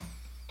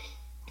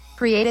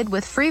created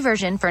with free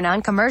version for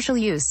non-commercial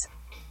use.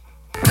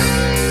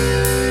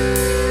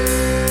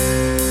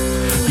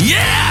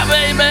 Yeah,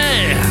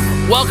 baby!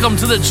 Welcome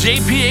to the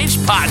JPH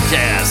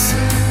Podcast.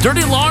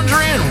 Dirty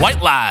laundry and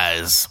white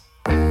lies.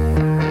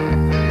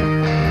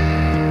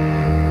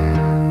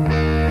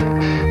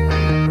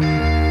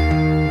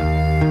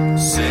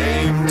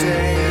 Same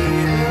day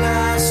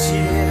last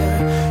year,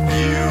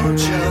 you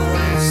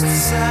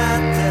just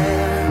sat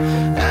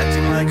there,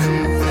 acting like who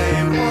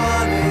they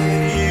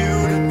wanted you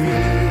to be.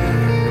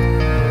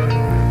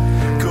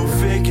 Go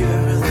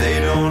figure, they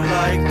don't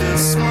like the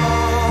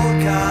small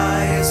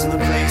guys in the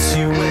place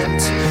you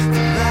went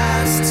the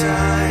last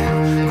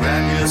time.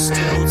 Grab your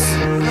stilts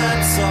and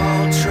let's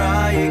all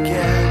try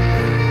again.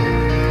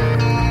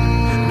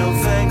 No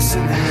thanks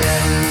in the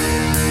end.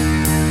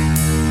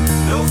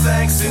 No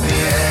thanks in the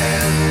end.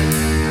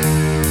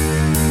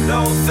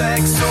 No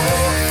thanks,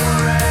 old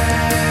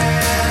friend.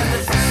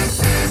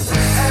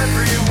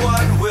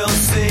 Everyone will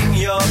sing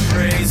your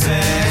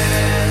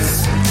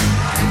praises.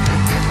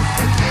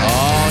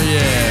 Oh,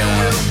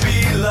 yeah. Will be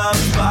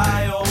loved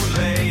by old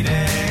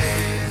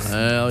ladies.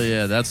 Hell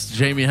yeah. That's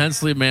Jamie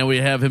Hensley, man. We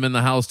have him in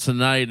the house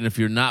tonight. And if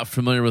you're not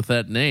familiar with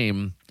that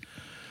name,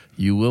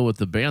 you will with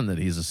the band that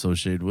he's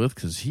associated with,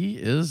 because he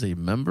is a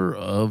member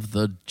of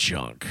the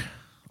Junk.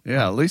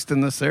 Yeah, at least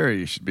in this area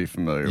you should be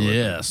familiar with.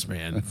 Yes,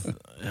 man.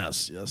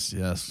 yes.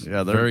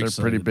 Yeah, they're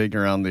pretty big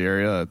around the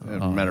area.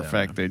 As a matter of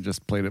fact, they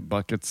just played at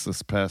Buckets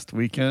this past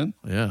weekend.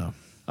 Yeah.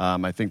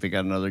 I think they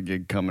got another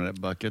gig coming at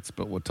Buckets,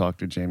 but we'll talk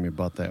to Jamie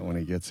about that when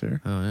he gets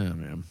here. Oh, yeah,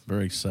 man.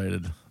 Very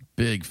excited.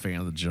 Big fan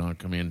of the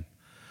Junk. I mean,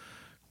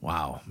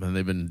 wow. Man,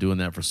 they've been doing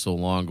that for so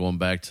long. Going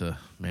back to,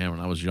 man, when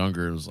I was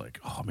younger, it was like,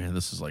 oh, man,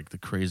 this is like the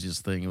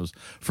craziest thing. It was,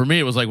 for me,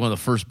 it was like one of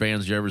the first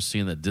bands you ever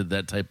seen that did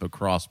that type of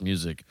cross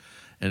music.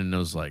 And it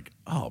was like,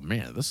 oh,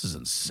 man, this is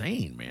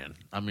insane, man.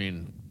 I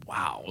mean,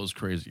 wow, it was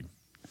crazy.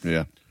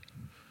 Yeah.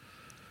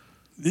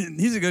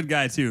 He's a good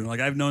guy, too.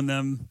 Like, I've known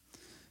them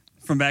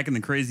from back in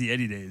the Crazy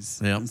Eddie days.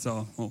 Yep. And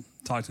so we'll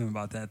talk to him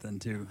about that then,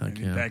 too. Heck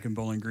Maybe yeah. back in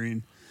Bowling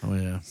Green. Oh,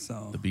 yeah.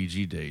 So The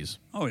BG days.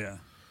 Oh, yeah.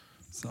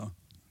 So,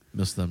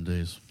 Miss them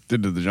days.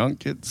 Did the Junk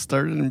get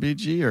started in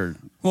BG or?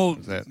 well,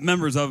 Was that-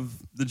 members of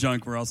the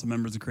Junk were also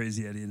members of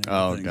Crazy Eddie and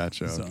everything. Oh,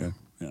 gotcha. So, Okay.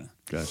 Yeah.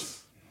 Gotcha.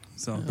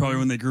 So probably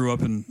when they grew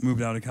up and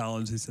moved out of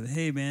college, they said,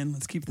 hey, man,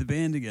 let's keep the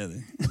band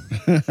together.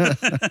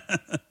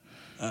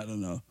 I don't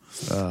know.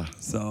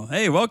 So,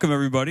 hey, welcome,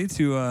 everybody,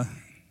 to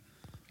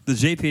the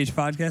JPH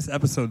Podcast,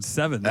 Episode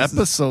 7.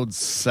 Episode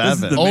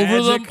 7. the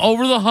magic.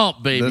 Over the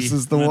hump, baby. This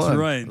is the That's one.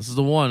 right. This is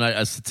the one. I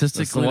That's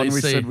statistically, the one they we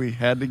say, said we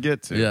had to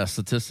get to. yeah,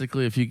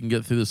 statistically, if you can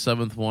get through the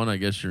 7th one, I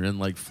guess you're in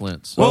like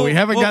Flint. So. Well, we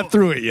haven't got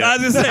through it yet. I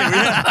was going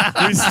to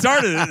say, we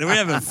started it and we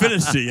haven't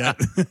finished it yet.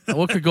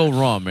 What could go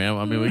wrong, man?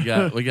 I mean, we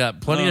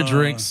got plenty of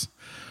drinks.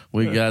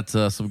 We got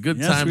some good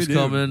Yes, times we do.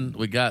 coming.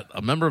 We got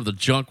a member of the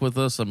Junk with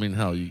us. I mean,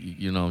 hell,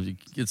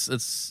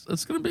 it's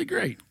going to be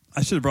great.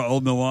 I should have brought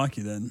Old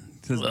Milwaukee then,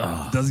 because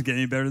it doesn't get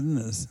any better than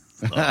this.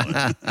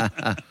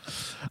 I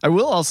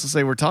will also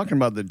say we're talking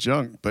about the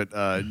Junk, but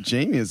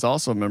Jamie is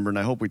also a member, and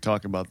I hope we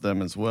talk about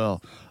them as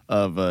well,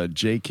 of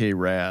J.K.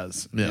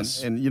 Raz.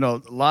 Yes. And, you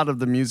know, a lot of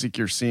the music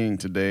you're seeing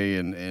today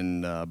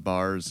in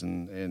bars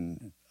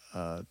and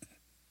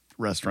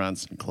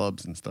restaurants and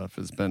clubs and stuff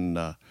has been,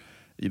 the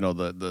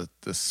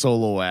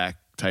solo act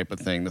type of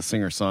thing, the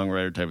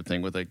singer-songwriter type of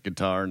thing with a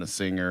guitar and a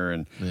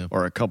singer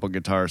or a couple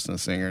guitarists and a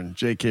singer. And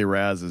J.K.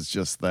 Raz is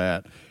just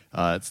that.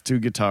 It's two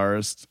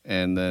guitarists,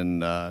 and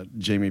then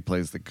Jamie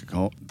plays the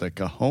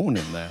cajon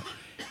in that.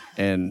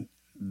 And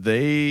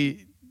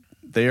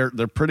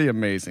they're pretty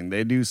amazing.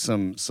 They do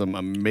some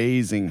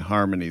amazing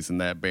harmonies in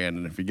that band,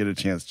 and if you get a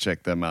chance to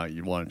check them out,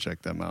 you want to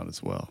check them out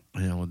as well.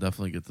 Yeah, we'll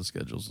definitely get the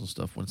schedules and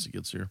stuff once he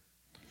gets here.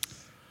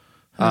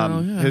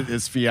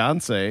 His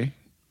fiance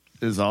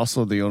is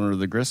also the owner of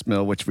the Grist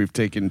Mill, which we've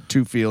taken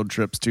 2 field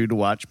trips to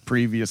watch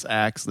previous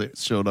acts that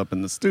showed up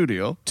in the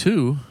studio.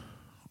 2?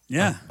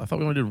 Yeah. I thought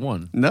we only did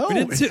 1. No. We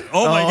did 2.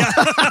 Oh, my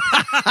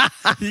God.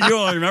 You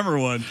only remember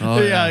one. Oh,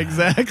 yeah,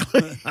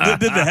 exactly. Did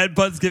the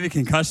headbutts give you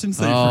concussion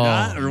so you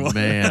forgot? Or what?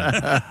 Man.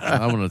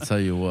 I'm going to tell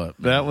you what.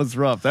 That was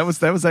rough. That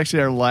was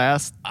actually our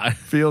last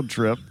field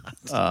trip.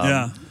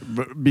 Yeah.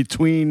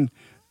 Between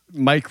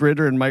Mike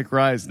Ritter and Mike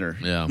Reisner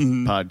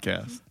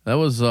podcast. That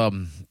was,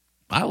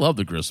 I love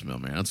the Grist Mill,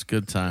 man. It's a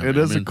good time. It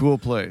is a cool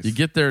place. You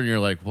get there and you're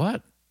like,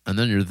 what? And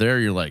then you're there,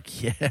 you're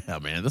like, yeah,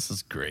 man, this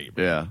is great.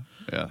 Man.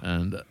 Yeah.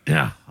 And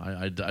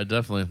I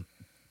definitely,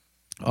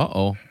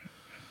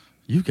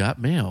 you got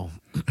mail.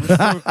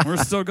 We're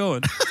still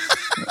going.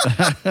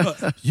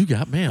 You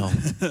got mail.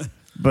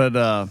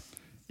 But,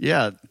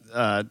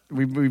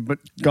 we've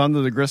gone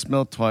to the Grist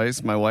Mill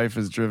twice. My wife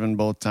has driven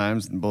both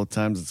times, and both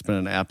times it's been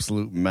an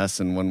absolute mess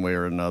in one way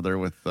or another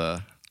with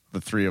the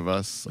 3 of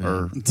us. Yeah.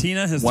 Or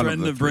Tina has one of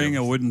threatened the to 3 bring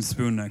of a us. wooden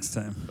spoon next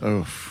time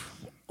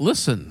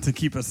Listen, to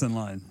keep us in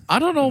line. I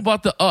don't know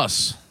about the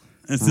us.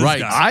 It's this Right.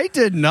 guy. I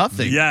did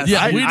nothing. Yes.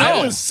 Yeah, we know.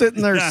 I was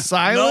sitting there Yeah,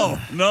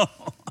 silent, No.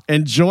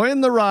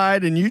 enjoying the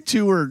ride, and you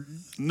two were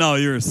No,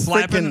 you're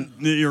slapping.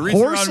 You're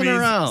reaching around horsing me,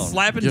 around.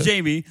 slapping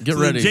Jamie. Get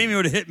so ready. That Jamie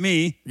would have hit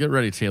me. Get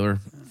ready, Taylor.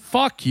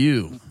 Fuck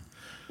you.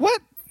 What?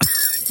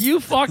 You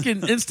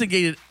fucking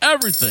instigated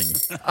everything.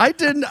 I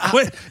didn't.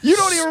 You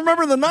don't even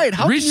remember the night.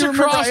 How Reached can you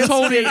remember across I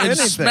Tony instigated and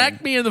anything?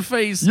 smacked me in the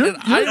face. You're and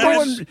I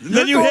going- didn't-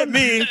 Then you hit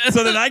me,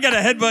 so then I got to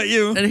headbutt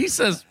you. and he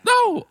says,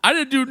 "No, I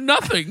didn't do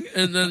nothing."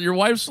 And then your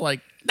wife's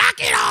like, "Knock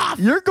it off."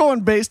 You're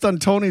going based on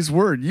Tony's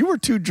word. You were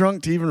too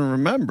drunk to even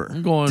remember.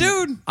 I'm going,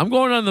 Dude. I'm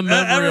going on the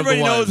memory Everybody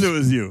of the knows wives. it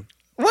was you.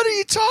 What are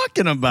you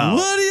talking about?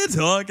 What are you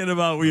talking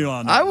about? We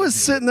on? I was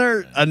sitting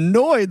there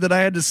annoyed that I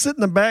had to sit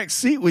in the back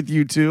seat with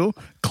you two,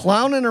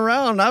 clowning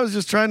around. I was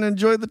just trying to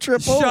enjoy the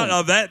trip home. Shut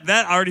up.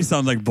 That already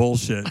sounds like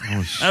bullshit.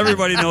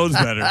 Everybody knows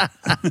better.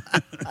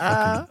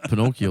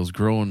 Pinocchio's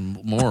growing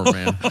more,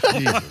 man.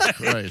 Jesus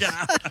Christ.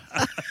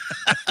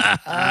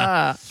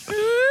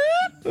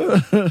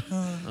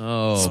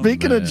 Oh,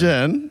 Speaking man. of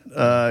Jen,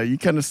 you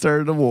kind of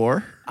started a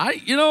war.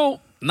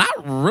 Not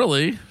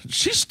really.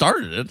 She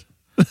started it.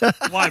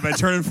 Why? By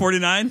turning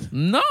 49?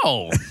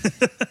 No.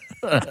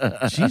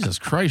 Jesus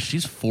Christ,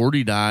 she's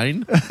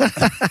 49. That's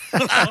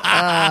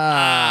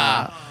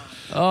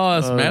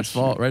Matt's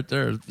fault right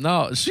there.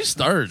 No, she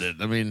started it.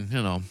 I mean,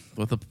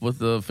 with the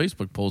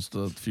Facebook post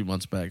a few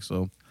months back.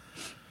 So,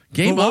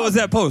 Well, what was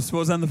that post? What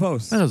was on the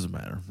post? That doesn't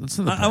matter. It's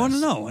in the past. I want to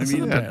know. I It's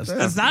mean, in the past.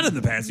 that's not in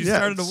the past. You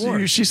started a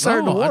war. She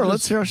started No, a war. I just-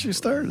 Let's hear how she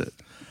started it.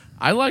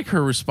 I like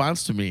her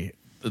response to me.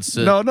 It's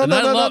No.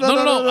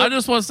 I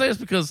just want to say this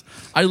because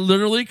I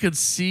literally could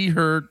see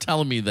her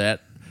telling me that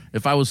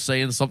if I was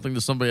saying something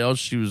to somebody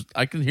else,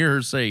 I can hear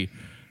her say,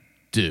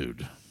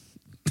 "Dude."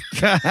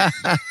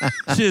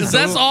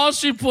 That's all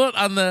she put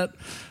on that.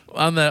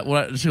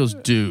 She goes,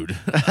 "Dude."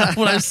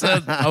 When I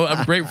said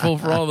I'm grateful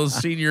for all those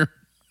senior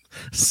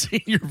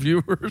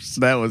viewers.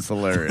 That was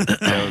hilarious.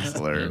 That was It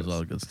hilarious. was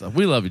all good stuff.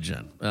 We love you,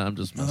 Jen. I'm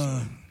just messing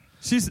with you.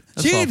 She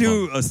all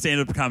do a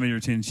stand-up comedy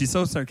routine. She's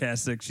so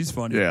sarcastic. She's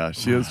funny. Yeah,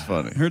 she is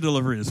funny. Her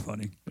delivery is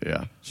funny.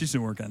 Yeah. She should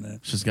work on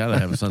that. She's got to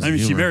have a sense I of mean,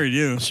 humor. she married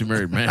you. She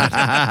married Matt.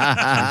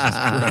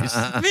 Jesus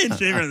Christ. Me and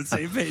Jamie are on the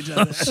same page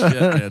on that. Shit,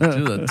 man,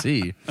 to the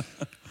T.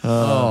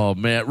 Oh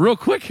man, real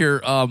quick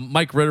here.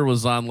 Mike Ritter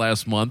was on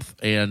last month,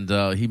 and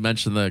he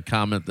mentioned the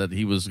comment that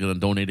he was going to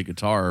donate a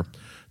guitar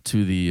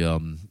to the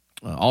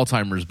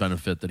Alzheimer's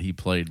benefit that he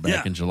played back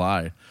Yeah. in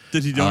July.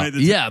 Did he donate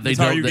the They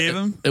guitar you don't- gave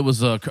him? It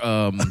was a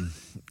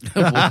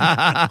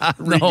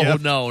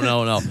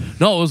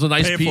no. It was a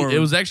nice. Pay it forward. It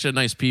was actually a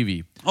nice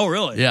PV. Oh,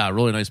 really? Yeah, a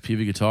really nice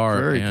PV guitar,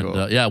 Very and cool.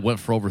 it went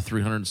for over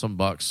 $300 and some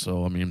bucks.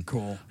 So I mean,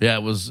 Cool. Yeah,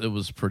 it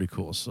was pretty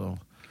cool. So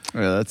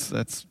Yeah, that's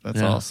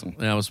yeah. awesome.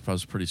 Yeah, I was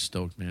pretty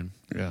stoked, man.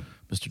 Yeah.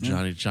 Mr.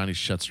 Johnny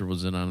Schetzer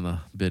was in on the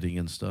bidding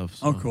and stuff.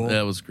 So, Oh, cool.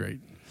 Yeah, it was great.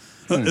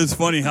 It's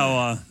funny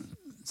how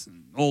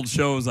old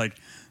shows like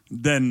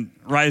then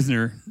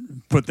Reisner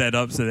put that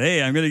up, said,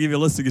 "Hey, I'm going to give you a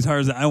list of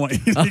guitars that I want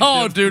you to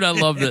Oh, give." dude, I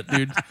loved it,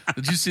 dude.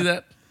 Did you see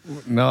that?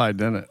 No, I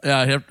didn't.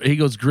 Yeah, he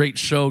goes, "Great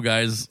show,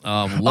 guys.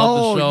 Love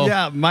Oh, the show.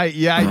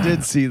 yeah, I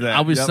did see that.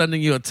 I'll be Yep.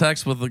 sending you a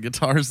text with the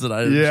guitars that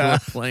I yeah,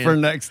 enjoy playing for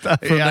next time.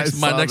 for yeah,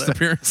 my next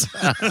appearance."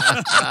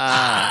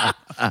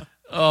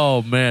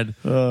 Oh man,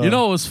 you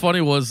know what was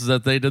funny was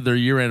that they did their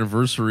year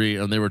anniversary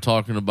and they were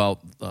talking about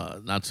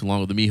not too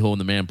long ago the Miho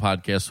and the Man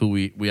podcast, who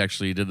we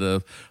actually did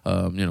a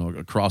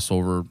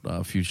crossover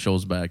a few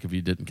shows back. If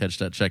you didn't catch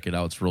that, check it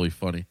out. It's really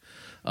funny.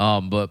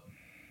 But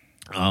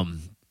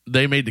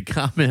they made the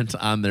comment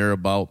on there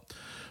about.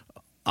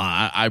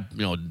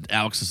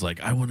 Alex is like,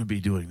 I want to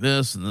be doing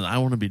this, and then I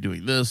want to be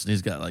doing this, and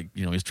he's got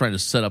he's trying to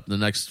set up the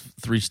next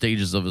 3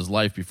 stages of his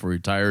life before he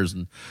retires,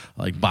 and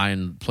like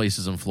buying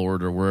places in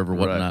Florida or wherever,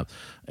 whatnot.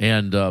 Right.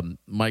 And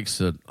Mike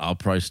said, I'll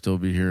probably still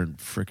be here in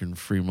frickin'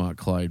 Fremont,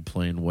 Clyde,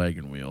 playing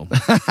Wagon Wheel. and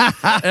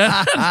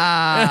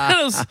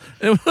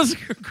it was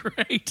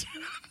great.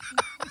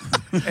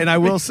 And I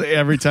will say,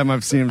 every time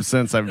I've seen him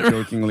since, I've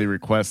jokingly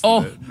requested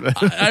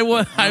it. I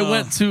went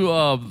to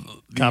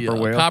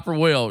Copper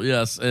Whale,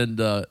 yes,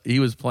 and he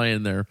was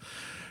playing there,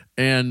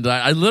 and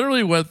I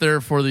literally went there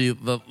for they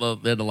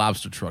had a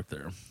lobster truck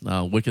there,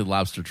 Wicked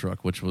Lobster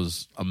Truck, which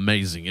was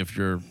amazing if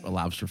you're a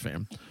lobster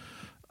fan,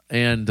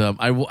 and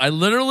I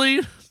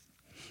literally.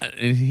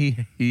 And he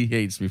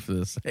hates me for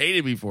this.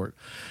 Hated me for it.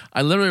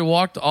 I literally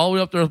walked all the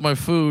way up there with my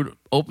food,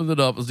 opened it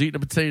up, was eating a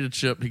potato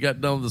chip. He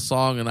got done with the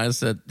song, and I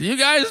said, "Do you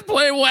guys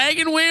play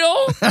Wagon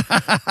Wheel?"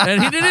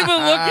 And he didn't even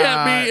look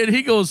at me, and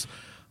he goes,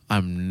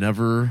 "I'm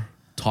never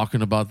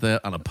talking about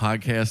that on a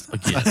podcast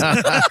again."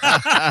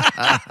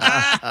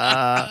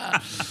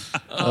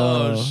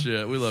 Oh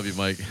shit, we love you,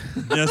 Mike.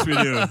 Yes, we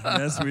do.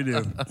 Yes, we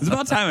do. It's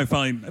about time I've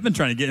been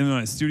trying to get him in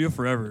my studio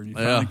forever, and he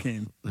finally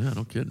came. Yeah,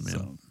 no kidding,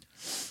 man.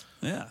 So,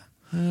 yeah.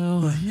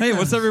 Well, Hey,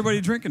 what's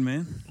everybody drinking,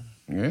 man?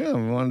 Yeah,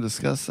 we want to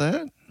discuss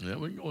that? Yeah,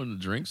 we can go into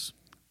drinks.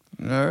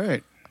 All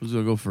right. Who's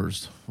gonna go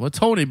first? Well,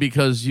 Tony,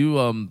 because you,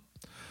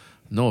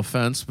 no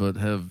offense, but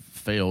have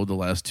failed the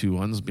last 2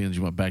 ones, being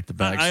you went back to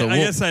back. I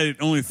guess I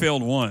only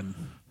failed one.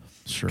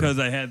 Sure. because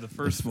I had the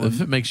first one.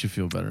 If it makes you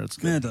feel better, it's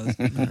Yeah, good.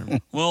 it does.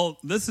 Well,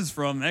 this is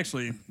from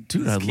actually.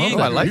 Dude, this I love came-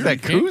 that. I like You're that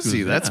a kid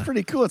koozie. That's yeah.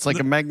 pretty cool. It's like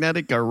a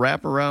magnetic or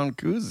wraparound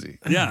koozie.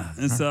 Yeah,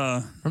 it's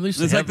Remember they used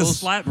to it's have like the those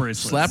slap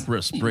bracelets. Slap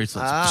wrist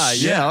bracelets. Ah,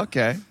 yeah,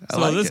 okay. I So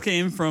like this it.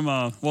 came from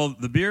well,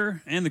 the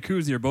beer and the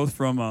koozie are both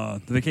from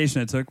the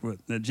vacation I took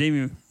with that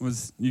Jamie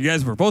was. You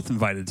guys were both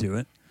invited to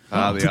it.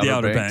 Ah, to the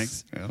Outer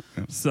Banks. Yeah,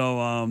 yeah.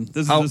 So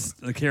this How- is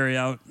just a carry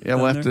out. Yeah,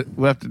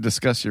 we'll have to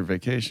discuss your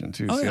vacation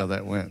too. Oh, See yeah. how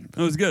that went.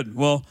 It was good.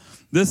 Well,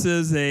 this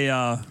is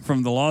a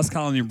from the Lost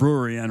Colony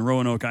Brewery on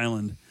Roanoke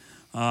Island.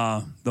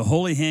 The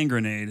Holy Hand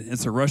Grenade.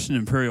 It's a Russian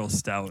Imperial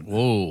Stout.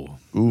 Whoa.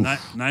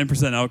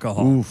 9%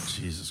 alcohol.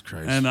 Jesus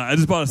Christ. And I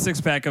just bought a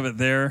 6-pack of it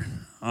there.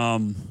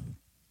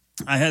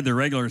 I had the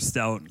regular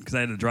stout because I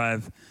had to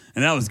drive,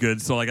 and that was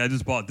good. So like I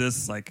just bought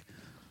this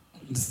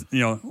just,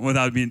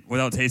 without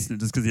tasting it,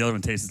 just because the other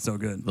one tasted so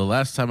good. The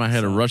last time I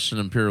had a Russian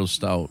Imperial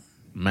Stout,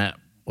 Matt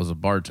was a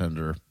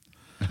bartender.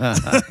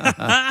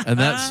 And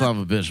that son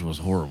of a bitch was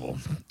horrible.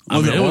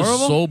 Was it it was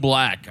horrible? so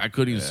black, I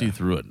couldn't even see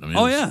through it. I mean,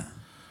 Oh it was- yeah,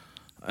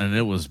 And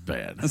it was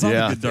bad. that's all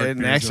Yeah, the good dark and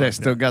beers actually, I like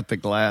still that. got the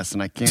glass,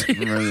 and I can't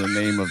remember the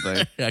name of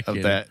I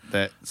can't.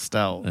 that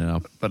stout. Yeah.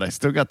 But I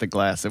still got the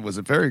glass. It was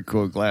a very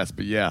cool glass,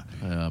 but yeah,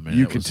 Yeah, man,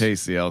 you it could was-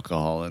 taste the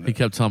alcohol in He it.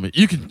 kept telling me,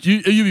 "You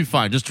be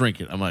fine. Just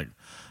drink it." I'm like,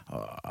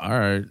 "All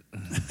right."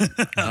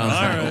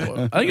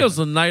 I think it was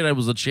the night I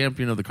was a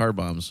champion of the car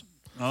bombs.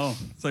 Oh,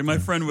 it's like my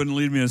friend wouldn't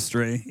lead me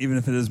astray, even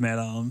if it is Matt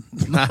Allen.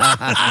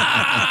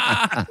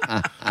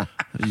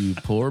 You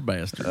poor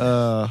bastard.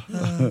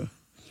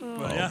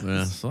 But yeah,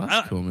 yeah, so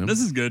that's cool, man. This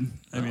is good.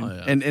 I mean,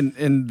 Oh, yeah.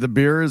 And the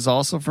beer is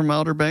also from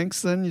Outer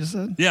Banks. Then you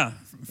said yeah,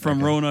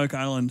 from Roanoke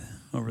Island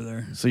over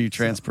there. so. You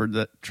transported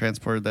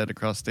that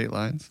across state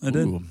lines. I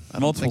did Ooh. I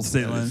don't multiple think-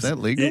 state is lines. that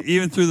legal?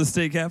 Even through the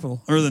state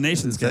capital or the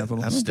nation's Is that- capital.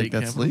 I don't State think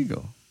that's capital?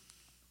 legal.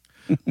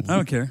 I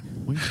don't care.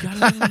 We've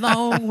got a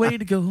long way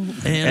to go,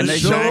 And a they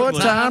short short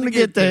time to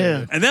get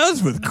there. And that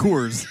was with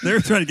Coors. They were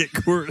trying to get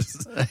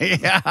Coors.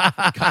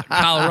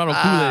 Colorado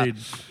Kool-Aid.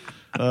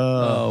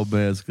 Oh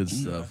man, it's good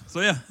stuff.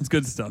 So yeah, it's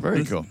good stuff.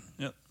 Very cool.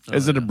 Yep.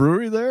 Is it a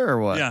brewery there or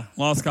what? Yeah,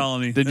 Lost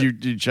Colony. Did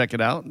you check it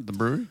out? The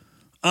brewery?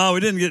 We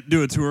didn't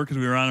do a tour because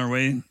we were on our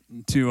way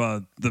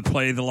to the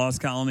play, the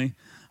Lost Colony.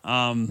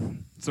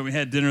 So we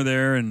had dinner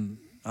there, and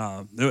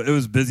it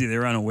was busy. They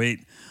were on a wait.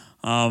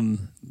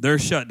 They're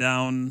shut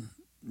down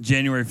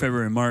January,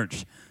 February,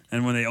 March,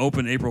 and when they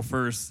opened April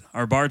 1st,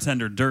 our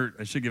bartender Dirt.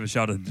 I should give a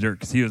shout out to Dirt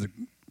because he was a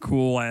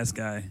cool ass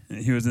guy.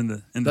 He was in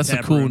the That's a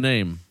tap cool room.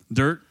 name.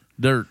 Dirt.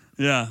 Dirt.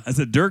 Yeah, I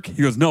said Dirk.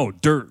 He goes, no,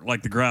 dirt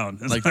like the ground.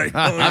 It's Like, like,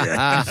 oh,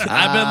 yeah.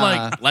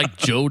 I've been like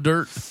Joe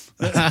Dirt.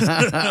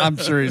 I'm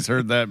sure he's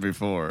heard that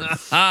before.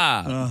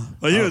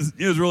 But he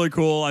was really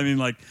cool. I mean,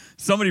 like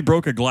somebody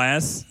broke a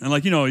glass, and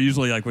like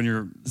usually like when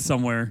you're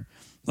somewhere,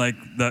 like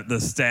the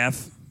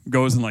staff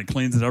goes and like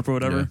cleans it up or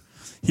whatever. Yeah.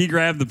 He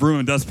grabbed the broom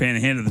and dustpan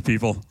and handed it to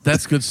people.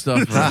 That's good stuff.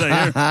 He's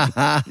Right?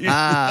 like, "Here."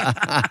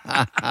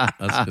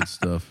 That's good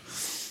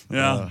stuff.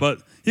 Yeah,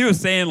 but he was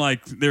saying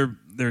like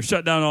they're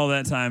shut down all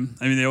that time.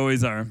 I mean, they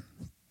always are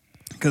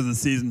because of the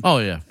season. Oh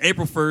yeah.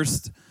 April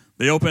 1st,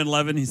 they opened at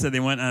 11. He said they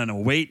went on a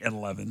wait at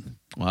 11.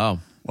 Wow.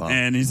 Wow.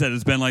 And he said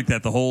it's been like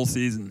that the whole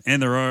season,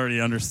 and they're already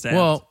understaffed.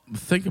 Well,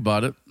 think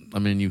about it. I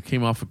mean, you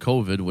came off of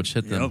COVID, which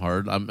hit them Yep.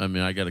 hard. I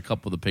mean, I got a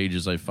couple of the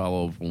pages I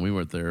follow when we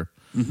went there,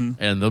 Mm-hmm.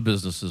 and the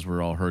businesses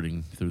were all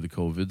hurting through the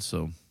COVID.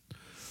 So,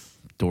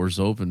 doors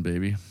open,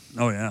 baby.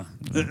 Oh yeah,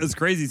 it's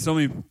crazy. So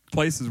many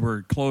places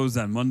were closed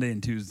on Monday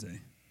and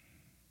Tuesday.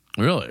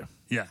 Really?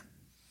 Yeah.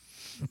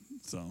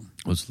 So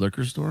Was the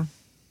liquor store?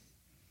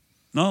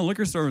 no,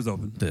 liquor store was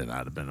open. Then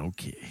I'd have been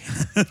okay.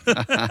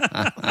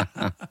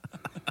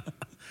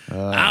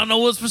 I don't know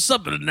what's for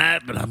supper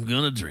tonight, but I'm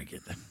gonna drink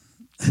it.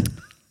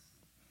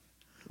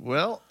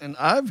 Well, and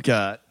I've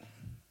got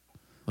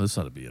Well, this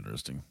ought to be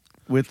interesting.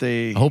 with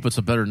a. I hope it's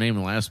a better name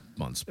than last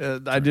month's. I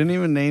didn't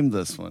even name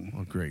this one.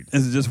 Oh, great.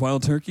 Is it just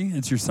wild turkey?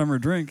 It's your summer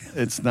drink.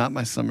 It's not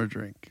my summer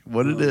drink.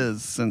 What it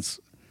is, since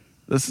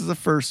this is a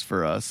first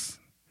for us,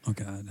 Oh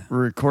God. we're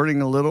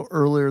recording a little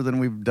earlier than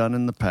we've done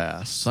in the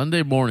past.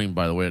 Sunday morning,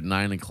 by the way, at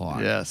 9 o'clock.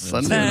 Yes,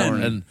 Sunday 10.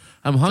 morning, And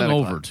I'm 10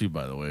 hungover o'clock. too,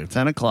 by the way.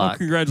 10 Well, o'clock.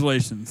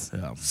 congratulations.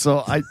 Yeah.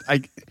 So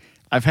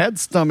I've had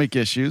stomach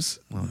issues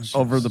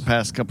over the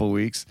past couple of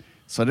weeks,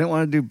 so I didn't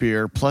want to do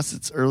beer. Plus,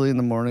 it's early in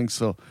the morning,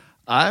 so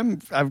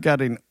I've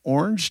got an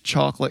orange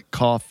chocolate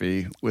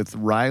coffee with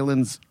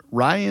Ryan's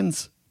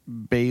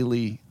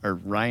Bailey or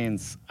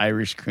Ryan's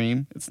Irish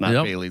cream. It's not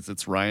Yep. Bailey's;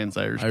 it's Ryan's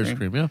Irish Irish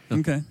cream, yeah.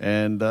 Okay,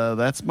 And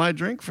that's my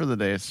drink for the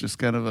day. It's just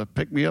kind of a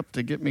pick me up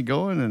to get me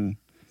going, and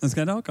it's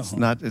got alcohol.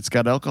 it's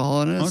got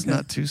alcohol in it. It's Okay.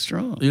 not too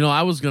strong. You know,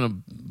 I was gonna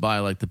buy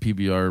like the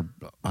PBR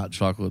hot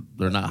chocolate.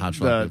 They're not hot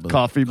chocolate, but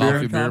coffee beer?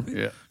 Coffee beer. Coffee?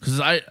 Yeah. Because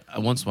I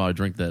once in a while I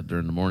drink that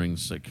during the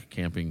mornings, like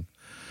camping,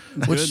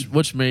 Good.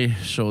 which may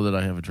show that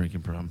I have a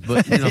drinking problem.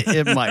 But you know,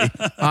 It might.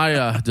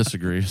 I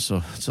disagree.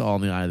 So it's all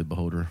in the eye of the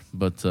beholder.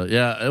 But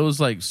yeah, it was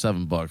like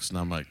 $7, and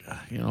I'm like,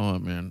 you know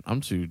what, man, I'm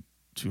too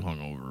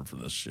hungover for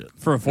this shit.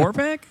 For a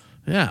 4-pack?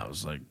 Yeah, it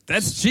was like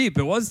That's cheap.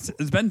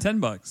 It's been $10.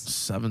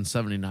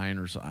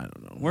 $7.79 or so. I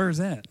don't know. Where is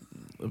that?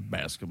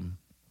 Bascom,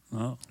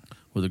 Oh,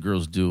 where the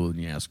girls do and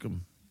you ask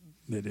them.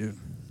 they do.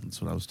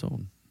 That's what I was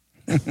told.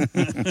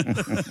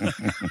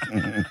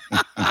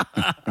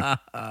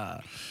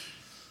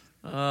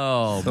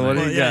 Oh, So what do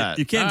man. you got?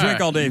 You can't All drink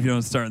right. all day if you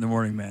don't start in the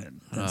morning, Matt.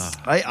 That's-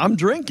 I'm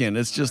drinking.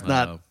 It's just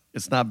not.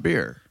 It's not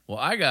beer. Well,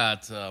 I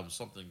got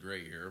something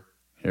great here.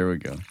 Here we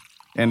go.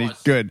 And Oh,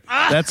 he's good.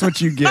 That's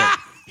what you get.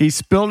 He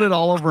spilled it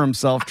all over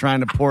himself trying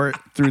to pour it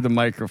through the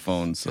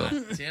microphone. So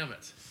Damn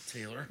it,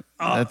 Taylor.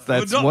 that's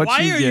Well, what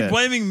why you are get. you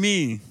blaming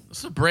me? This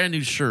is a brand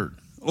new shirt.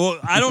 Well,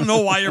 I don't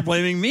know why you're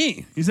blaming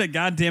me. You said,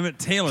 "God damn it,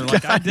 Taylor!"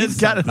 Like I did He's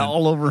got it something.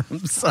 all over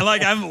himself.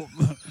 Like I'm.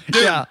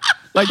 yeah,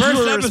 like you First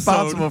were episode.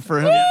 responsible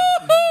for him.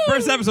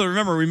 First episode.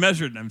 Remember, we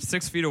measured. I'm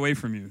 6 feet away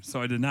from you, so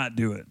I did not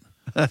do it.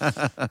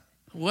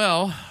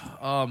 Well,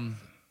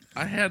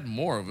 I had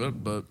more of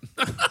it, but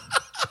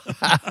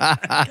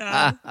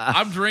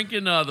I'm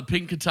drinking the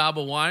Pink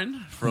Catawba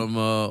wine from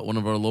one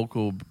of our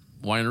local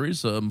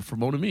wineries, from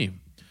Monami,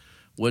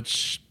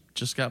 which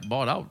just got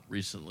bought out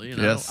recently.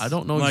 And Yes. I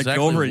don't know Like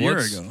exactly over a year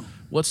what's- ago.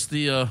 What's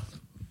the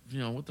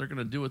what they're going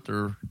to do with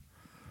their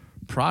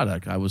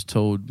product. I was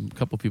told, a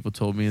couple people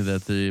told me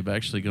that they're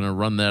actually going to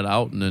run that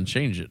out and then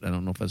change it. I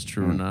don't know if that's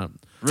true or not,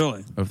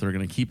 Really? or if they're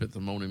going to keep it the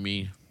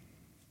Monami.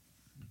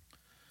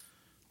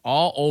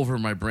 All over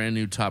my brand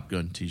new Top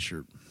Gun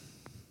T-shirt.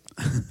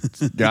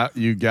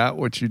 You got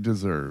what you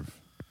deserve.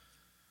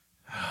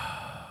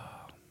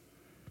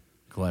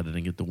 Glad I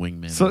didn't get the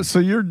wingman. So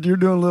you're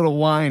doing a little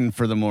wine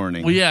for the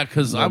morning. well, yeah,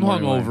 because I'm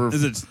morning hungover.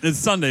 Is it? It's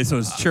Sunday, so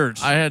it's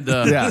church. I had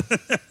Yeah,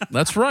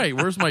 That's right.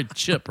 Where's my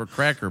chip or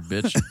cracker,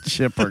 bitch?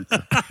 chipper.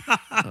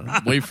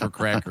 Wafer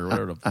cracker,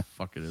 whatever the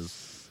fuck it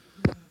is.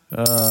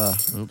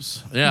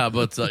 Oops. Yeah,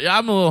 but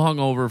I'm a little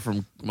hungover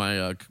from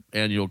my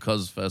annual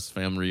Cuz Fest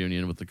family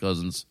reunion with the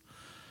cousins.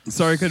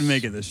 Sorry, I couldn't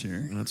make it this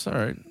year. That's all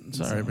right.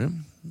 It's all right,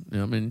 man.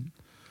 Yeah, I mean,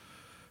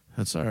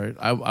 that's all right.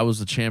 I was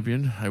the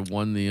champion. I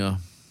won the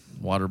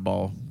water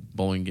ball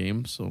bowling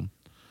game. So,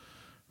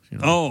 you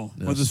know, Oh,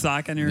 yes. with the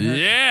sock on your head?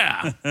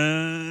 Yeah,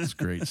 Uh, it's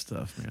great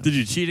stuff, man. did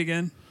you cheat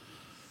again?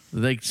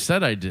 They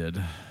said I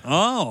did.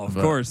 Oh, of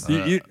But, course.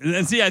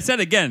 And see, I said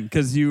again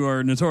because you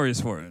are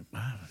notorious for it.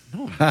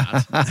 No,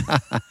 I'm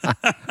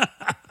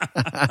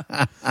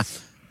not.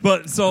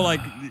 But so,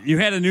 like, you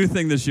had a new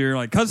thing this year.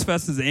 Like, Cuz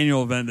Fest is the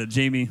annual event that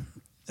Jamie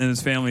and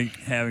his family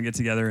have and get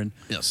together. And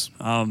Yes.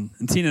 and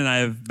Tina and I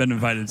have been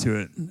invited to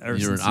it. Ever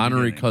You're an since the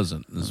honorary beginning.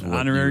 cousin. Is what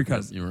Honorary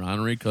cousin. You're an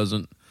honorary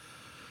cousin.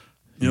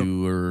 Yep.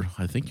 You were,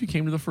 I think you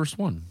came to the first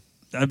one.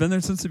 I've been there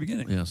since the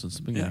beginning. Yeah, since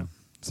the Yeah. beginning.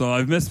 So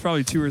I've missed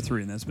probably 2 or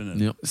 3, and that's been it.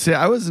 Yep. See,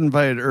 I was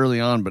invited early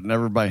on, but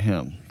never by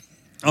him.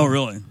 Oh,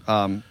 really?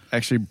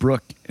 Actually,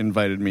 Brooke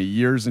invited me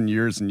years and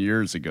years and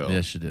years ago,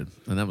 Yes, you did.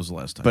 And that was the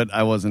last time. but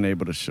I wasn't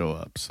able to show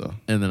up. So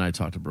And then I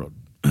talked to Brooke.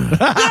 I'm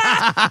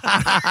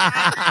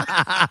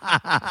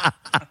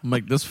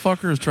like, this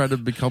fucker has tried to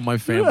become my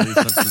family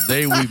since the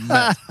day we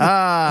met.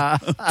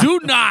 Do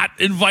not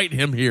invite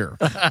him here.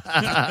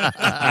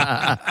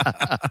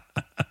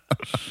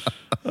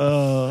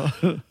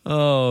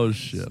 Oh,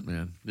 shit,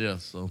 man. Yeah,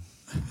 so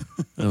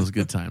that was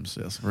good times.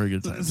 Yes, very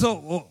good times. So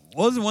what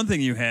was the one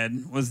thing you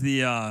had? Was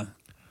the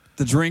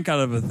drink out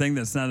of a thing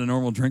that's not a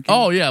normal drink?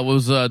 Oh, yeah, it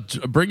was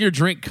bring your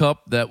drink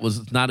cup that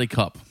was not a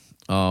cup.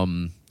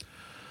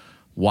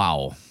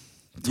 Wow.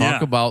 Talk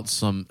Yeah. about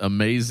some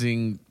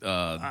amazing,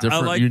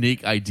 different, like-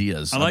 unique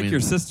ideas. I like mean,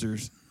 your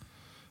sisters.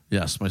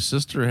 Yes, my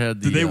sister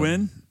had the. Did they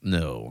win?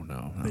 No.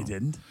 They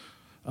didn't.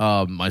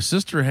 My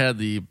sister had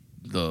the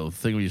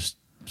thing where you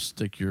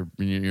stick you're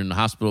in the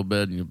hospital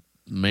bed and your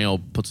male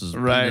puts his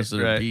Right, penis in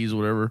right. and pees,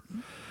 whatever.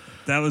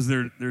 That was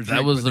their drink.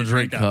 That was with the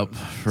drink out. cup.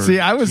 For see,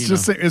 I was Gina.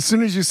 just saying, as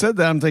soon as you said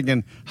that, I'm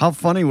thinking, how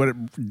funny would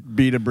it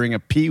be to bring a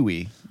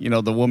peewee? You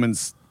know, the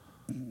woman's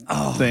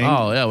thing.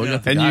 Oh yeah, we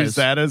got the and guys. use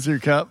that as your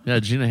cup. Yeah,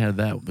 Gina had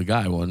that. The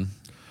guy one.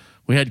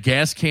 We had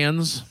gas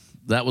cans.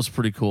 That was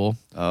pretty cool.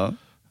 Oh,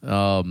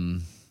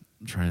 I'm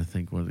trying to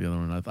think what the other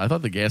one. I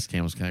thought the gas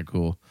can was kind of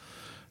cool.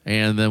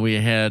 And then we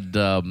had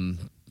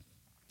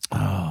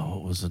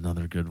what was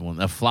another good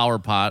one? A flower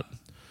pot.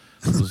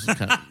 It was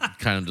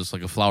kind of just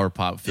like a flower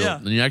pot filled. Yeah.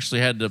 And you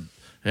actually had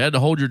to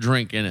hold your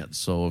drink in it.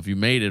 So if you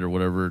made it or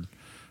whatever,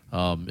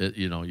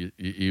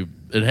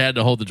 it had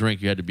to hold the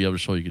drink. You had to be able to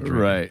show you could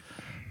drink. right.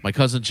 My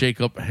cousin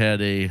Jacob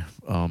had a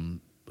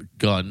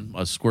gun,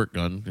 a squirt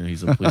gun, and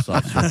he's a police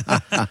officer.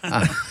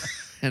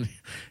 And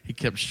he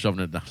kept shoving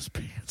it down his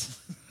pants.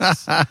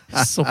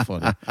 It's so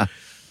funny.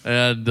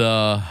 And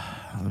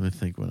let me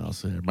think what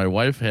else I had. My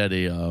wife had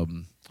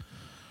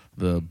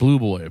the Blue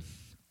Boy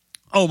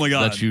Oh my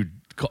god! that you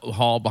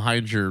haul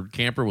behind your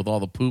camper with all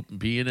the poop and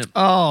pee in it.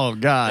 Oh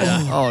God.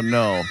 Oh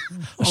no.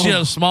 She had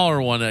a smaller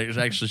one that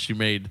actually she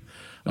made.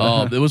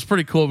 It was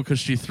pretty cool because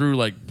she threw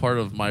like part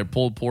of my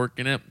pulled pork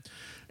in it.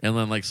 And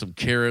then like some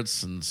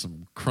carrots and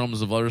some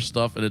crumbs of other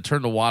stuff, and it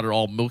turned the water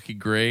all milky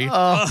gray.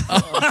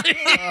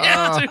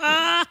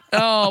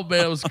 Oh,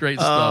 man, it was great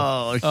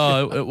stuff.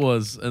 Oh, It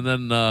was. And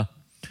then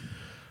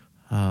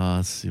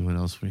Let's see what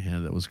else we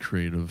had that was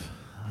creative.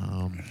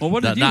 Well,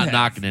 what did you not have?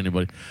 knocking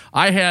anybody.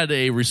 I had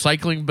a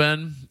recycling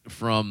bin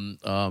from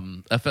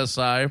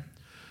FSI.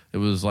 It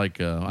was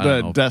like I don't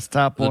The know,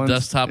 desktop the ones?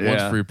 desktop ones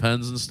Yeah. for your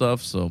pens and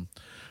stuff. So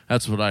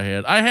that's what I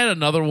had. I had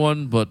another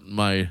one, but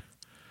my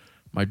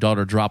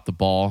daughter dropped the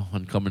ball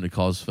on coming to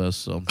Cause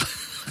Fest. So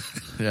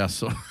yeah,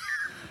 so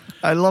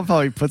I love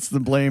how he puts the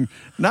blame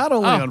not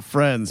only on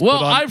friends, well,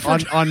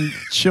 but on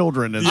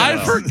children as I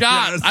well.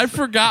 forgot. I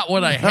forgot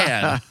what I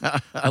had.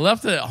 I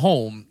left it at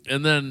home,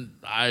 and then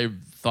I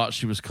thought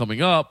she was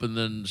coming up, and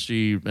then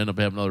she ended up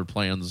having other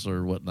plans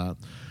or whatnot.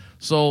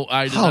 So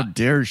I did How not-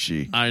 dare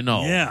she? I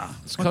know. Yeah.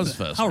 It's What Cuz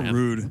the- Fest. How man.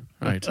 rude.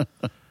 Right.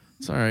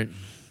 It's all right.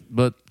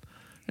 But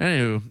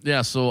anywho,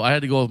 yeah, so I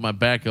had to go with my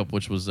backup,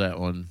 which was that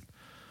one.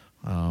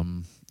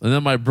 And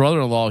then my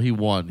brother-in-law, he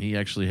won. He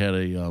actually had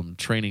a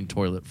training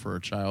toilet for a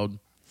child.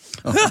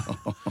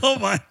 Oh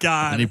my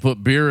God. And he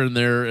put beer in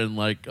there and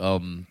like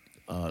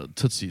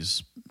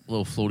Tootsies,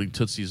 little floating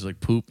Tootsies like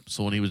poop.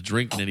 So when he was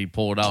drinking it, he'd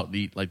pull it out and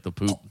eat like the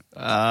poop.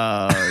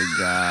 Oh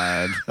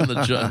God! And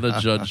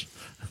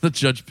the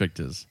judge picked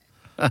his.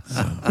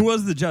 Who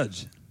was the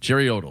judge?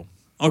 Jerry Odell.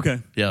 Okay.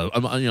 Yeah,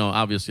 I'm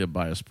obviously a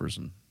biased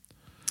person.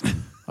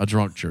 A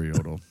drunk Jerry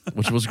Odell,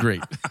 which was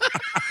great.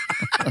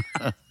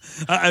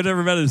 I've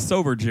never met a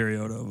sober Jerry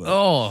Odo. But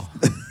Oh,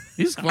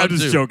 he's fun I'm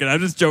just too. joking. I'm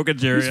just joking,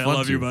 Jerry. He's I fun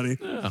love you, too. buddy.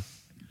 Yeah.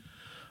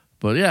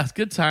 But yeah, it's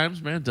good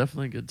times, man.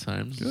 Definitely good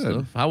times. and Good.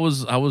 Stuff.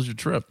 How was your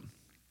trip?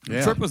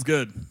 Yeah. Trip was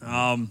good.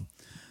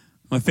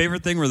 My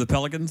favorite thing were the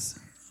Pelicans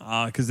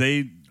because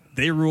they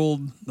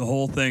ruled the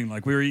whole thing.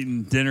 Like we were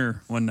eating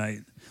dinner one night.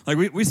 Like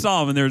we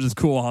saw them and they were just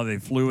cool how they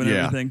flew and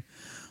Yeah. everything.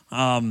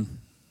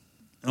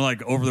 And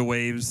like over the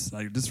waves,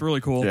 like just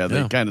really cool. Yeah,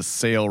 they Yeah. kind of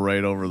sail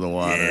right over the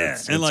water. Yeah,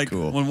 It's and like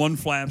cool. when one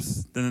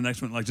flaps, then the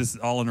next one like just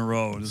all in a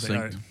row. Just like, Synced.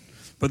 all right.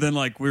 But then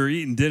like we were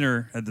eating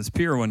dinner at this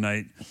pier one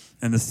night,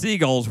 and the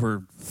seagulls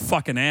were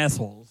fucking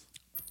assholes.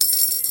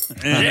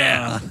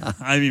 And,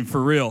 I mean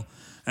for real.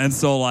 And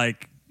so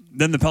like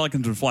then the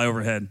pelicans would fly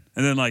overhead,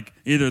 and then like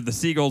either the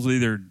seagulls would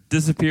either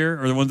disappear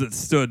or the ones that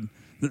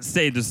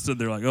stayed just stood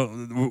there like,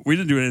 oh, we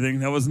didn't do anything.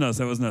 That wasn't us.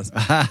 That wasn't us.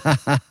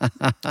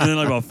 And then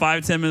like about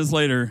 5-10 minutes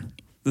later,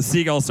 the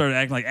seagulls started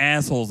acting like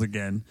assholes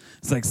again.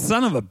 It's like,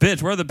 son of a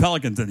bitch, where are the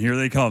pelicans? And here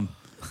they come.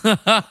 And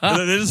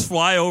then they just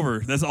fly over.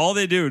 That's all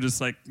they do.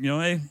 Just like,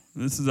 hey,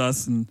 this is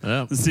us. And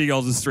Yeah. the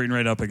seagulls just straighten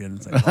right up again.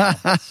 It's like, wow.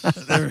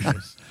 There it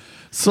is.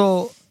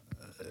 So,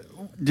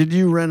 did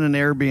you rent an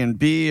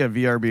Airbnb, a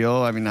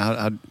VRBO? I mean,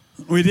 how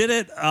We did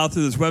it out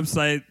through this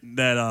website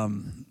that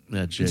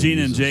Yeah, Jay Gene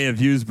and uses- Jay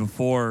have used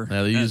before.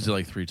 Yeah, they used it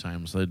like 3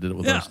 times. They did it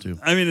with Yeah, us too.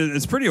 I mean,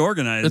 it's pretty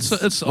organized.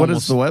 It's What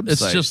is almost, the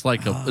It's website?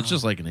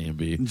 just like an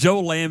A&B.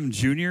 Joe Lamb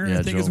Jr., Yeah,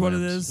 I think Joe is what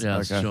Lamb's. it is. Yeah,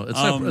 it's, Okay.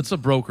 Joe- it's a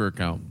broker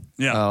account.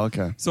 Yeah. Oh,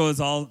 okay. So it's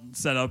all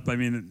set up. I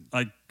mean,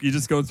 like you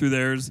just go through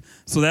theirs.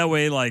 So that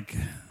way, like,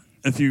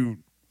 if you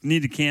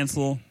need to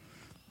cancel,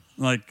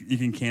 like you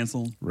can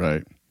cancel.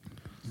 Right.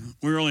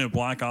 We were only a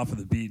block off of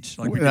the beach.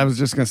 Like, I was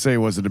just gonna say,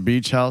 was it a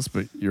beach house?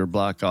 But you're a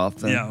block off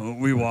then. yeah,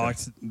 we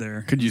walked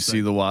there. Could you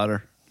see the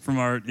water? from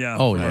our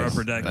Oh, from our nice.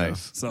 upper deck?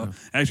 Nice. So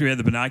actually, we had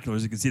the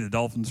binoculars. You could see the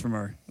dolphins from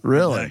our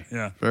Really? deck.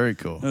 Yeah, Very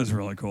cool. it was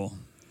really cool.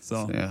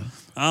 So Yeah.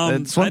 Um,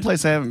 It's one I-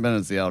 place I haven't been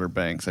is the Outer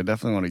Banks. I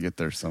definitely want to get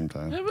there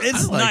sometime.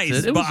 it's I liked nice,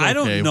 it. It but was I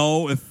don't okay.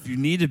 know if you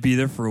need to be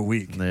there for a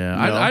week. Yeah,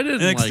 No. I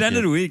didn't An like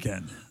extended it.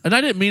 weekend. And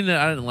I didn't mean that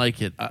I didn't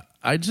like it.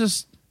 I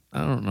just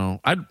I don't know.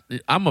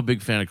 I'm a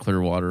big fan of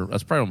Clearwater.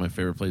 That's probably one of my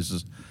favorite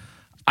places.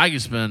 I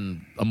could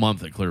spend a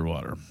month at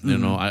Clearwater. You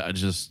know, I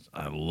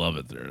love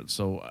it there.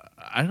 So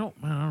I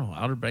don't know.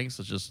 Outer Banks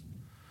is just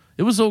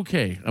it was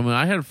okay. I mean,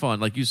 I had fun,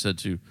 like you said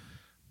too.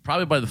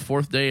 Probably by the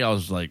 4th day, I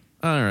was like,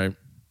 all right,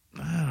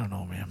 I don't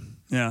know, man.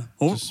 Yeah.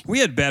 Well, we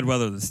had bad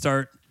weather to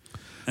start,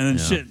 and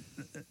then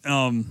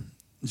Yeah.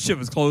 shit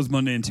was closed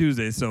Monday and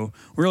Tuesday, so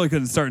we really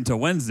couldn't start until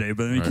Wednesday.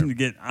 But then we Right. couldn't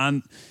get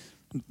on.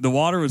 The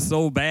water was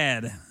so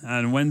bad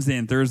on Wednesday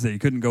and Thursday, you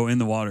couldn't go in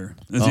the water.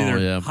 It was Oh, either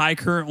yeah. high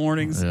current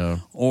warnings Yeah.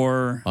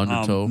 or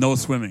Undertow. no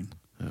swimming.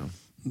 Yeah.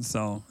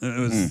 So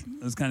it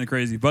was kind of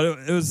crazy, but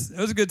it was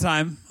a good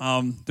time.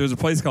 There was a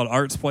place called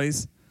Art's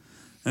Place,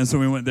 and so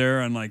we went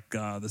there on like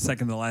the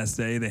second to last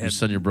day. They You had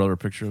send your brother a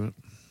picture of it.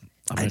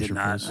 I did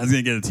not. I was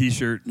gonna get a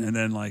T-shirt and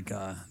then like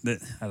I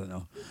don't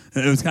know.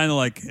 It was kind of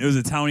like it was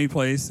a towny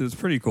place. It was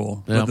pretty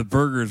cool, Yeah. but the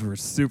burgers were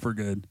super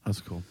good,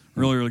 That's cool,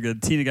 really really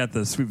good. Tina got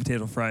the sweet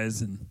potato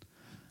fries, and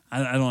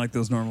I don't like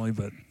those normally,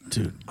 but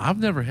dude. I've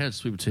never had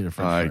sweet potato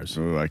French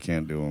fries. I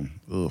can't do them.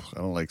 Ugh, I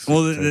don't like sweet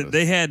well potatoes.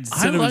 they had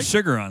cinnamon like-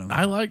 sugar on them,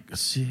 I like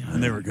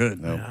and they were good.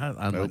 Nope. Yeah,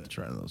 I'd Nope. like to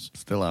try those.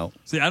 Still out.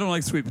 See, I don't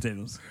like sweet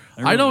potatoes.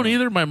 I really don't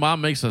either. My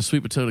mom makes a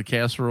sweet potato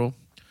casserole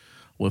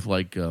with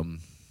like I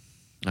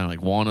don't know,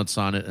 like walnuts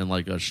on it and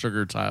like a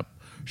sugar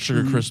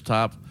crisp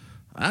top.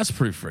 That's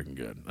pretty freaking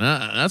good.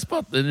 That's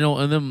about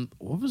and then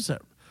what was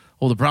that?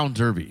 Oh, the brown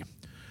derby.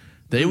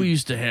 They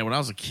used to have when I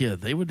was a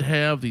kid. They would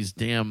have these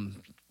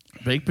damn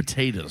baked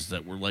potatoes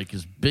that were like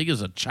as big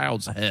as a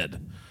child's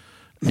head,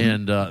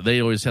 and they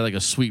always had like a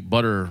sweet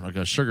butter, like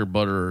a sugar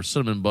butter or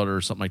cinnamon butter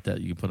or something like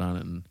that you could put on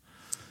it. And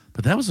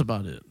But that was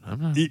about it. I'm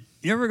not. You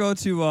ever go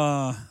to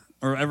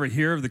or ever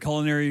hear of the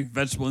Culinary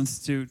Vegetable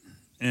Institute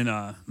in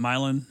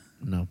Milan?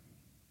 No. Have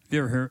you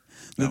ever heard?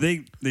 No.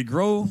 They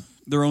grow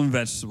their own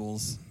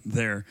vegetables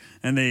there,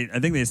 and I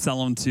think they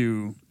sell them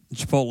to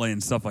Chipotle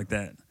and stuff like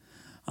that.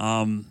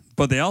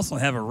 But they also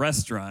have a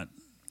restaurant,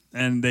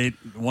 and they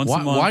once a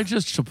month. Why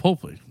just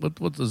Chipotle?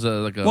 What is that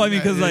like a? Well, I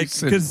mean,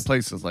 It's because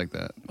places like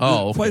that.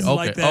 oh, okay. places okay.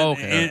 like that. Oh,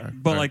 okay. and- all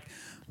right, but all right. like,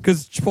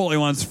 because Chipotle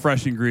wants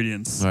fresh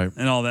ingredients Right.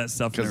 and all that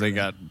stuff. Because and they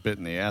everything. got bit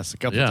in the ass a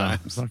couple yeah,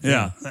 times. fuck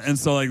Yeah, and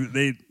so like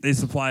they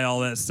supply all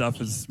that stuff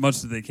as much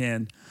as they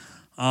can.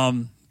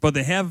 But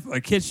they have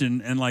a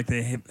kitchen, and like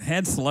they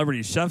had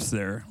celebrity chefs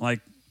there. Like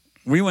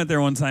we went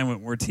there one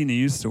time where Tina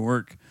used to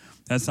work.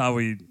 That's how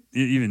we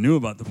even knew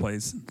about the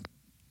place.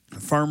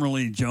 Farmer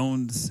Lee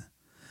Jones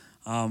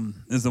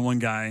is the one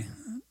guy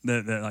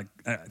that like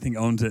I think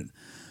owns it.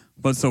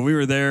 But so we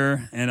were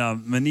there, and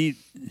Maneet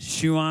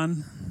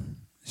Shuan,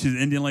 she's an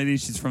Indian lady.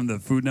 She's from the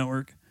Food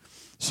Network.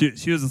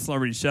 She was a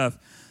celebrity chef.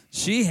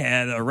 She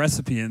had a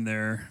recipe in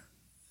there.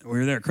 We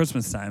were there at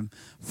Christmas time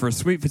for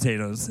sweet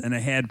potatoes, and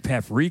it had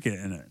paprika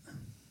in it.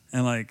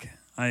 And like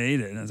I ate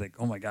it, and I was like,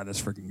 "Oh my god,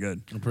 that's freaking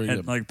good!" Pretty Had,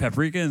 good. like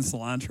paprika and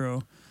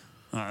cilantro,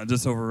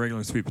 just over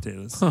regular sweet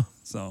potatoes. Huh.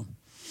 So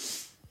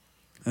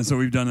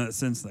we've done that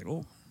since. Like,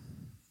 oh,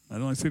 I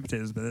don't like sweet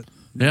potatoes, but it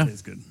Yeah.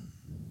 tastes good.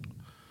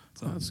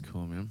 So That's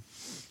cool, man.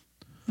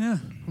 yeah,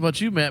 What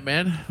about you, Matt?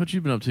 Man, what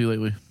you been up to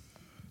lately?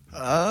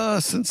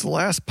 Since the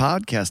last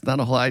podcast, not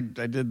a whole. I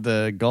did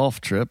the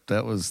golf trip.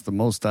 That was the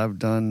most I've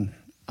done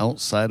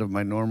outside of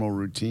my normal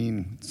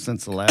routine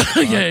since the last.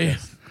 Yay!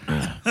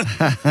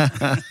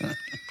 podcast.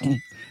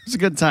 It was a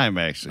good time,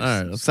 actually.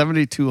 All right.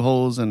 72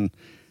 holes in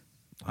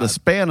the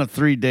span of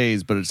 3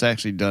 days, but it's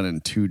actually done in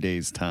 2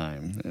 days'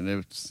 time, and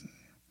it's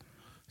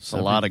a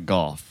lot of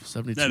golf,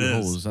 72 That is.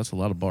 holes. That's a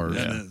lot of bars.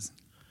 that is.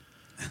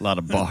 a lot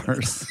of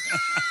bars.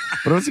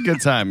 But it was a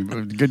good time.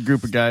 A good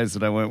group of guys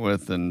that I went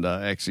with, and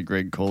actually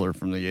Greg Kohler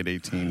from the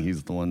 818.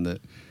 He's the one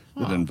that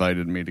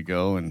invited me to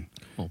go, and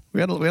Cool. we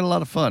had a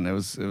lot of fun. It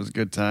was a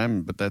good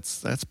time. But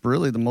that's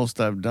really the most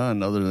I've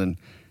done, other than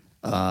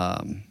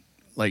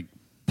like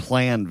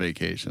planned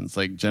vacations.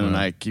 Like Jen and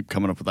I keep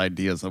coming up with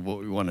ideas of what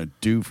we want to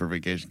do for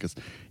vacation, because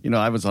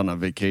I was on a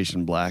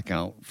vacation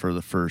blackout for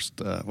the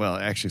first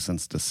actually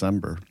since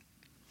December,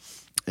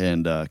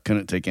 and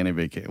couldn't take any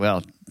vacation.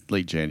 Well,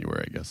 late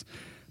January, I guess,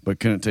 but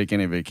couldn't take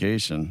any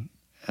vacation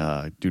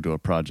due to a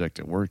project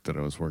at work that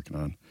I was working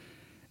on.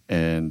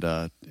 And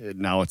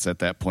now it's at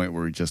that point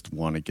where we just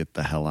want to get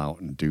the hell out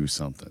and do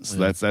something. So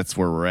that's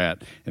where we're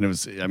at. And it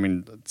was,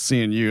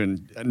 seeing you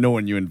and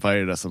knowing you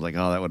invited us, I was like,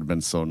 oh, that would have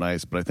been so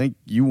nice. But I think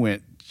you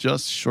went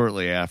just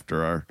shortly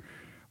after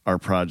our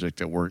project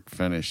at work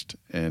finished,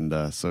 and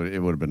so it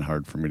would have been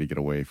hard for me to get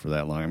away for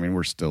that long. I mean,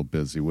 we're still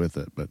busy with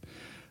it, but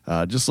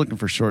just looking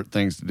for short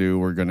things to do.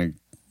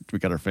 We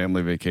got our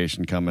family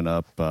vacation coming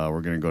up.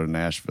 We're going to go to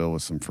Nashville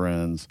with some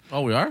friends.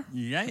 Oh, we are?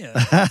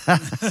 Yeah.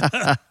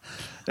 I'm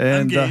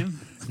And game.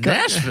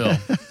 Nashville.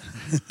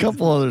 a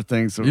couple other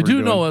things. That You we're do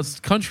doing. know it's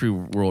country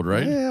world,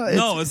 right? Yeah,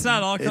 No, it's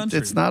not all country.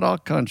 It's not all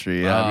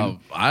country. Yeah, I mean,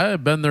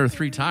 I've been there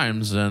 3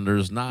 times, and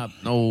there's no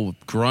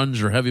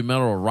grunge or heavy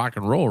metal or rock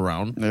and roll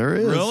around. there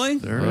is. Really?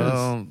 There is.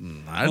 Well,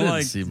 I didn't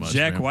like see much.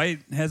 Jack man. White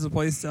has a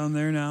place down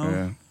there now.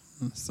 Yeah.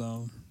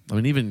 So I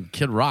mean, even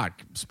Kid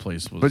Rock's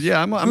place was. But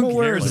yeah, I'm who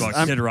aware. cares about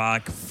I'm- Kid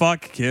Rock?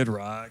 Fuck Kid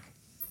Rock.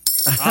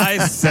 I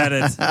said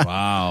it.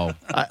 Wow.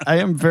 I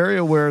am very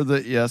aware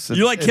that yes.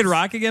 You like Kid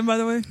Rock again, by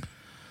the way?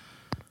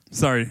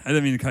 Sorry, I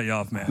didn't mean to cut you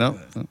off, man. No.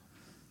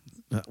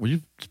 Will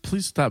you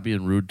please stop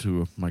being rude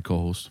to my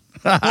co-host?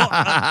 Well,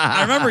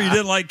 I remember you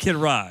didn't like Kid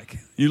Rock.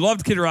 You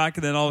loved Kid Rock,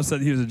 and then all of a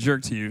sudden he was a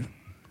jerk to you.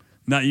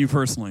 Not you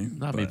personally.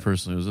 Not me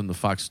personally. It was in the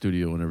Fox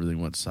studio when everything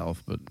went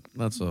south, but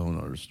that's a whole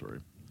other story.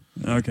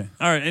 Okay.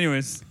 All right.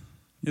 Anyways,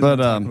 you But,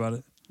 talk about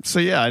it. So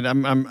yeah,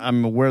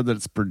 I'm aware that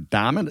it's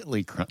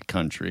predominantly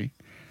country.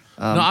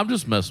 No, I'm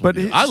just messing But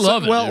with you. I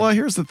love it. Well, dude. well,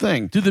 here's the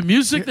thing. Dude, the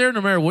music there,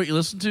 no matter what you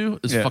listen to,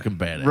 is Yeah. fucking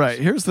badass. Right.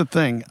 Here's the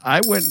thing. I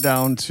went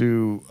down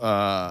to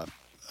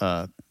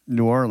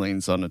New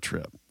Orleans on a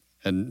trip,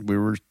 and we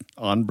were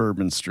on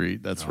Bourbon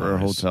Street. That's where our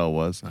Nice. hotel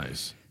was.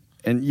 Nice.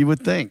 And you would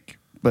think,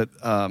 but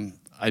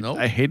Nope.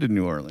 I hated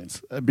New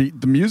Orleans. The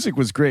music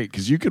was great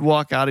because you could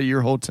walk out of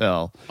your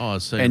hotel Oh,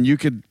 it's saying, and you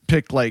could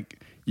pick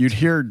you'd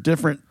hear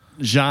different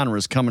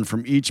genres coming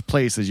from each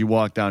place as you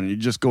walk down, and you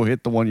just go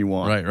hit the one you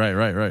want.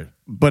 right.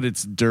 But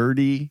it's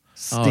dirty,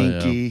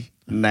 stinky,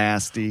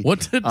 nasty.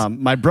 What did-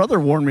 my brother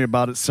warned me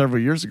about it several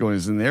years ago when he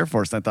was in the Air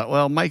Force, and I thought,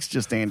 well, Mike's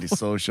just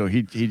antisocial.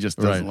 He just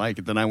doesn't Right. like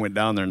it. Then I went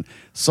down there and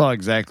saw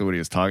exactly what he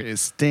was talking. It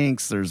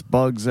stinks. There's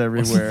bugs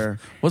everywhere.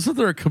 Wasn't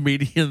there a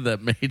comedian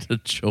that made a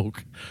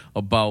joke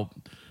about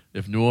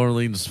if New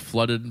Orleans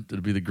flooded,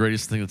 it'd be the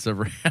greatest thing that's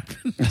ever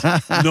happened.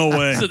 No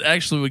way. It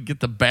actually would get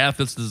the bath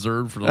it's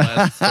deserved for the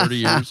last 30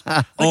 years.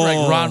 Like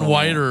Ron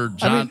White or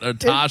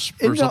Tosh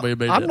or somebody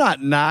made I'm that.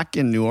 not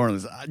knocking New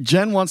Orleans.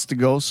 Jen wants to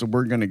go, so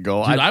we're going to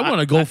go. Dude, I want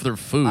to go for their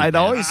food. I'd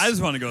man. always I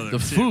just want to go there. the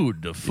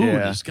too. food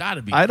Yeah. has got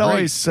to be. I'd great.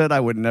 always said I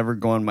would never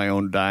go on my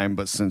own dime,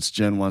 but since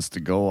Jen wants to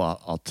go,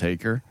 I'll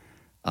take her.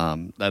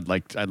 I'd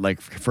like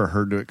for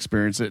her to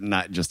experience it and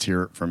not just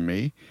hear it from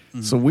me.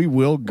 So we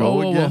will go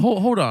Whoa, again.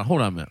 hold on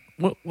a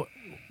minute.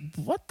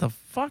 What the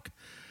fuck?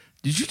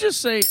 Did you just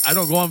say I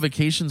don't go on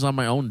vacations on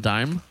my own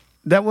dime?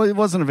 It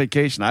wasn't a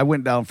vacation. I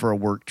went down for a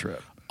work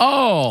trip.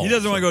 Oh, He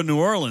doesn't want to go to New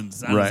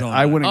Orleans. On Right. his own.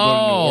 I wouldn't go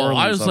to New Orleans.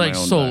 I was on like, my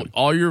own so dime.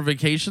 all your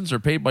vacations are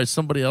paid by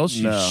somebody else,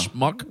 you No.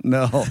 schmuck?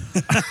 No.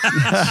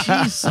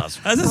 Jesus.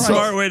 That's a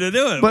smart way to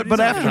do it. But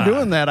What are you after talking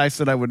doing that, I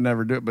said I would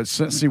never do it. But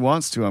since he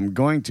wants to, I'm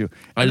going to.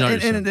 I know And,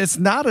 what you're and it's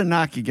not a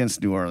knock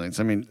against New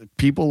Orleans. I mean,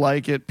 people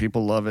like it.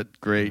 People love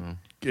it. Great.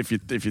 If you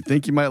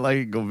think you might like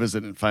it, go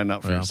visit and find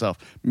out for Yeah. yourself.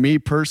 Me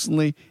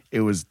personally, it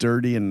was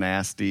dirty and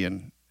nasty,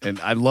 and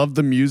I love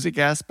the music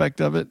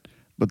aspect of it.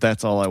 But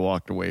that's all I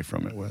walked away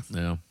from it with.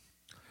 Yeah.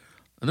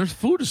 And their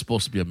food is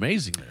supposed to be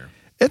amazing there.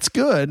 It's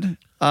good.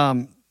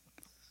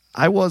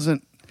 I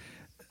wasn't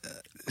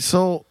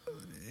so,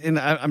 and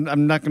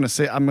I'm not going to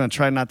say. I'm going to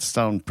try not to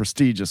sound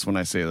prestigious when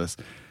I say this.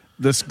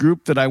 This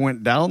group that I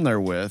went down there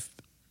with,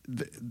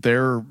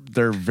 they're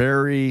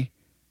very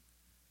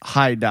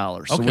high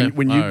dollar. So Okay.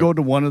 when you All right. go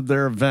to one of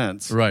their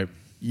events, Right.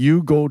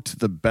 you go to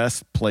the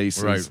best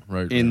places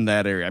Right. in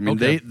that area. I mean,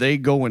 Okay. they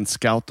go and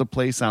scout the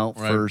place out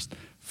Right. first,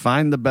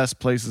 find the best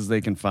places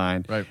they can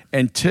find, Right.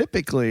 and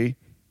typically,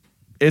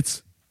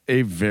 it's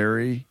a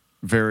very,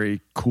 very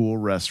cool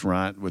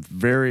restaurant with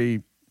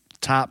very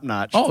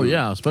top-notch Oh, food.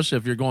 yeah, especially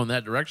if you're going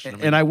that direction. I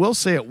mean, And I will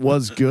say it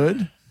was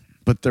good,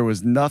 but there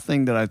was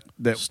nothing that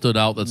stood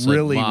out that's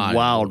really like,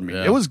 wowed me.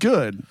 yeah. It was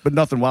good, but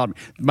nothing wowed me.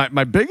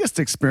 My biggest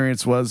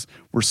experience was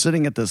we're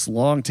sitting at this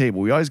long table.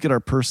 We always get our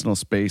personal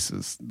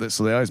spaces,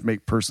 so they always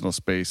make personal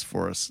space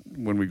for us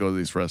when we go to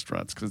these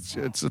restaurants because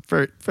it's a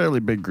fairly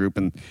big group,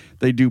 and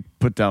they do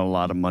put down a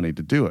lot of money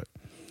to do it.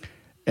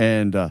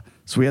 And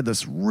so we had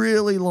this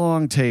really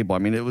long table. I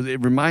mean,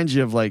 it reminds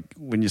you of like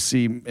when you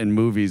see in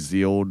movies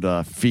the old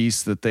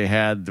feast that they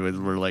had where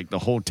like the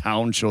whole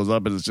town shows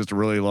up and it's just a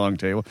really long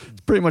table.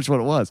 It's pretty much what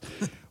it was.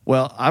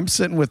 Well, I'm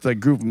sitting with a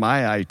group of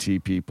my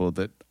IT people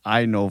that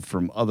I know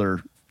from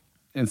other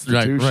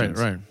institutions.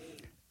 Right.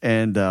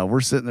 And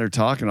we're sitting there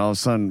talking. All of a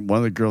sudden, one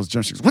of the girls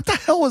jumps. She goes, "What the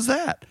hell was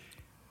that?"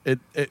 At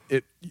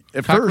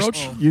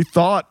Cockroach? first, you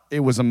thought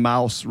it was a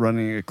mouse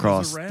running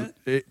across. Was it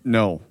a rat?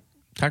 No,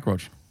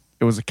 Cockroach.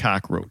 it was a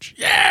cockroach.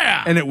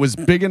 Yeah. And it was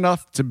big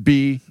enough to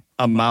be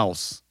a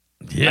mouse.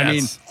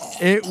 Yes.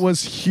 I mean, it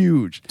was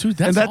huge. Dude,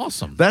 that's And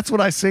awesome. That's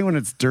what I say when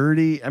it's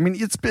dirty. I mean,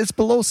 it's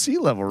below sea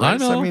level, right? I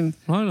know. So, I mean,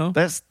 I know.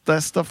 that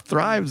stuff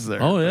thrives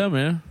there. Oh, yeah,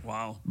 man.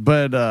 Wow.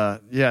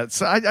 But yeah,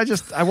 so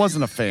I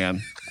wasn't a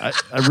fan. I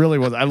really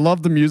was. I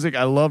loved the music.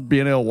 I loved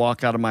being able to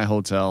walk out of my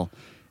hotel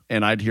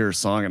and I'd hear a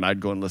song and I'd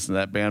go and listen to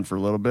that band for a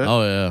little bit.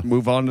 Oh, yeah.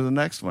 Move on to the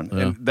next one. Yeah.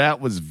 And that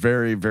was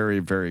very, very,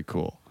 very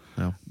cool.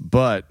 Yeah.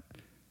 But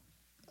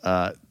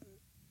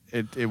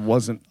it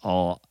wasn't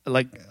all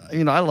like,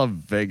 you know, I love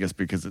Vegas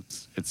because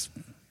it's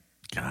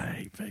God, I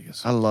hate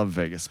Vegas. I love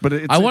Vegas. But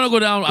I want to go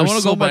down. I there's want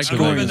to so go back much to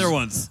I've only Vegas. been there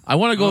once. I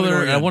want to go I wanna go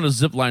there. And I again. want to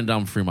zip line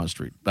down Fremont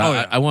Street. Oh,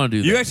 yeah. I want to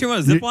do that. You actually want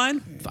a zip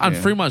line? On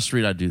Yeah. Fremont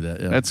Street, I do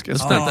that. Yeah. It's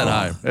it's not that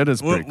high. It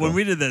is pretty When cool.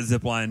 we did that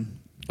zip line.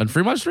 On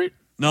Fremont Street?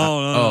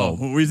 No.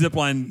 We zip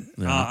line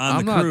on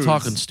I'm the not cruise.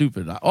 talking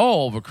stupid.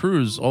 Oh, of a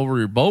cruise over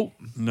your boat?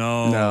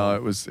 No. No,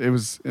 it was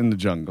in the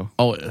jungle.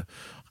 Oh, yeah.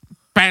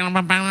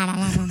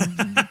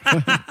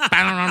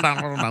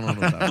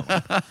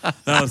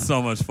 That was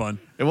so much fun.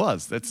 It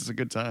was. That's a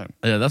good time.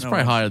 Yeah, that's probably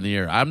was. high in the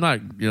air. I'm not,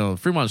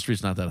 Fremont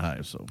Street's not that high,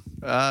 so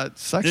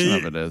Section Yeah,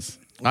 of it is.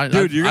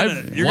 Dude,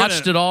 I've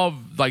watched it all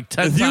like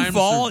 10 If times. you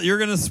fall, you're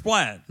gonna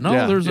splat. No,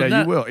 yeah, there's a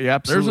net. you will. Yeah,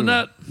 absolutely. There's a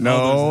net.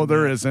 No,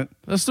 there isn't.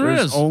 Yes, there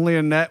There's is. only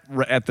a net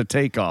at the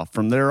takeoff.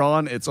 From there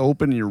on, it's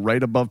open. And you're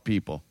right above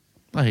people.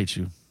 I hate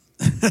you.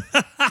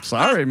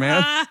 Sorry,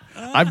 man.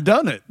 I've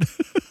done it.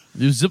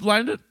 You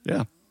ziplined it?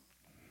 Yeah,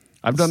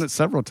 I've done it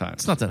several times.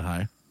 It's not that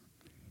high.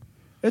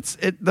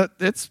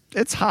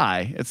 It's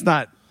high. It's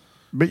not.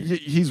 But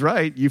he's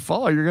right. You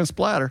fall, you're gonna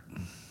splatter.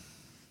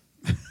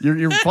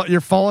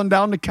 You're falling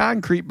down the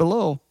concrete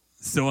below.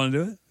 Still want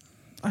to do it?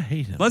 I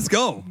hate him. Let's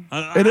go.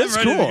 It is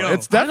cool.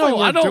 It's definitely. I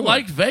worth don't doing.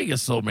 like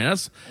Vegas though, man.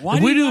 Why If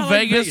do we you do not like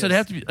Vegas, Vegas? it'd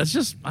have to be. It's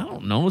just I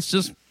don't know. It's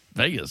just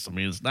Vegas. I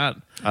mean, it's not.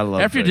 I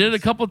love After you did it a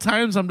Vegas. couple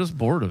times, I'm just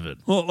bored of it.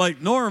 Well,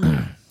 like Norm,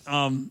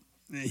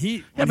 he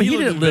Yeah, when but he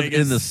lived didn't live Vegas,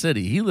 in the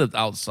city. He lived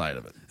outside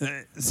of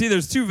it. See,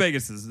 there's two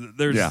Vegases.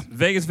 There's Yeah.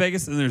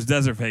 Vegas, and there's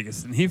Desert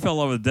Vegas, and he fell in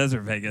love with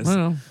Desert Vegas. I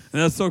know. And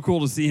that's so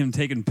cool to see him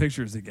taking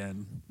pictures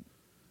again.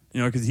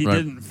 Because he Right.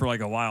 didn't for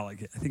like a while.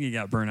 Like I think he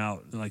got burnt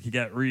out, and like he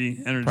got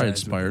re-energized. Probably with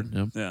inspired. it.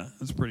 Yeah. Yeah,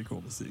 it's pretty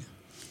cool to see.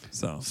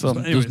 So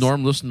Does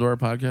Norm listen to our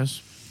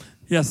podcast?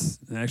 Yes,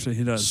 actually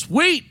he does.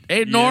 Sweet.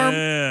 Hey, Norm.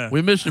 Yeah.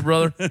 We miss you,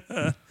 brother.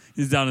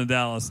 He's down in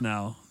Dallas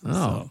now.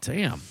 Oh, so.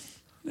 damn.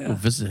 Yeah. Go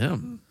visit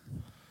him.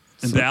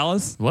 In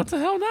Dallas? What the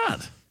hell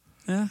not?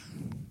 Yeah.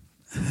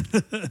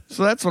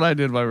 So that's what I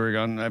did while we were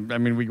gone. I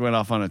mean, we went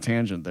off on a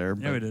tangent there.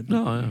 Yeah, we did.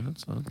 No, yeah,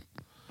 that's not.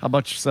 How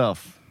about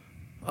yourself?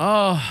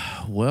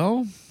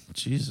 Well,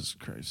 Jesus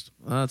Christ.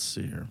 Let's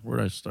see here. Where'd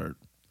I start?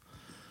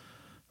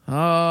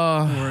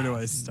 Where do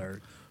I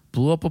start?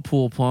 Blew up a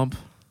pool pump.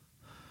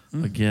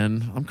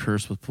 Again, I'm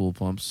cursed with pool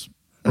pumps.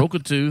 Broke a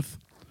tooth.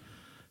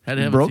 Had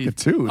to have Broke a a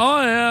tooth?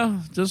 Oh, yeah.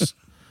 Just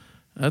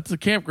at the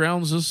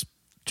campgrounds, just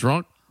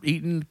drunk,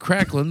 eating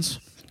cracklins.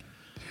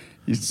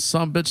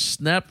 Some bitch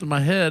snapped in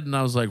my head, and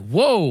I was like,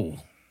 whoa.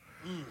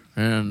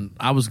 And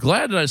I was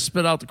glad that I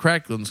spit out the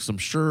cracklins because I'm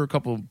sure a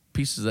couple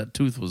pieces of that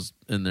tooth was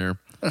in there.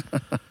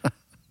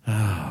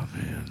 Oh,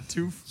 man.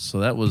 Tooth. So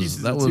that was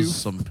tooth.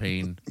 some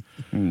pain.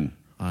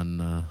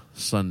 On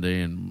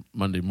Sunday and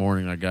Monday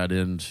morning, I got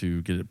in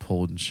to get it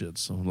pulled and shit.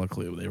 So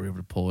luckily, they were able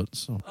to pull it.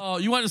 So,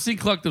 you went to see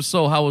Collective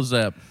Soul? How was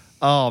that?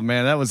 Oh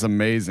man, that was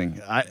amazing.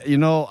 I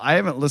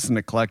haven't listened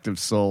to Collective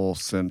Soul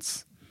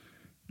since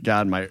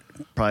my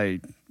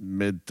probably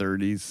mid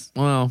 30s,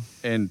 Well,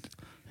 and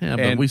yeah,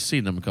 but and we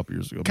seen them a couple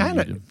years ago.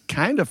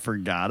 kind of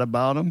forgot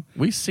about them.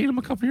 We seen them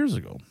a couple years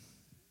ago.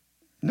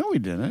 No, we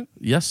didn't.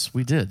 Yes,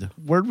 we did.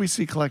 Where'd we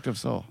see Collective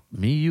Soul?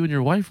 Me, you, and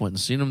your wife went and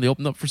seen them. They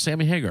opened up for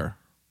Sammy Hagar.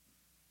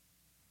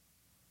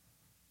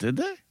 Did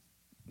they?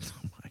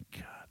 Oh my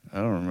god! I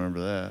don't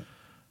remember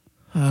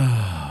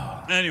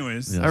that.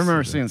 Anyways. Yeah. I remember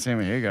they did. seeing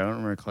Sammy Hagar. I don't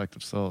remember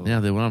Collective Soul. Yeah,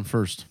 they went on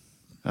first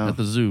at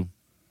the zoo.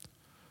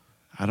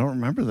 I don't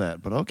remember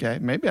that, but okay,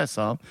 maybe I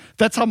saw him.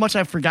 That's how much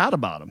I forgot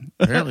about him.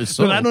 Apparently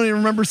so. But I don't even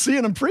remember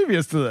seeing him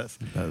previous to this.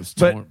 That was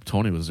But-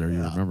 Tony was there.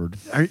 You remembered?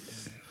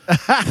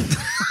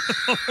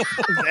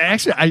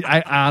 Actually,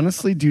 I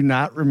honestly do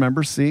not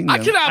remember seeing them.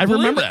 I cannot believe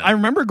remember. that. I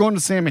remember going to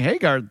Sammy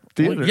Hagar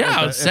Theater. Well, yeah,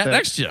 I at sat the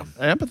next to you.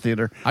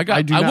 Amphitheater. I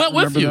do I not went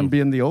with remember you. them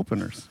being the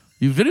openers.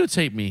 You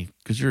videotaped me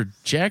because you're a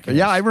jackass.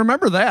 Yeah, I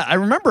remember that. I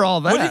remember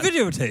all that. What did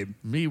you videotape?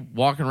 Me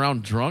walking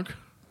around drunk.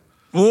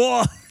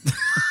 Whoa.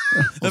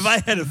 If I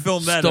had to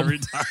film that Stump- every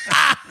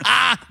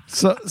time.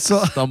 So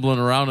Stumbling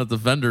around at the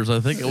vendors, I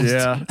think it was.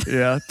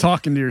 yeah,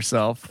 talking to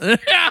yourself.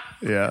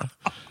 Yeah.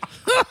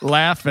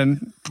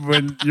 Laughing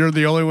when you're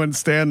the only one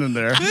standing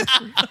there.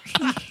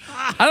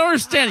 I don't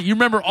understand it. You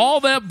remember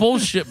all that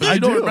bullshit, but you I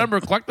don't do. remember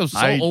Collective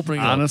Soul I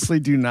opening up. honestly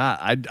do not.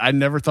 I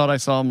never thought I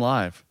saw him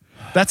live.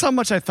 That's how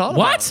much I thought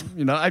What? about him.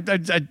 You know, I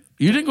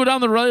You didn't go down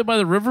the rally by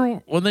the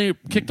river when they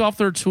kicked off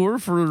their tour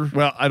for.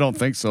 well, I don't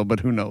think so, but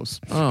who knows?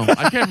 Oh,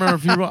 I can't remember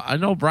if you. I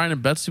know Brian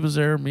and Betsy was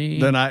there. Me.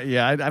 Then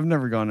I've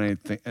never gone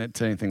to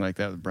anything like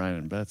that with Brian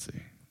and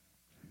Betsy.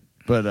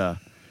 But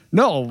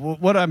no,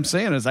 what I'm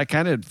saying is I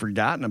kind of had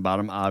forgotten about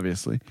them,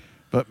 obviously.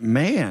 But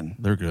man,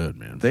 They're good,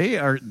 man.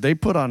 they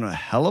put on a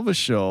hell of a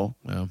show,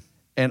 Yeah.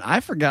 and I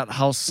forgot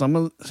how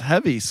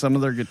heavy some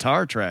of their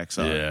guitar tracks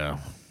are. Yeah.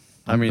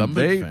 I mean, I'm a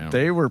big fan.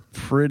 they were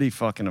pretty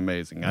fucking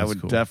amazing. I That's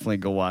would cool. definitely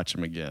go watch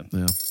them again.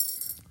 Yeah.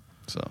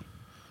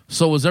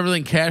 So Was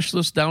everything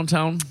cashless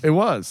downtown? it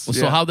was. Well,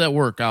 so how'd that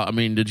work out? I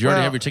mean, did you already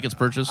Well, have your tickets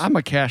purchased? I'm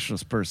a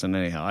cashless person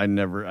anyhow. I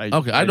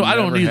Okay, I don't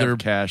never either. have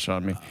cash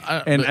on me,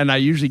 but- and I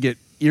usually get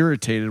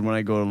irritated when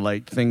I go to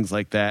like things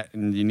like that,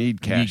 and you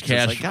need cash. need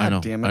cash. It's like, I God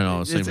know. damn it! I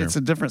know. Same It's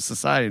here. a different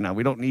society now.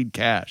 We don't need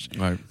cash.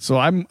 Right. So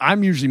I'm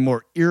usually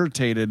more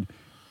irritated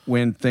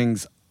when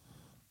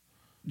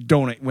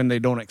when they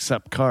don't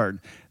accept card.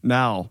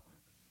 Now,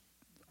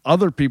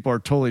 other people are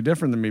totally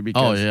different than me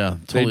because Oh, yeah.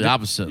 they Totally do-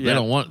 opposite. They yeah,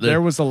 don't want-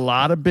 there was a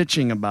lot of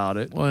bitching about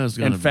it. Well, there's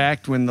gonna in be.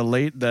 fact, when the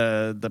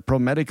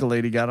ProMedica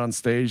lady got on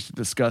stage to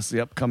discuss the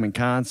upcoming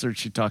concert,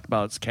 she talked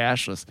about it's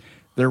cashless.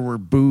 There were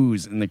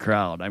boos in the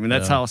crowd. I mean,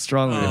 that's Yeah. how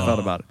strongly they felt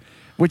about it,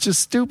 which is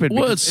stupid.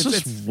 Well, because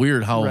it's just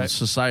weird how right.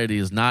 society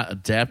is not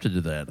adapted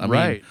to that. I mean,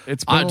 Right.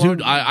 It's been a dude,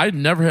 long- I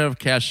never have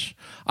cash.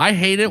 I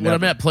hate it when I'm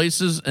Never. at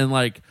places and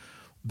like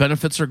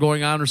benefits are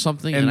going on or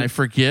something and And- I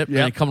forget and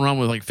Yep. they come around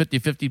with like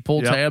 50-50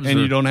 pull Yep, tabs. and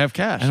or- you don't have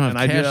cash. I don't have and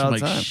I cash. do it all I'm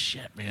the like, time.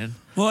 shit, man.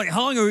 Well, like,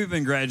 how long have we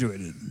been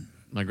graduated?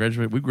 We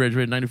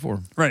graduated in 94.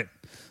 Right.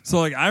 So,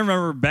 like, I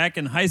remember back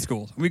in high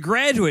school, we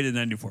graduated in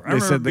 94. I They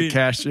remember said the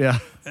cash. Yeah,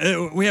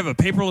 we have a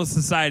paperless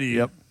society.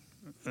 Yep.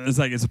 It's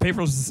a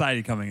paperless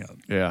society coming up.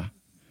 yeah.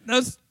 That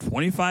was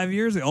 25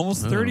 years ago,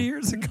 almost 30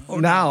 years ago.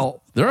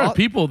 Now There are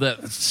people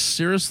that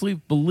seriously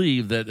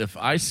believe that if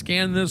I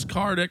scan this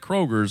card at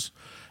Kroger's,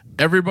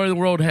 everybody in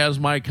the world has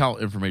my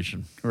account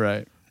information.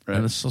 right.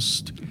 And it's so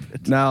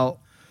stupid. Now,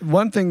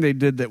 one thing they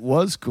did that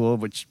was cool,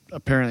 which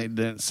apparently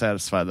didn't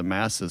satisfy the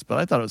masses, but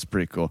I thought it was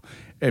pretty cool.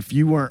 If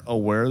you weren't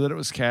aware that it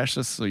was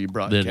cashless, so you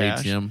brought They had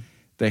cash, ATM?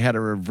 they had a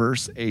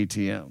reverse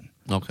ATM.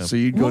 Okay. So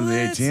you'd go to the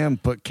What?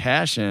 ATM, put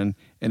cash in,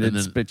 and it'd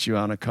then- spit you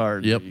on a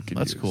card. Yep. that you could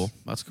That's use. cool.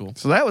 That's cool.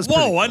 So that was Whoa,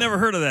 pretty cool. I never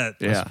heard of that.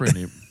 Yeah. That's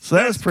pretty neat. So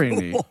that was pretty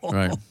neat.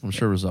 Right. I'm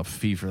sure there was a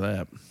fee for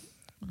that.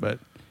 But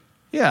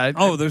yeah.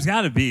 Oh, there's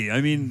got to be.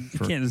 I mean, you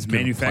For can't just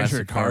getting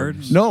manufacture a plastic card.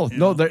 cards. no, You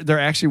no, know? there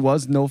actually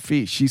was no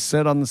fee. She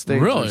said on the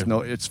stage, Really? there's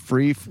no, it's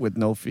free with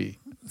no fee.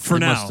 For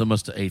They now.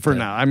 must have ate For that.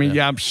 now. I mean,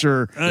 yeah, I'm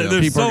sure They're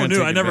people are so gonna new.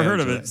 take I never heard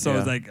of advantage it. So yeah.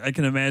 it's like I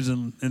can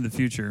imagine in the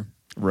future.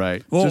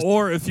 Right. Well, Just-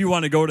 or if you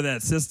want to go to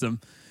that system,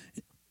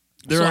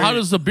 So how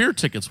does the beer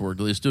tickets work?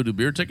 Do they still do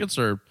beer tickets,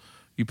 or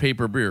you pay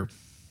per beer?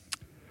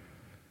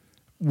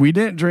 we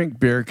didn't drink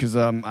beer because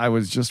I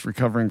was just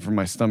recovering from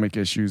my stomach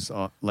issues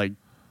like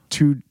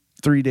 2-3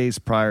 days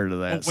prior to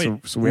that.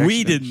 Wait, so we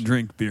actually didn't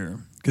drink beer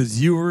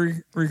because you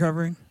were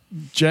recovering.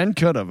 Jen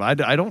could have. I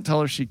don't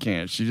tell her she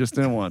can't. She just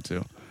didn't want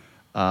to.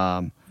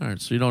 All right,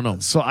 so you don't know.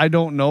 So I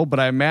don't know, but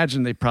I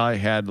imagine they probably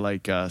had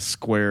like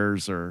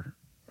squares or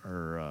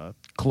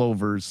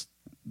clovers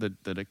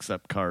that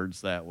accept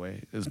cards that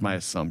way. Is my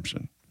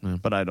assumption,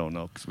 but I don't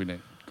know because we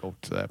didn't go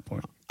to that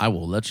point. I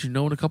will let you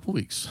know in a couple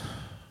weeks.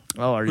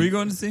 Oh, are Who are you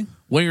going to see?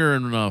 Winger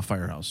and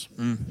Firehouse.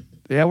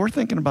 Yeah, we're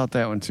thinking about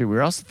that one too.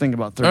 We're also thinking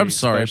about 30 I'm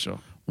sorry, Special.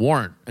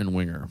 Warrant and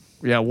Winger.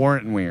 Yeah,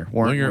 Warrant and Winger.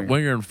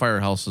 Winger and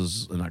Firehouse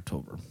is in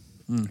October.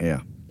 Yeah.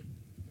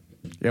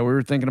 Yeah, we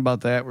were thinking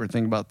about that. We were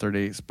thinking about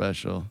 38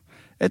 Special.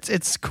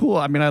 It's cool.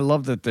 I mean, I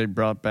love that they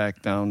brought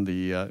back down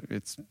the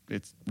it's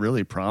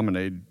really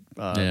Promenade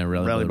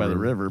Rally by the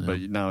River, but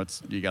now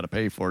you got to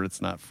pay for it.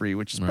 It's not free,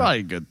 which is probably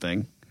a good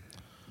thing.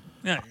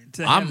 Yeah,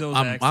 to have those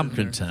acts I'm in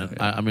there. content.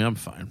 I mean, I'm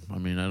fine. I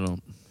mean, I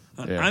don't.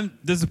 Yeah. I'm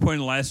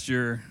disappointed last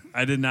year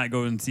I did not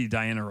go and see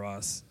Diana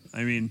Ross.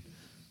 I mean,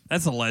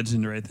 that's a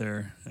legend right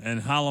there. And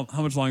how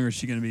much longer is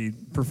she going to be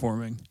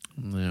performing?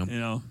 Yeah, You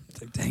know,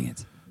 it's like, dang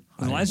it.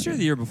 Was it last year or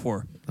the year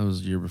before? that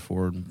was the year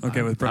before.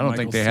 Okay, with Bret I don't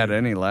think Michaels they had too.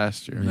 any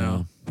last year.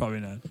 No, probably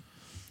not.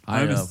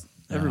 I I was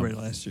yeah, everybody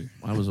last year.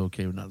 I was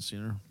okay with not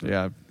seeing her.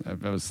 Yeah,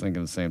 I was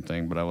thinking the same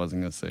thing, but I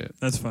wasn't going to say it.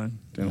 That's fine.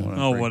 Didn't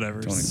wanna Oh, break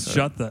whatever. Tony's heart.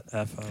 Shut the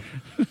F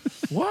up.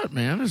 What,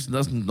 man? There's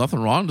nothing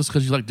wrong just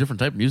because you like different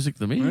type of music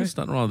than me. Right. There's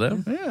nothing wrong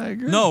with that. Yeah, I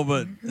agree. No,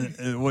 but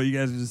what you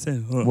guys were just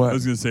saying. Oh, What? I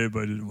was going to say it,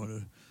 but I didn't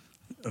want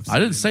to. I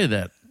didn't say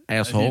that,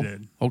 asshole.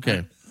 did.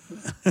 Okay.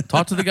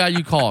 Talk to the guy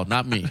you called,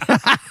 not me.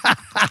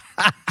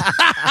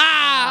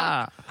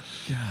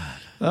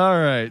 All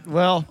right.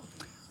 Well,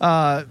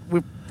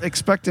 we're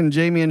expecting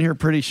Jamie in here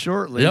pretty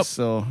shortly, Yep.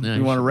 so Yeah, we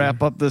he want to should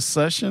wrap up this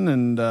session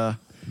and Yeah.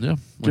 We'll get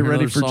hear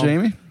ready another for song.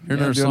 Jamie. Hear Yeah,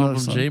 another do song another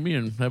from song. Jamie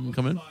and have him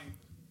come in.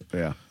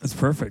 Yeah. That's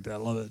perfect. I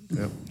love it.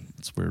 Yep.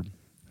 It's weird.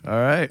 All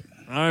right.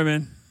 All right,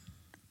 man.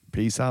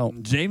 Peace out.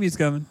 Jamie's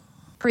coming.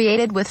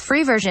 Created with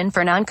free version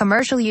for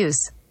non-commercial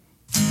use.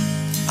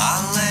 I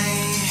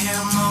lay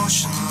here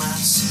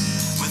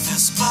motionless with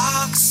this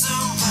box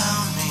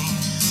around me.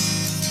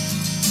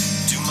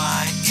 Do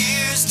my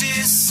ears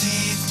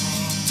deceive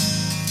me?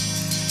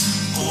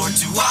 Or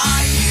do I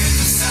hear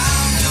the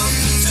sound of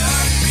the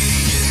dirt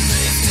being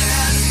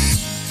lifted?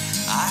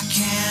 I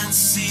can't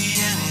see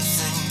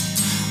anything.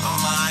 Are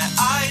my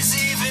eyes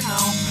even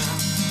open?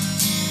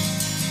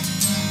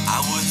 I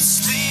would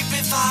sleep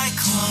if I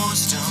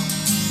closed them.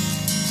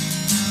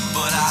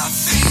 But I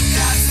think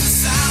that's the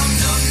sound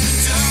of the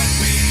dirt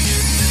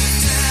being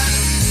lifted.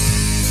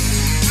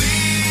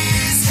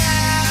 Please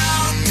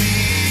help me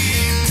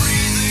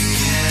breathe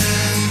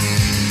again.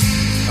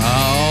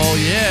 Oh,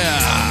 yeah.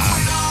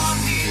 Put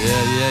on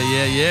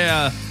the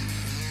Yeah.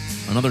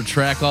 Another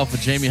track off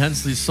of Jamie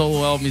Hensley's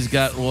solo album. He's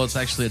got, well, it's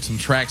actually some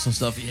tracks and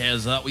stuff he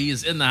has up. He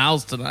is in the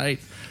house tonight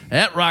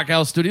at Rock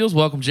House Studios.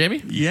 Welcome,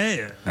 Jamie.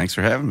 Yeah. Thanks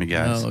for having me,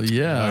 guys. Oh,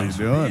 yeah. How you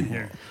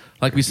doing?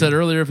 Like we said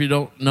earlier, if you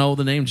don't know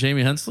the name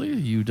Jamie Hensley,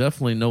 you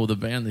definitely know the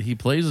band that he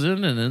plays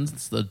in, and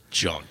it's the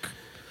Junk,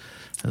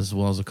 as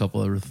well as a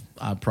couple other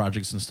odd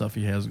projects and stuff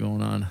he has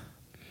going on.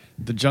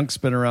 The Junk's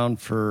been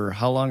around for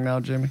how long now,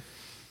 Jamie?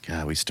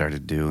 God, we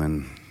started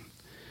doing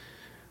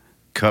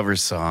cover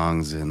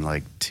songs in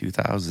like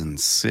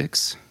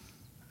 2006.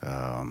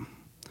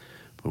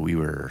 But we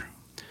were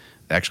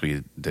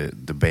actually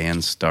the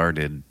band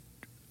started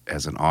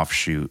as an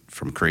offshoot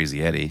from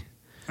Crazy Eddie.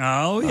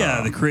 Oh,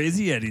 yeah. The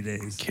Crazy Eddie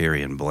days.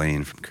 Carrie and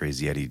Blaine from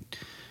Crazy Eddie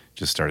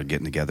just started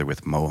getting together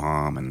with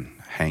Moham and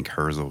Hank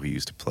Herzl, who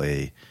used to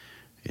play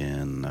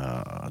in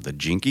the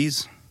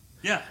Jinkies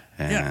Yeah.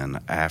 and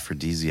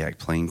Aphrodisiac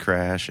Plane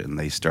Crash, and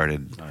they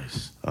started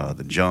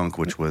the Junk,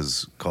 which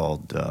was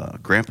called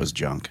Grandpa's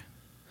Junk.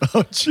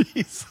 Oh,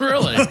 jeez.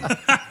 Really?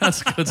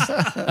 That's good.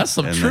 That's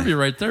some And trivia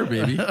right there,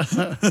 baby.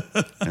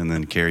 And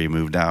then Carrie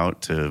moved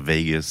out to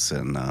Vegas,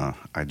 and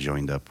I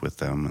joined up with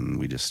them, and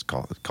we just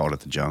called it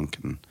the Junk.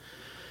 And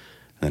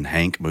then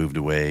Hank moved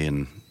away,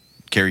 and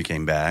Carrie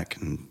came back,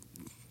 and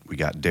we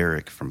got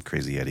Derek from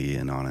Crazy Eddie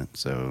in on it.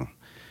 So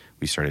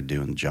we started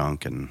doing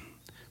Junk and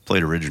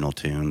played original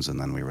tunes, and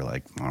then we were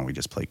like, why don't we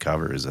just play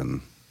covers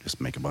and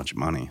just make a bunch of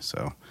money?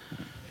 So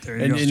There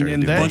you And, go. and, Started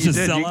and doing that bunch you of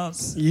did.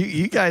 sellouts.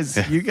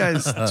 You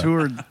guys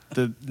toured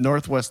the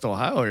Northwest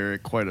Ohio area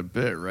quite a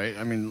bit, right?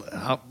 I mean,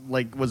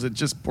 was it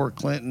just Port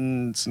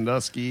Clinton,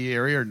 Sandusky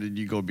area, or did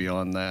you go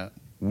beyond that?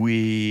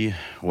 when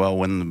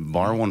the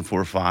Bar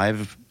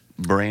 145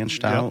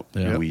 branched out,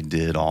 Yep. we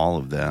did all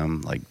of them,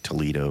 like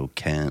Toledo,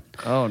 Kent,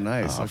 Oh,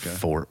 nice. Okay.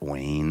 Fort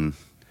Wayne,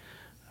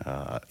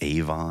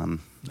 Avon.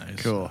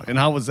 Nice. Cool. And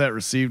how was that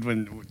received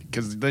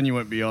because then you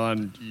went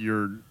beyond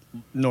your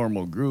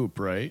normal group,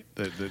 right?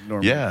 That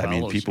normally Yeah, I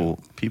mean, follows you.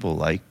 people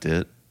liked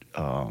it.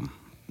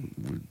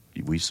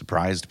 we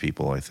surprised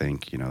people. I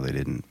think, they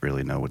didn't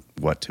really know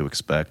what to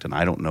expect, and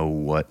I don't know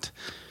what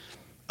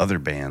other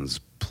bands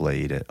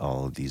played at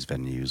all of these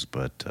venues,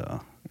 but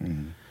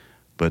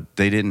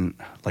they didn't,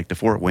 like the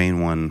Fort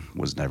Wayne one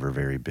was never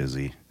very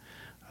busy.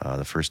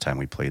 The first time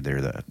we played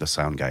there, the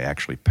sound guy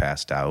actually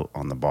passed out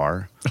on the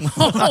bar.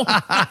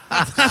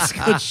 That's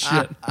good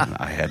shit. And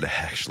I had to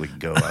actually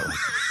go out.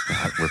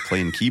 We're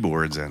playing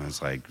keyboards, and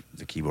it's like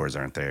the keyboards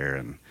aren't there,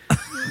 and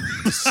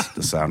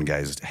the sound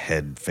guy's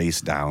head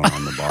face down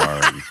on the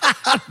bar. And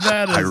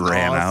That is I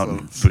ran out awesome.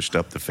 and pushed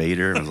up the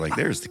fader, and I was like,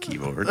 "There's the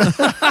keyboard."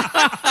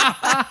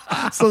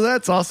 So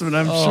that's awesome, and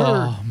I'm sure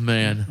Oh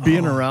man.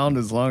 being around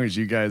as long as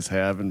you guys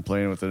have and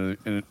playing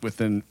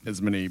within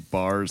as many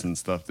bars and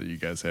stuff that you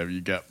guys have,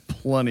 you got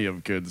plenty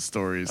of good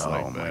stories Oh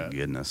like my that.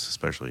 goodness,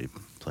 especially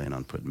playing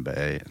on Put in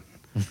Bay.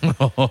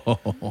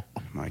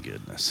 My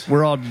goodness.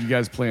 Where all did you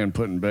guys play on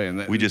Put in Bay? And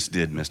that, We just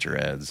did Mr.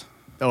 Ed's.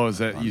 oh, is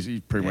that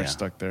you pretty much yeah.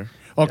 stuck there?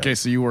 Okay, Yep.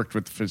 so you worked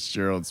with the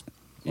Fitzgeralds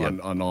Yep.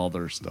 on all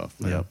their stuff.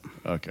 then. Yep.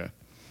 Okay.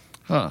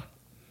 Huh.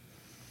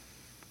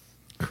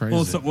 Crazy.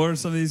 Well, so what are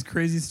some of these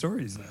crazy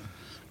stories then?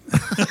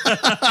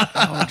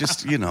 Oh,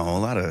 just, a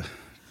lot of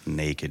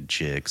naked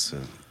chicks,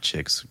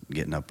 chicks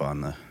getting up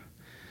on the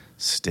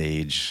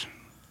stage,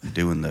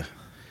 doing the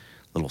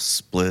little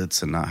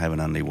splits and not having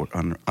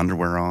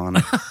underwear on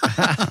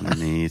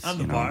underneath. On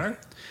the bar?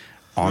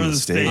 On Or the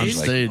stage.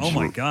 On stage. Oh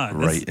my God.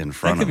 Right That's- in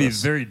front that of could be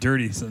us. very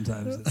dirty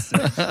sometimes.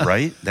 That stage.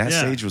 Right? That Yeah.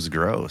 stage was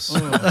gross. a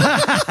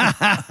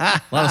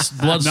lot of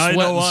blood, Now I sweat,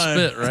 know and why.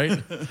 spit,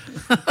 right?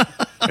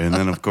 And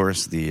then, of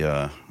course,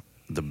 the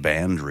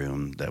band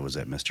room that was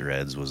at Mr.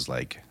 Ed's was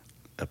like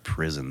a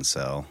prison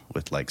cell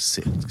with like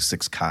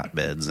six cot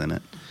beds in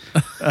it.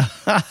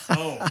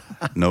 Oh,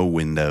 No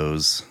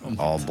windows,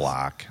 all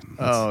block.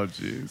 Oh,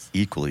 jeez.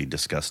 Equally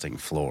disgusting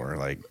floor.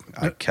 Like,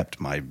 I kept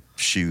my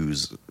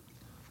shoes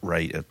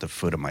right at the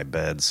foot of my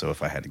bed, so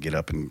if I had to get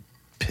up and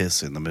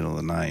piss in the middle of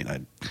the night,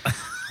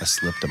 I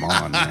slipped them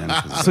on, man.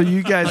 'cause- So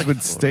you guys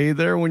would stay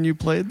there when you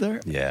played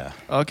there? yeah,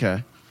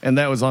 Okay. And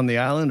that was on the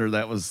island, or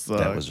that was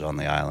that was on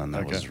the island.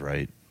 That okay. was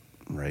right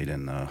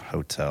in the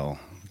hotel,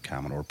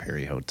 Commodore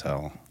Perry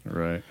Hotel.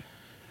 right.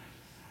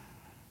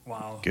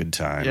 wow. Good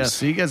times. Yeah,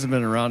 so you guys have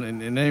been around,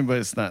 and anybody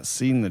that's not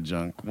seen the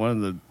Junk, one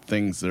of the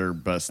things they're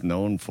best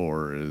known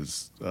for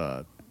is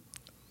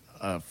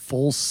a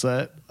full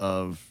set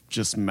of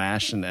just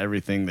mashing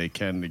everything they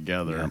can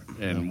together.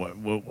 And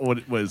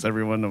what is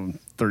every one of them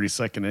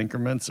 30-second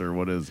increments, or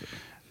what is it?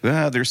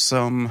 Yeah, there's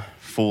some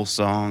full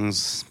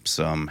songs,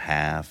 some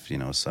half,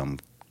 some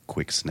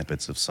quick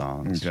snippets of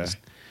songs. Okay.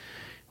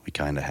 We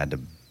kind of had to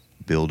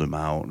build them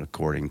out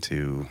according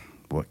to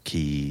what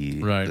key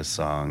Right. the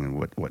song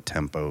and what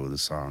tempo the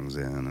song's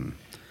in. And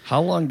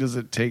How long does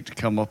it take to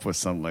come up with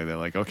something like that?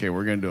 Like, okay,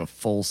 we're going to do a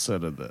full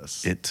set of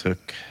this. it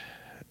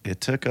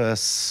took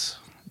us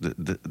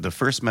the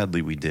first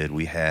medley we did,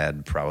 we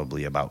had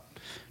probably about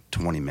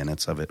 20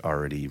 minutes of it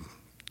already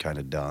kind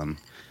of done,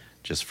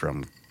 just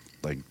from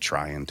like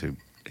trying to,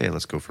 hey,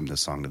 let's go from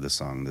this song to this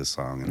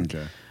song, and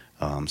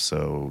Okay.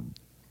 so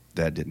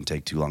that didn't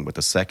take too long. But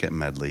the second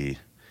medley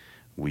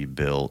we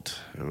built,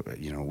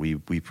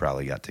 we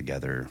probably got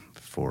together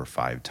 4 or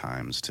 5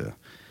 times to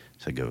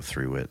go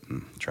through it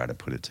and try to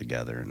put it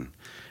together,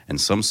 and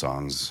some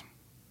songs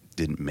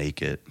didn't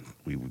make it.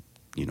 We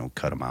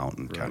cut them out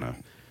and kind of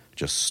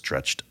just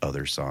stretched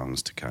other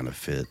songs to kind of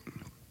fit.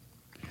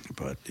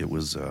 But it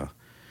was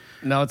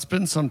Now, it's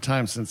been some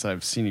time since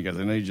I've seen you guys.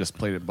 I know you just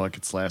played at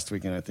Buckets last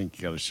week, and I think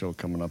you got a show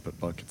coming up at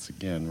Buckets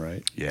again,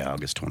 right?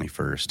 August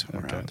 21st. We're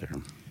Okay. out there.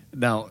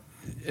 Now,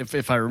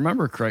 if I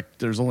remember correct,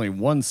 there's only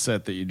one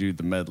set that you do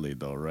the medley,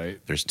 though, right?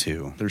 There's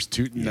 2. There's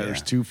two. Yeah.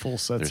 There's 2 full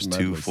sets. There's of 2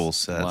 medleys. full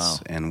sets, Wow.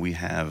 and we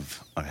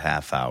have a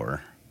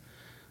half-hour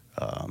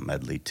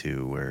medley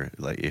too. Where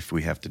like if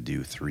we have to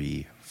do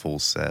 3 full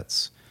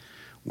sets,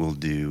 we'll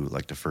do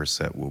like the first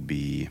set will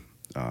be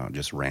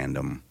just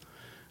random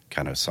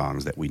kind of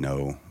songs that we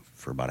know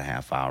for about a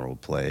half hour. We'll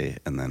play,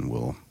 and then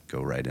we'll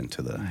go right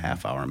into the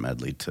half-hour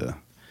medley to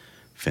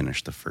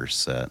finish the first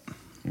set.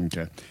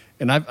 Okay.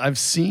 And I've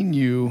seen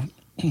you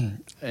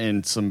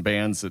in some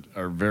bands that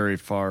are very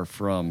far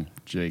from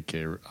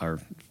JK, are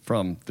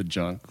from the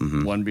Junk.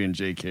 One being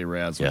JK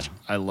Raz, which Yeah.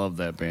 I love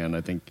that band.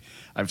 I think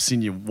I've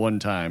seen you one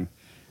time,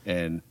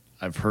 and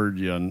I've heard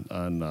you on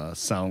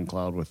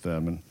SoundCloud with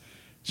them, and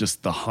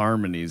just the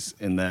harmonies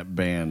in that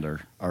band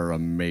are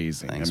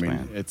amazing. Thanks, I mean,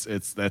 man.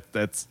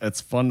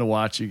 that's fun to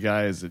watch you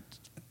guys. It's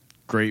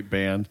great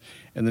band.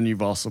 And then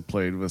you've also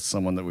played with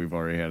someone that we've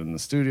already had in the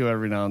studio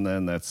every now and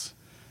then. That's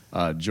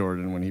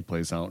Jordan when he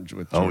plays out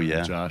with Jordan Oh, yeah.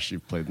 and Josh.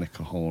 You've played in the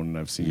Cajon, and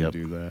I've seen Yep.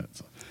 you do that.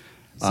 So.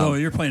 So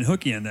you're playing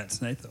hooky on that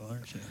tonight, though,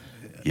 aren't you?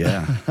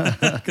 Yeah.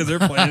 Because they're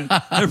playing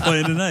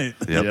tonight.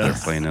 Yep, they're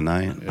Yes. playing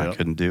tonight. I Yep.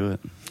 couldn't do it.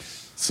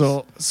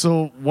 So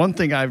one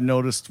thing I've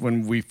noticed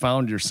when we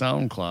found your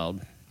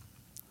SoundCloud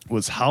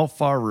was how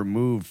far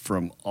removed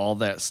from all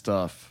that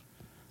stuff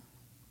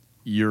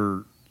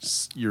your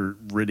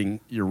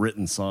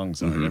written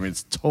songs are. I mean,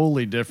 it's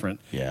totally different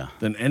Yeah.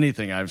 than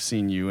anything I've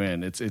seen you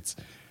in. It's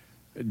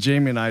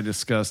Jamie and I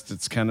discussed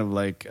it's kind of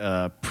like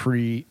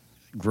pre-grunge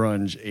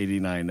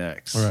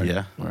 89X. Right.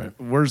 Yeah. Right.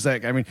 Where's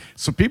that? I mean,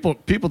 so people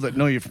that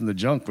know you from the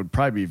Junk would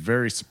probably be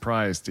very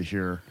surprised to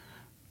hear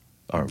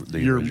The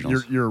your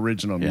originals. your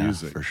original Yeah,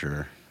 music. for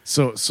sure.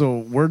 So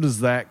where does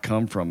that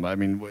come from? I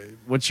mean,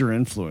 what's your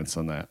influence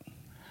on that?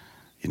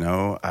 You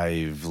know,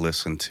 I've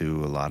listened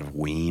to a lot of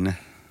Ween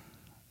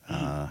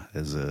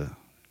as a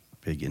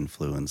big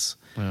influence.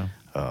 Yeah.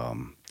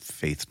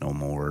 Faith No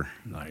More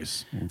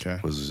Nice. Okay.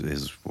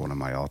 is one of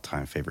my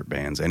all-time favorite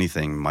bands.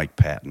 Anything Mike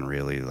Patton,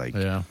 really, like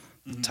Yeah.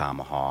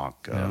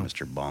 Tomahawk, Yeah.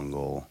 Mr.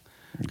 Bungle,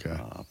 Okay.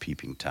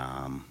 Peeping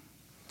Tom.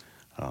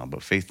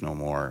 But Faith No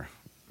More,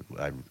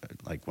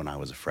 like when I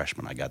was a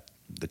freshman, I got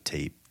the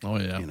tape. Oh,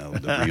 yeah. You know,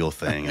 the real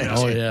thing. And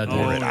Oh just yeah, dude.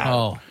 wore it out.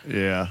 Oh,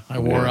 Yeah. I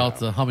wore out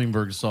the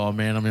Hummingbird saw,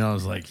 man. I mean, I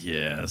was like,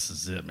 yeah, this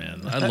is it,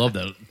 man. I love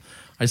that.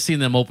 I seen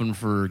them open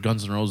for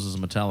Guns N' Roses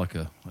and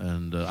Metallica,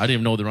 and I didn't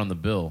even know they were on the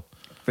bill.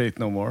 Faith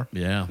No More.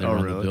 Yeah, they Oh, were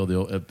on really?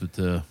 the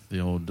bill. The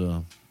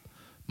old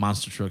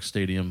Monster Truck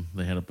Stadium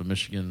they had up in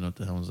Michigan. What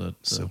the hell was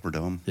that?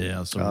 Silverdome.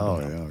 Yeah, so Oh,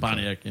 yeah, okay.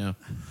 Pontiac. Yeah,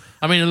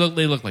 I mean,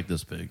 they look like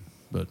this big,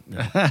 but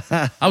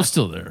yeah. I was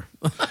still there.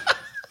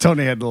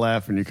 Tony had to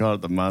laugh when you called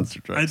it the Monster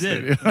Truck. I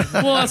did. Stadium.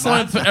 Well, that's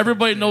why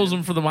everybody knows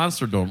them for the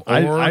Monster Dome,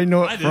 I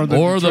know I it did. from the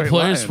or the Detroit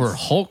place Lions. where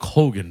Hulk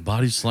Hogan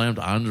body slammed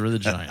Andre the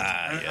Giant.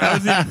 I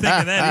wasn't even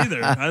thinking that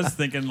either. I was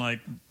thinking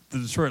like the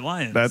Detroit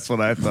Lions. That's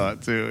what I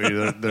thought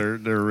too. Their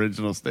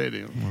original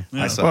stadium.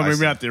 Yeah. Well,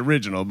 maybe not the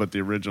original, but the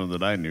original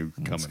that I knew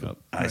coming up.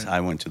 I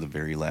went to the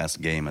very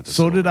last game at the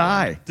So did Silverdome.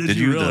 I. Did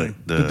you really?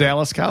 The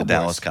Dallas Cowboys. The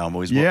Dallas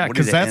Cowboys. Yeah, What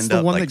did because it that's end the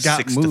up, one like that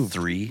got 6-3?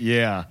 moved.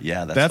 Yeah,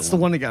 Yeah, that's the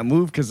one that got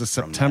moved because of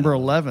September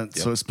 11th.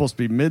 So Yep. it's supposed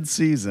to be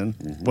mid-season,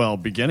 well,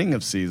 beginning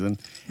of season,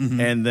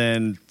 and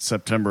then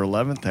September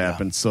 11th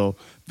happened. So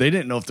they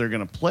didn't know if they're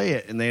going to play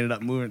it, and they ended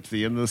up moving it to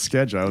the end of the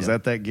schedule. I was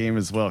at that game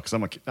as well because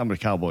I'm a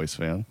Cowboys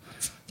fan.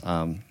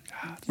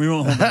 We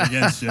won't hold it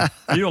against you.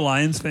 Are you a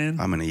Lions fan?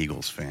 I'm an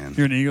Eagles fan.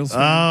 You're an Eagles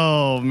fan?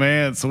 Oh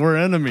man, so we're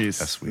enemies.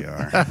 Yes, we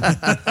are.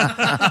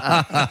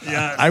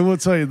 Yeah. I will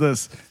tell you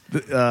this.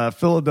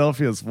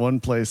 Philadelphia is one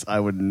place I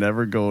would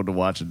never go to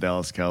watch a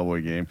Dallas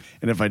Cowboy game.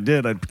 And if I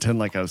did, I'd pretend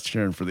like I was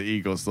cheering for the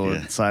Eagles, though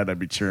Yeah. inside I'd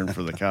be cheering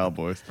for the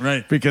Cowboys.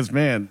 Right. Because,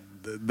 man,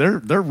 they're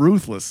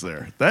ruthless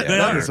there. That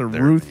are. is a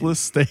They're ruthless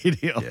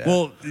stadium. Yeah.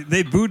 Well,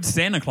 they booed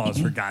Santa Claus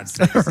for God's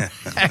sake.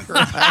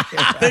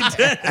 They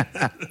did.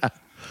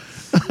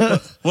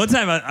 One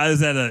time I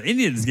was at an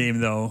Indians game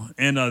though,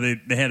 and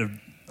they had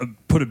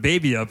put a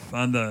baby up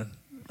on the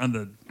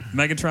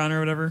Megatron or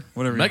whatever you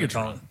wanna Megatron.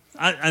 call it.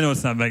 I know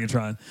it's not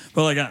Megatron,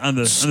 but like on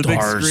the big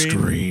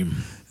screen, Starscream.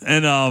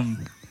 and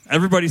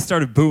everybody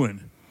started booing.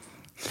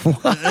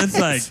 It's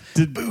like,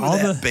 did Boo all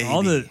that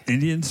the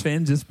Indians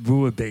fans just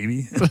boo a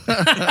baby?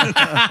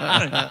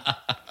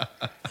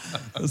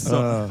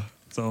 So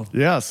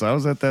Yeah, so I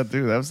was at that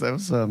too.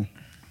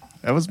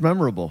 That was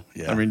memorable.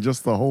 Yeah. I mean,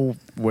 just the whole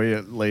way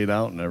it laid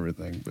out and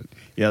everything. But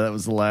yeah, that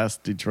was the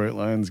last Detroit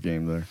Lions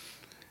game there.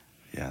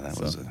 Yeah, that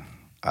was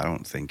I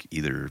don't think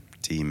either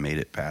team made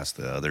it past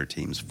the other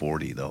team's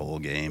 40 the whole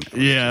game.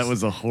 Yeah, it just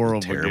was a horrible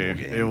terrible game.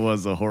 game. It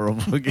was a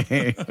horrible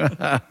game.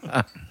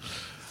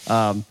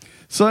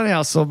 So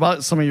anyhow, so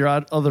about some of your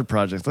other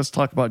projects, let's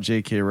talk about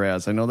JK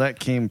Raz. I know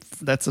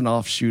that's an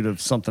offshoot of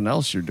something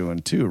else you're doing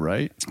too,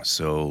 right?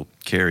 So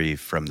Carrie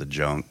from the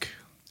Junk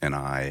and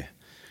I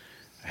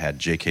had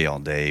JK All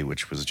Day,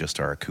 which was just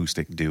our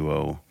acoustic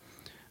duo.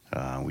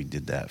 We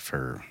did that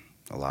for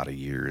a lot of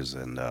years,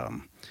 and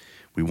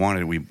we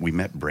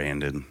met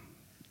Brandon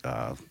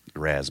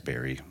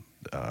Raspberry,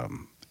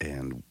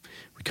 and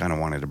we kind of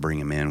wanted to bring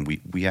him in.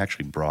 We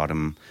actually brought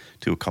him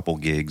to a couple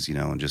gigs,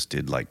 and just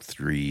did like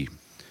three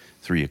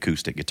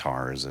acoustic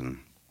guitars, and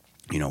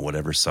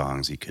whatever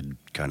songs he could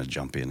kind of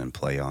jump in and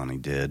play on, he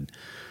did.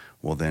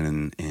 Well,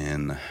 then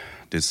in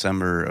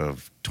December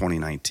of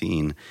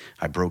 2019,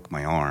 I broke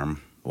my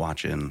arm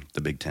watching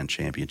the Big Ten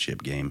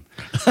championship game.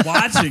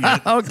 watching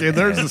it, Okay,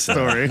 there's a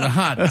story.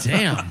 God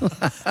damn.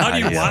 how do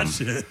you I,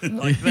 watch it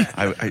like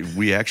that?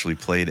 We actually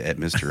played at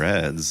Mr.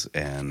 Ed's,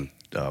 and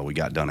we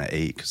got done at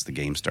 8 because the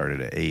game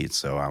started at 8.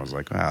 So I was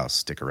like, I'll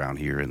stick around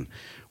here and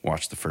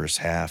watch the first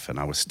half. And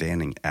I was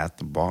standing at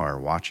the bar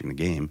watching the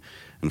game.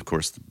 And, of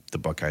course, the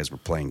Buckeyes were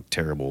playing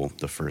terrible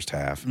the first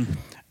half. Mm-hmm.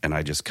 And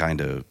I just kind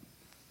of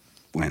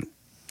went,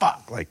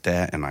 fuck, like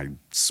that. And I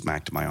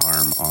smacked my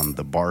arm on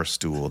the bar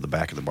stool, the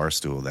back of the bar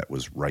stool that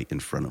was right in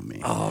front of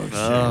me. Oh,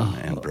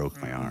 shit. And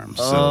broke my arm.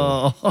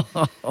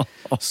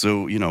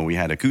 So, we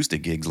had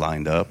acoustic gigs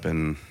lined up,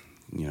 and,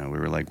 we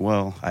were like,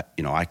 well,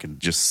 I could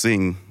just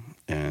sing,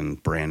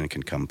 and Brandon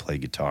can come play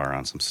guitar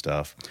on some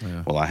stuff.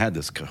 Yeah. Well, I had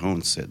this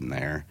cajon sitting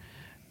there,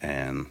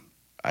 and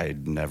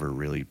I'd never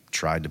really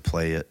tried to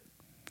play it,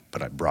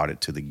 but I brought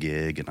it to the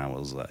gig, and I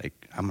was like,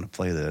 I'm going to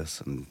play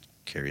this. And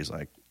Carrie's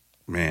like,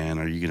 man,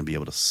 are you going to be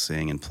able to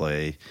sing and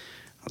play?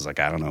 I was like,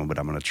 I don't know, but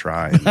I'm going to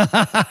try. And,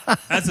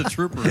 That's a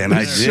trooper. and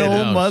I The did. show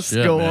Oh, must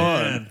shit, go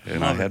man. on.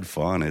 And I had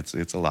fun. It's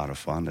a lot of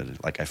fun.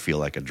 I feel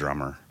like a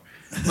drummer.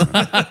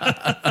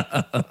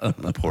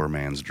 The poor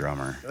man's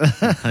drummer.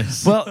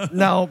 Well,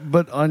 now,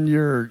 but on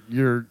your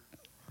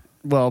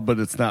but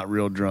it's not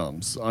real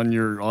drums. On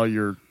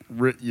your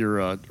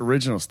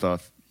original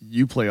stuff,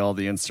 you play all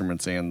the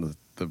instruments and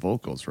the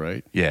vocals,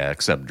 right? Yeah,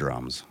 except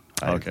drums.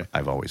 Okay.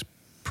 I've always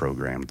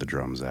programmed the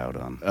drums out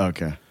on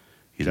Okay.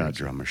 either a Gotcha.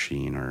 drum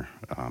machine or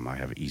I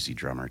have an Easy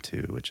Drummer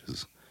too, which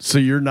is So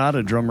you're not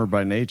a drummer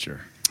by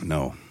nature.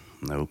 nope,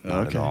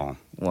 not at all.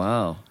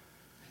 Wow.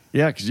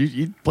 Yeah, because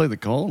you play the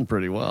cone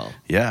pretty well.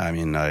 Yeah, I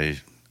mean, I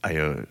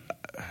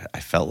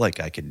felt like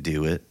I could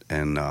do it,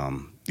 and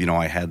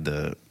I had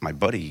my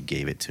buddy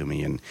gave it to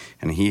me,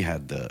 and he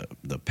had the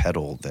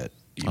pedal that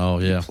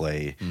you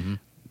play,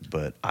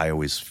 but I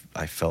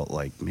felt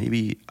like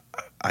maybe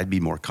I'd be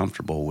more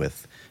comfortable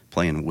with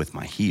playing with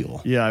my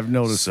heel. Yeah, I've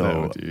noticed that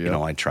So with you, yeah.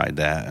 I tried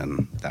that,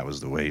 and that was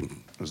the way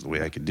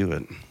I could do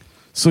it.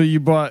 So you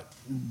brought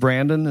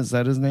Brandon, is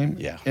that his name?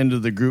 Yeah. Into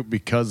the group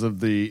because of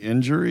the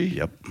injury?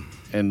 Yep.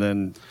 And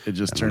then it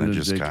just And turned then it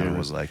into just JK. kind of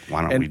was like,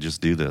 why don't And we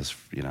just do this?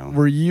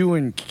 Were you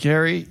and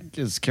Carrie,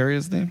 is Carrie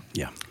his name?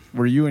 Yeah.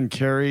 Were you and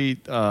Carrie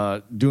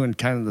doing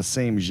kind of the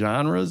same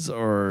genres,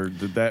 or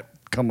did that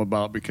come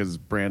about because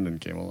Brandon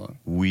came along?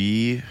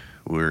 We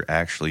were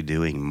actually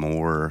doing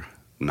more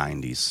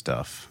 90s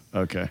stuff.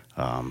 Okay.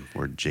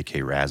 Where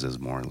J.K. Raz is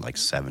more like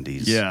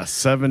 70s. Yeah,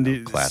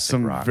 70s, classic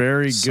some rock,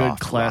 very good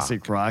soft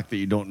classic rock that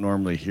you don't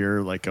normally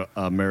hear, like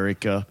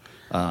America.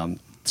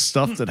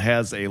 Stuff that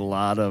has a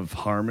lot of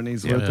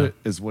harmonies with Yeah. it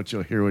is what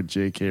you'll hear with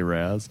J.K.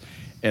 Raz.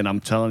 And I'm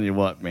telling you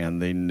what, man,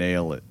 they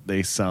nail it.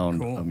 They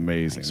sound Cool.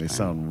 amazing. They man.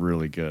 sound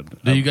really good.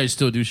 Do you guys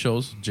still do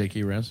shows,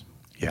 J.K. Raz?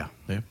 Yeah.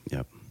 Yeah.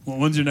 Yep. Well,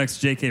 when's your next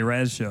JK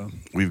Raz show?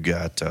 We've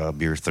got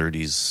Beer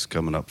 30s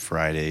coming up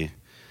Friday.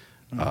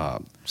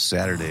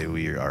 Saturday,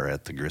 we are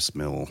at the grist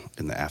mill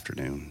in the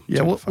afternoon. Yeah,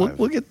 2 to we'll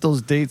 5. get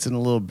those dates in a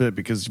little bit,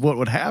 because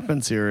what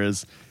happens here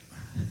is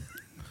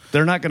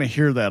they're not going to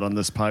hear that on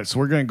this pod. So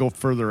we're going to go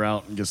further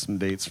out and get some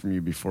dates from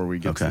you before we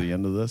get to Okay. the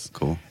end of this.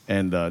 Cool.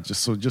 And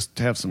just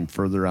have some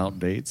further out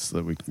dates so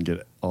that we can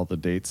get all the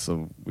dates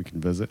so we can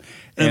visit.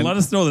 And let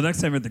us know the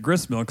next time at the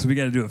grist mill, because we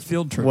got to do a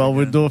field trip. Well,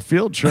 we'll again. do a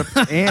field trip,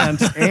 and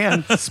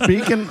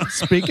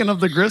speaking of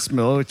the grist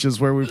mill, which is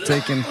where we've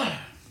taken.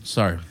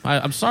 Sorry.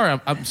 I'm sorry.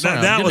 I'm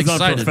sorry. That I'm was getting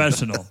excited.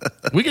 unprofessional.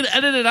 We can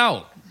edit it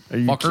out. Are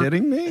you fucker.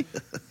 kidding me?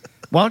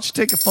 Why don't you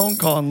take a phone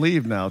call and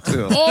leave now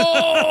too?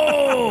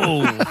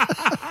 Oh!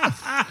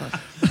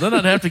 Then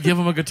I'd have to give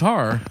him a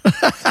guitar.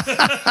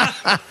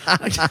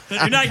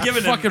 You're not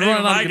giving Fucking him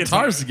running my out of guitar.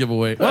 guitars to give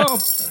away. Well,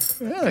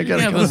 Yeah, I you got can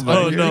have this,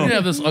 Oh, you no. can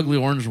have this ugly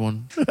orange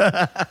one.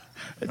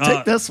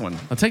 Take this one.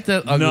 I'll take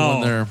that ugly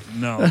one there.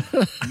 No.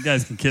 You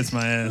guys can kiss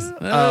my ass.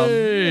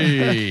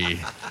 Hey.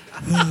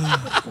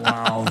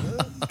 Wow.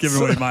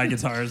 Giving away my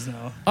guitars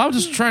now. I'm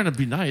just trying to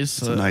be nice.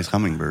 It's a nice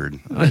hummingbird.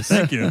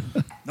 Thank you.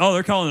 Oh,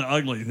 they're calling it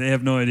ugly. They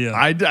have no idea.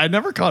 I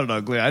never called it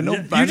ugly. I know.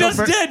 you I know just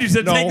very- did. You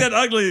said No, take that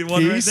ugly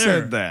one He right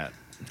there. said that.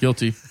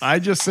 Guilty. I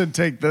just said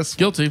take this one.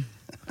 Guilty.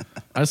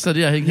 I said,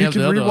 yeah, he can You have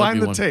can the other rewind ugly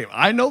the one. tape.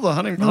 I know the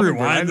hummingbird.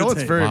 Rewind I know the it's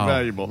tape. very Wow.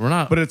 valuable. We're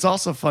not- But it's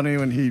also funny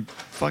when he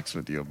fucks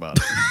with you about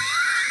it.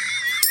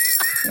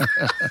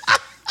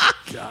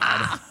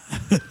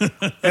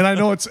 And I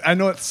know it's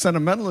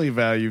sentimentally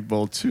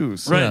valuable too.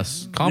 So, Right.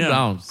 Yes. Calm Yeah.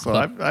 down. so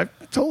I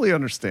totally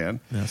understand.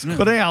 Yes.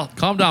 But anyhow,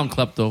 Calm down,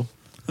 Klepto.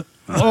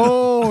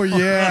 oh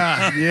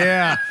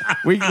yeah.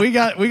 We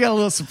got a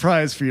little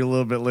surprise for you a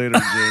little bit later,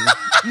 Jamie.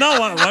 No,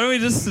 why don't we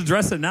just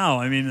address it now?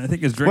 I mean, I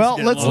think his drinks Well,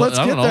 getting let's low. let's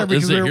I get don't there know.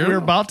 because Is it here? we're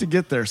about to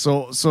get there.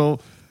 So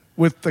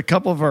with a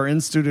couple of our in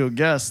studio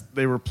guests,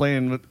 they were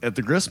playing at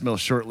the grist mill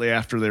shortly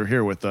after they were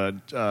here with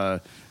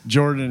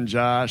Jordan,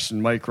 Josh,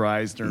 and Mike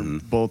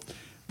Reisner. Both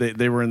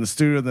they were in the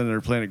studio, then they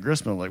were playing at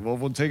grist mill. Like, well,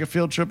 we'll take a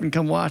field trip and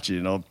come watch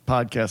it.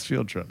 Podcast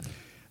field trip.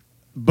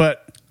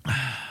 But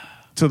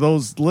to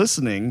those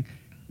listening,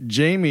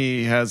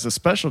 Jamie has a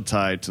special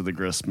tie to the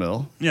grist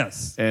mill.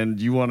 Yes. And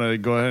you want to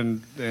go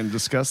ahead and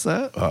discuss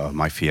that?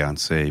 My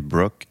fiance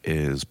Brooke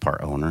is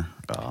part owner.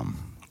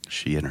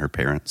 She and her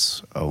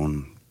parents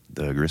own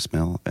the grist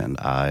mill, and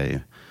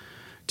I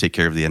take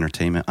care of the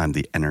entertainment. I'm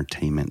the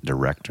entertainment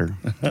director,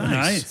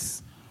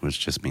 Nice. which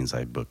just means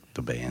I book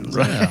the bands.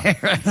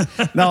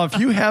 Now, if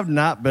you have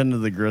not been to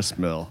the grist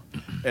mill,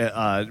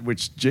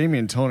 which Jamie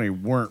and Tony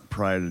weren't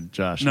prior to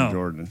Josh No. and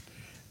Jordan,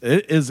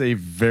 it is a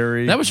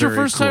very That was your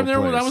very first time cool there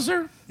when I place. was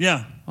there?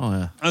 Yeah. Oh,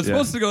 yeah. I was Yeah.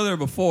 supposed to go there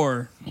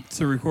before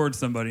to record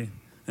somebody,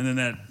 and then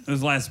it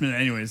was last minute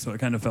anyway, so it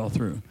kind of fell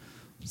through.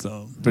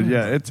 So But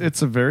yeah,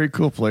 it's a very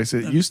cool place.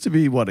 It used to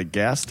be a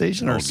gas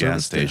station or a Old service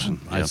gas station.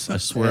 I Yep.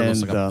 swear it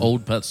looks like And, an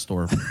old pet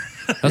store. That's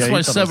Yeah, what you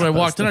I thought said it was when I a pet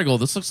walked in. I go,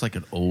 this looks like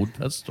an old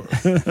pet store.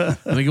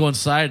 And I go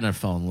inside and I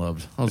fell in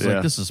love. I was Yeah.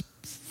 like, this is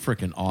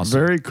freaking awesome.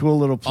 Very cool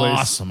little place.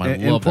 Awesome. I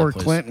in love that Port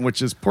place. Clinton,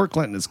 which is Port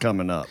Clinton is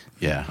coming up.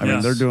 Yeah. I mean,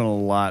 Yes. they're doing a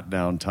lot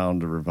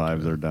downtown to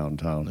revive their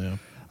downtown.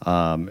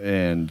 Yeah.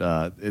 And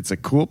it's a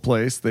cool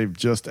place. They've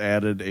just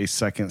added a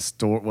second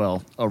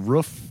store, a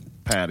roof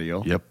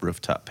patio. Yep,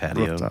 rooftop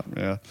patio. Rooftop,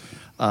 yeah.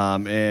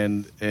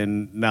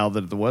 And now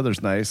that the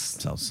weather's nice,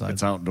 It's outside.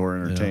 It's outdoor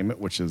entertainment,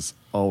 which is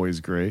always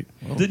great.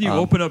 Didn't you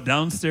open up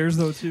downstairs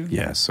though too?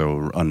 Yeah,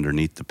 so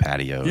underneath the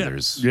patio, Yeah.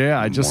 there's Yeah,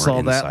 I just more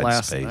saw that inside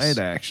last space. night.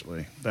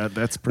 Actually,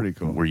 that's pretty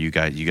cool. Where you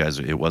guys,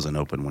 it wasn't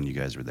open when you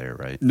guys were there,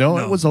 right? No,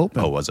 No. it was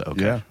open. Oh, was it?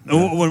 Okay. Yeah.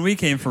 When we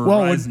came for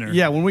Well, Reisner.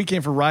 when we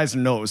came for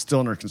Reisner, no, it was still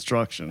under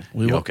construction.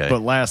 We Okay.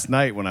 But last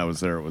night when I was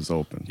there, it was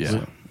open. Yeah.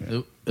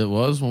 So, It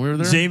was when we were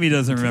there. Jamie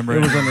doesn't remember.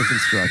 it was under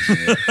construction.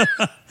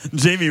 Yeah.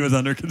 Jamie was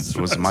under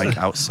construction. Was Mike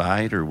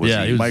outside or was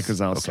Yeah, he? he was- Mike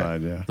was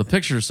outside. Yeah. The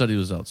picture said he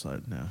was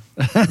outside.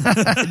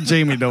 Yeah.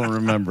 Jamie don't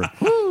remember.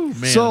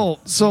 Man.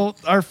 So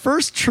our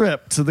first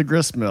trip to the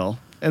grist mill,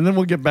 and then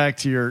we'll get back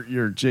to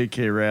your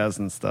J.K. Raz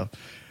and stuff.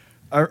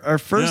 Our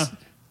first Yeah.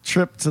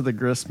 trip to the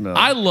grist mill.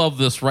 I love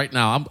this right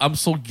now. I'm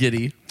so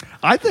giddy.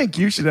 I think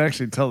you should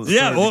actually tell the story.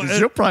 Yeah, well, because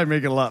you'll probably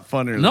make it a lot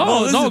funnier. No, Well,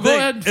 this is no, the go thing.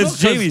 ahead. It's Phil, 'cause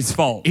Jamie's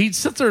fault. He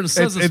sits there and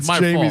says it's my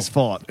Jamie's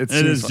fault. fault. It's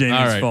It his is fault. Jamie's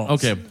All right, fault.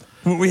 okay.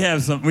 We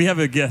have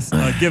a guest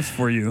gift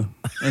for you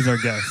as our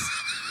guest.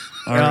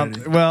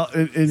 Alrighty. Well,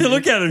 Hey,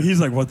 look at him.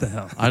 He's like, "What the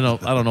hell?" I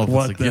don't know if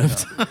What it's a the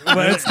gift.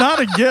 it's not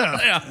a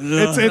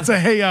gift. It's a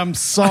hey, I'm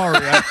sorry,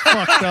 I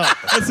fucked up.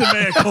 That's a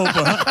mea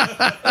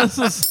culpa.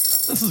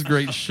 This is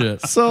great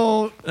shit.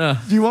 So, do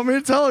you want me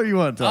to tell or you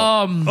want to tell?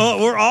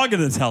 Oh, we're all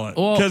gonna tell it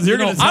Well, because you're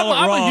you know, gonna tell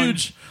I'm it wrong.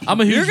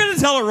 I'm a huge. You're gonna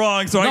tell it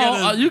wrong, so I no,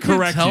 gotta you can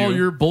correct tell you.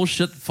 your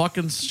bullshit,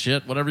 fucking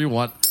shit, whatever you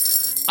want.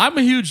 I'm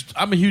a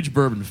huge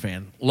bourbon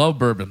fan. Love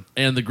bourbon,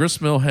 and the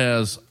grist mill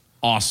has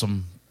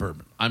awesome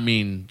bourbon. I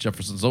mean,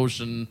 Jefferson's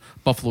Ocean,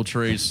 Buffalo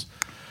Trace.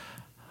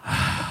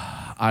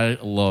 I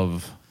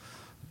love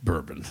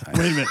bourbon.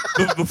 Wait a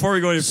minute. Before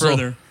we go any So-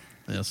 further,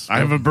 Yes, I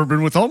have a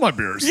bourbon with all my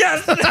beers.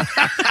 yes, you're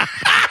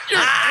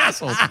an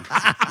asshole.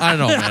 I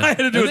know, man. I had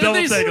to do a And then double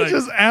these- take. Which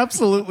is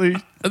absolutely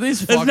and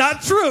these it's fucks,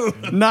 not true.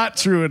 not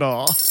true at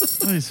all.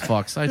 these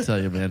fucks. I tell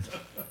you, man.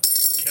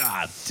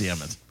 God damn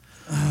it.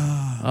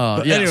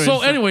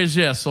 Yeah. anyways,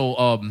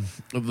 So,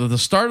 the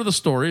start of the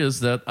story is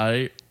that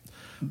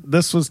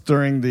This was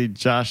during the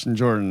Josh and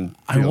Jordan.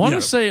 I field. want Yeah.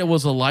 to say it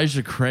was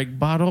Elijah Craig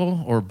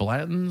bottle or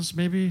Blanton's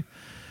maybe,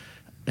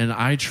 and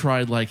I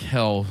tried like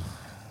hell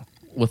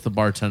with the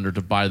bartender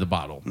to buy the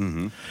bottle.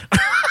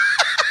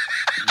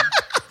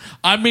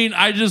 I mean,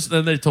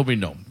 and they told me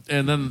no,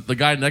 and then the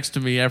guy next to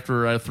me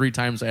after 3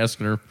 times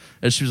asking her,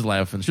 as she was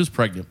laughing, she was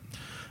pregnant,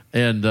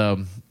 and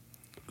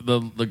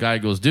the guy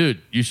goes,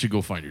 "Dude, you should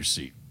go find your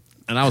seat,"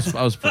 and I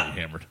was pretty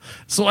hammered,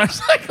 so I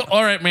was like,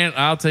 "All right, man,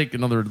 I'll take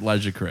another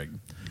Elijah Craig."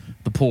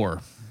 The pour.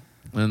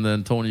 And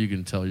then, Tony, you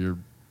can tell your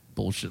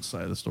bullshit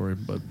side of the story.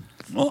 But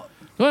Well,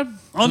 go ahead.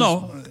 oh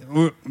no,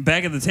 we're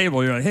back at the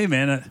table. You're like, "Hey,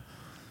 man,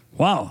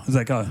 wow!" It's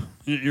like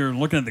you're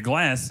looking at the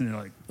glass, and you're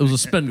like, It was a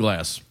spin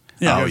glass.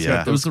 "Yeah." Oh, It's yeah.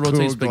 got It was those the rotate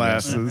cool spin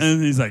glass. glasses.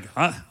 And he's like,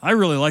 I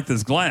really like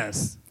this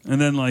glass.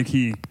 And then like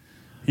he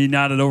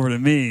nodded over to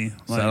me,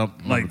 I like,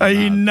 don't like remember.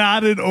 He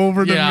nodded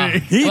over to Yeah. me.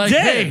 he Like,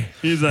 did. hey,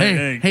 He's like,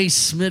 hey, hey,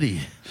 Smitty.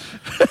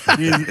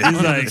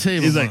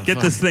 he's like, get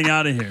this thing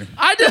out of here.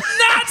 I did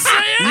not say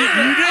it.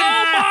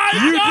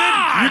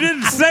 You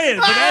didn't say it,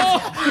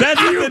 but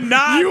that's what the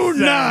nod. You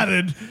said.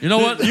 nodded. You know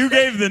what? You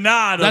gave the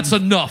nod. That's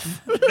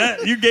enough.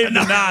 You gave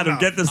the nod of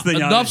get this thing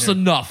out of Enough's here.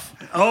 enough.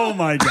 Oh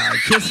my god,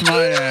 kiss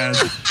my ass.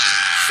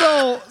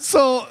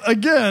 So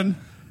again,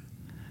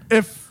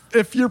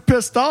 if you're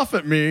pissed off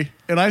at me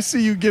and I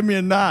see you give me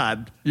a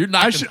nod, You're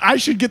not I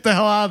should get the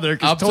hell out of there I'm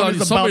because telling you,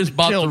 Tony's somebody's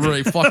about to kill me.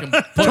 really fucking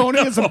put, Tony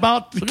is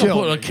about to they're gonna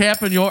kill put a me.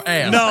 cap in your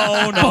ass.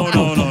 No.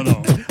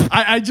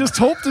 I just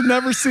hope to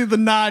never see the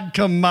nod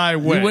come my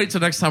way. You wait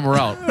till next time we're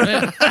out.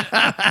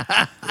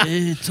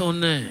 Hey,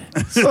 Tony.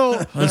 So,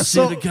 I see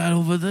so, the guy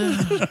over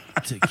there.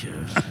 Take care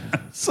of it.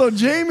 so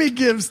Jamie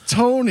gives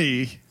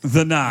Tony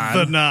The nod.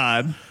 the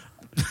nod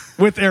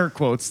with air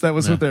quotes. That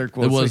was with air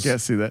quotes. it was. I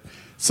can't see that.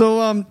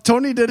 So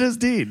Tony did his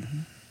deed,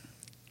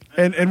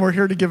 and we're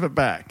here to give it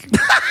back.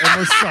 And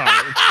we're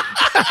sorry.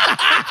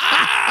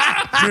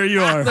 Here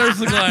you are. There's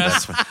the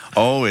glass.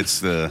 Oh,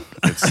 it's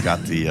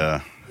got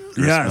the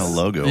grist Yes. mill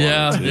logo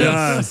Yeah, on it too.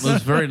 Yes. It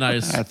was very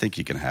nice. I think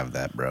you can have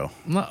that, bro.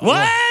 What?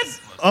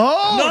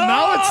 Oh, No!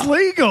 now it's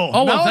legal.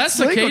 Oh, well, now if that's it's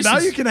the legal. case, Now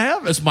it's- you can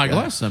have it. It's my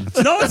glass then.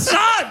 No, it's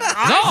not.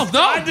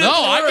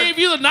 I gave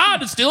you the nod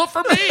to steal it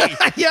from me.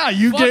 Yeah,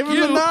 you Fuck gave him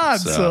the you. nod.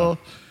 So- So,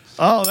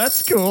 oh,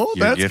 that's cool.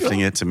 You're That's gifting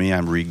cool. it to me.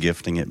 I'm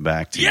re-gifting it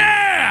back to you.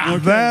 Yeah.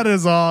 That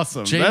is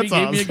awesome. Jamie that's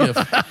gave awesome. me a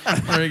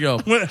gift. There you go.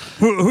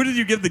 Who did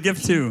you give the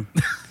gift to?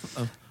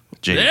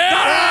 Jamie.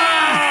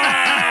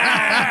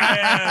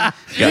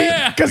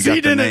 Yeah. Because We got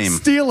he the didn't name.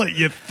 steal it,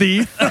 you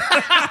thief.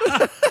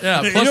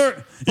 Yeah. You plus- know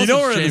plus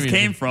where it's this Jamie.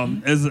 came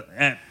from is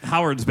at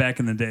Howard's back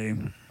in the day.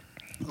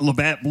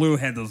 Labatt Blue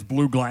had those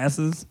blue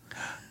glasses.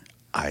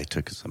 I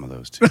took some of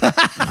those too.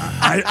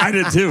 I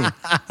did too.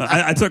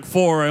 I took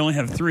 4. I only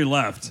have 3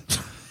 left.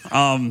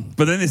 But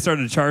then they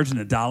started charging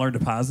 $1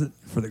 deposit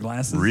for the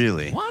glasses.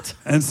 Really? What?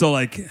 And so,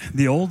 like,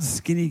 the old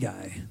skinny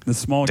guy, the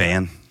small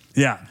Dan? guy.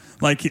 Yeah.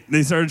 Like,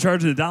 they started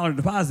charging $1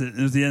 deposit. And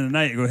it was the end of the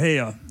night. You go,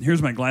 hey,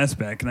 here's my glass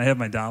back. Can I have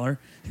my $1?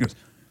 He goes,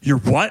 You're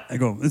what? I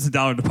go, it's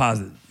 $1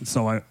 deposit.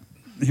 So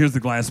here's the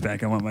glass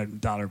back. I want my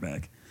 $1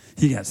 back.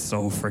 He got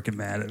so freaking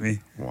mad at me.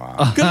 Wow.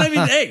 Because I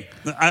mean, hey,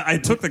 I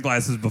took the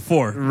glasses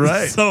before.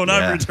 Right. So now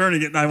Yeah. I'm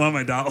returning it and I want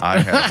my $1. I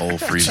had a whole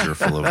freezer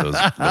full of those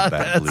Labatt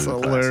That's Blue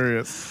glasses.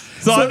 hilarious.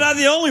 So I'm not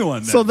the only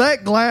one. So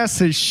that glass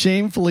has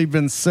shamefully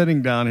been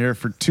sitting down here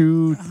for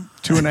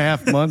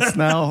 2.5 months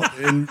now,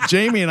 and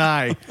Jamie and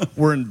I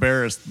were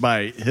embarrassed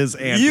by his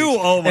antics.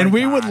 Oh my and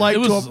we God.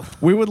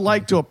 would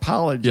like to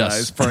apologize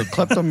Yes. for our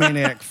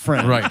kleptomaniac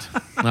friend. Right.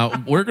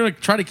 Now, we're going to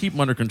try to keep him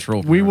under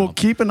control. from We here will on.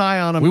 keep an eye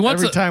on him We want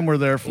every to- time we're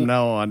there from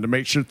now on to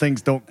make sure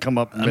things don't come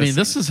up I mean,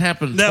 this has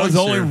happened that was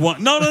twice only here.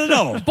 one.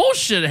 No.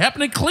 Bullshit. It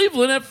happened in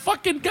Cleveland at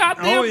fucking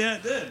goddamn. Oh, yeah,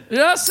 it did.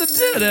 Yes, it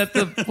did. At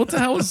the what the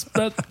hell is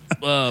that?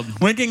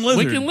 Winking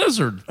lizard. Winking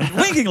lizard.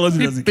 Winking lizard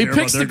He, doesn't he care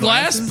picks about the their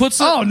glass, glasses.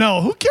 puts it. Oh,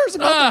 no. Who cares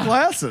about Ah. the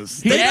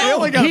glasses? He They asked-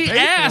 only gotta he pay for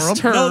asked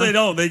them. her- No, they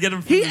don't. They get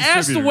them from He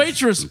asked the distributors.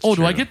 waitress, "Oh,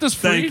 do I get this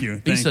free?" Thank you, He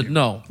thank said, you.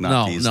 "No,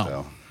 Not these, no,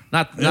 though.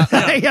 not."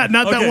 Yeah,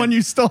 not that Okay. one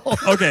you stole.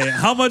 Okay,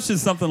 how much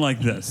is something like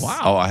this? Wow.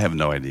 Oh, I have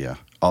no idea.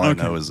 All Okay.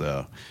 I know is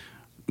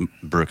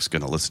Brooke's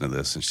going to listen to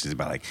this, and she's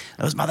about like,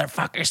 those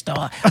motherfuckers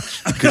stole.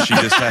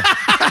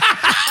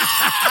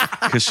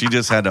 Because she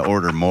just had to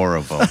order more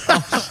of them.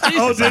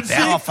 Oh, did They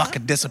all she?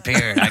 fucking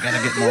disappeared. I got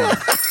to get more.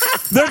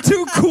 They're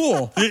too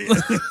cool.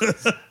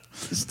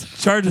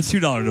 Charge a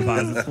 $2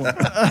 deposit for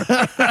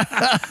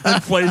it.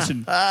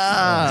 Inflation.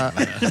 I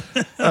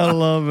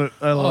love it.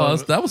 I Oh,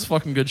 love it. that was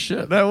fucking good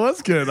shit. That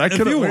was good. I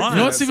couldn't you wait. want- You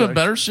know what's for even that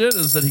better shit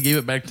is that he gave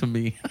it back to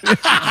me.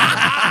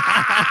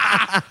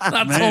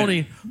 Not Man.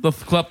 Tony, the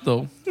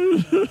klepto.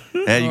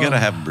 Yeah, you got to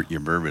have your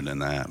bourbon in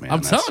that, man.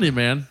 I'm telling you,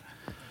 man.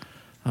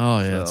 Oh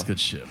yeah, that's good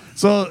shit.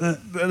 So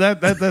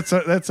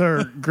that's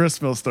our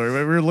gristmill story.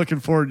 We were looking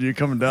forward to you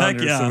coming down Heck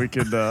here yeah. so we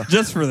could.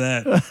 Just for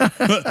that.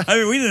 But, I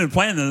mean, we didn't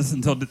plan this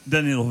until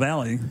Denny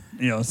Valley,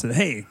 said,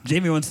 hey,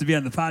 Jamie wants to be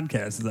on the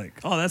podcast. He's like,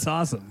 oh, that's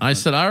awesome. I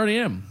said I already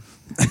am.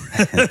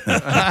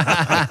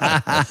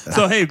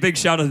 So, hey, big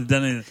shout out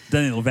to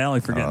Denny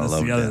Valley for getting I us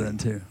love together Denny. then,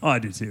 too. Oh, I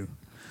do, too.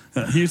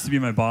 He used to be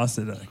my boss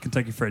at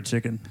Kentucky Fried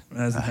Chicken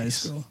when I was in high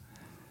school.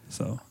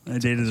 So I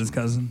dated his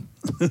cousin.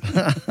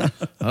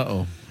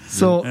 Uh-oh.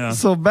 So Yeah.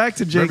 so back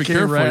to Better J.K. be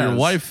careful.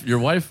 Raz. Your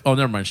wife. Oh,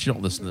 never mind. She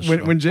don't listen to this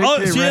show. When J.K.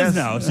 Oh, she Raz, is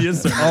now. She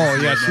is. Oh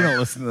yeah, she don't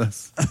listen to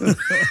this.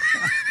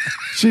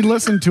 She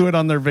listened to it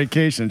on their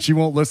vacation. She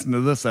won't listen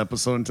to this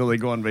episode until they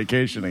go on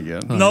vacation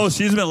again. No,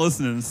 she's been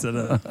listening instead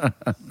of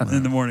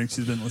in the morning.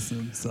 She's been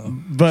listening. So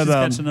But, she's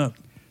catching up.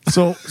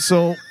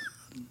 So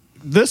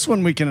this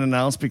one we can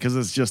announce because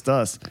it's just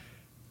us.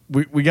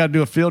 We got to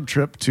do a field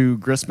trip to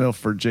Gristmill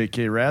for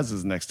J.K.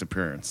 Raz's next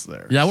appearance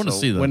there. Yeah, I wanna So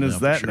see that, When yeah, is for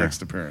that sure.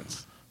 next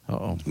appearance?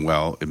 Uh-oh.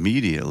 Well,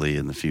 immediately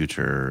in the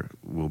future,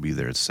 we'll be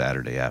there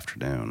Saturday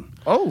afternoon.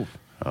 Oh,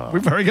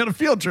 we've already got a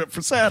field trip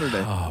for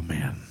Saturday. Oh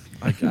man.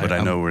 But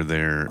I know we're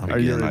there Are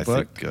you again. I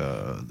already think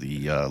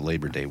the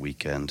Labor Day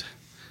weekend.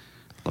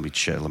 Let me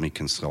check. Let me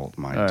consult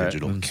my All right.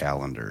 digital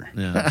calendar.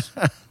 Yeah.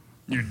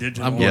 Your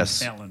digital I'm-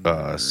 Yes,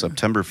 calendar.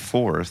 September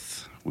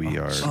 4th, we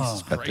are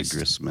Jesus at the Christ.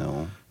 grist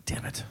mill.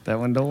 Damn it. That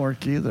one don't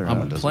work either. I'm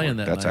huh? Doesn't playing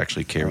work. that That's night.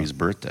 actually Carrie's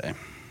birthday.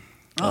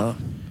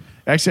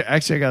 Actually, I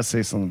got to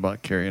say something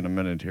about Carrie in a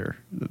minute here.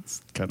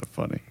 That's kind of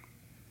funny.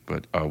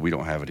 But we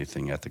don't have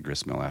anything at the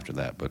grist mill after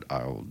that. But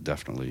I'll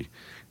definitely,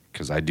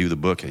 because I do the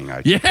booking.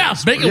 Yeah,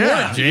 make it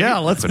work, Jamie. Yeah,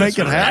 let's But make it's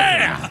it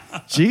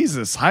happen.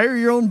 Jesus, hire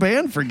your own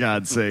band for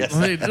God's sake.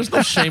 I mean, there's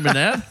no shame in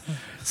that.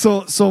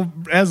 So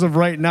as of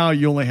right now,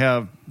 you only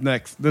have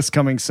this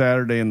coming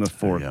Saturday and the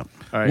 4th. Yep.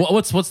 All right.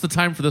 What's the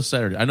time for this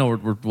Saturday? I know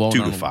we're well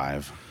 2 to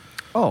 5.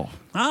 Oh,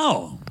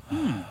 Oh,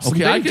 some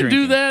Okay, I big can do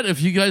drinking. that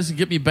if you guys can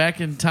get me back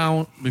in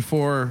town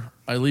before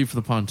I leave for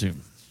the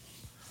pontoon.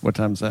 What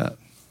time's that?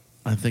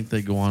 I think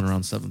they go on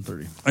around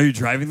 7:30. are you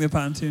driving the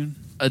pontoon?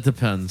 It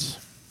depends.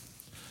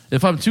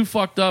 If I'm too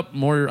fucked up,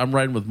 I'm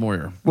riding with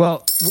Moyer.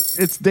 Well,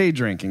 it's day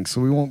drinking, so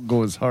we won't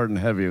go as hard and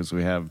heavy as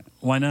we have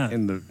Why not?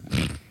 in the.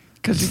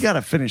 Because you got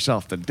to finish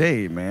off the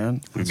day,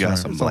 man. We've got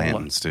some It's a lot.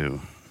 Blantons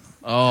too.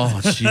 Oh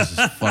Jesus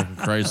fucking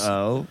Christ!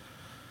 Oh,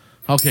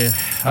 Okay,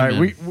 all right.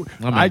 I'm in.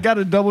 I'm I in. got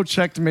to double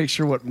check to make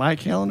sure what my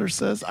calendar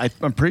says.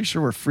 I'm pretty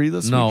sure we're free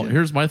this No, weekend.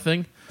 here's my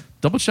thing.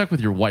 Double check with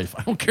your wife.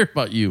 I don't care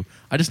about you.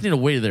 I just need a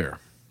way there.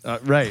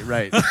 Right.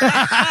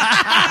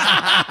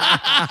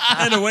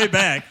 And a way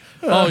back.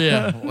 Oh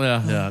yeah.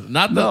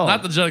 Not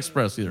the Jet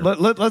Express either.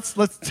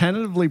 Let's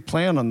tentatively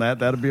plan on that.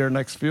 That'll be our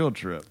next field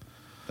trip.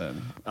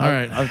 Then All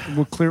right.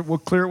 we'll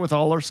clear it with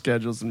all our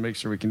schedules and make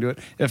sure we can do it.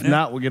 If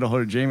not, we'll get a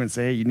hold of Jamie and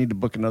say, hey, you need to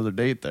book another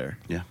date there.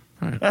 Yeah.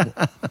 All right.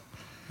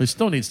 Well, he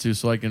still needs to,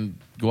 so I can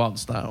go out in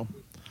style.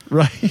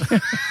 Right.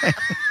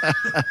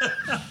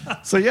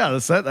 So yeah,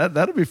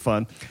 that'll be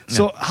fun.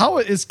 So how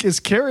is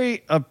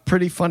Kerry a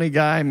pretty funny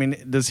guy? I mean,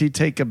 does he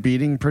take a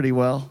beating pretty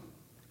well?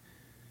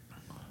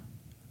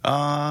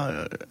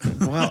 Well,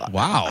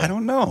 Wow. I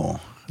don't know.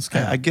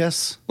 I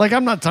guess. Like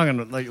I'm not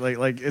talking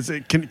like is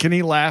it can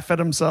he laugh at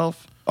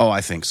himself? Oh,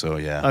 I think so.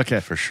 Yeah. Okay.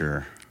 for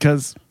sure.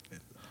 Because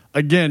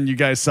again, you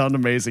guys sound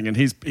amazing, and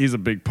he's a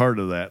big part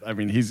of that. I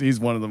mean, he's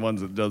one of the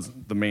ones that does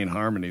the main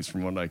harmonies,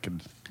 from what I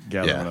could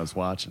gather when I was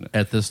watching it.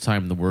 At this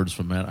time, the words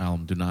from Matt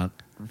Allen do not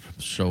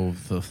show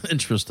the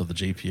interest of the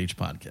JPH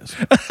podcast.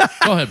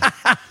 Go ahead.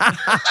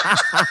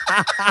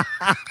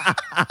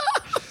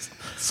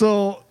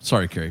 So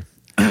Sorry, Carrie.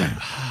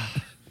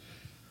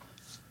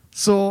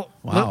 So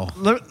Wow.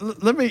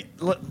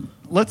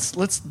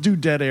 let's do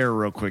dead air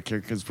real quick here,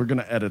 because we're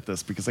gonna edit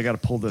this, because I got to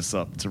pull this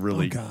up to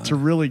really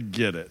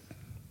get it.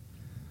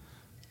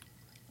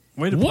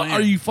 Way to What plan.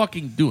 are you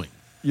fucking doing?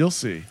 You'll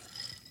see.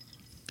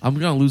 I'm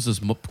going to lose this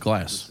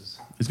glass.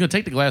 He's going to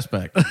take the glass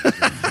back.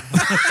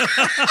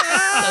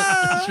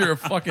 You're a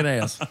fucking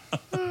ass.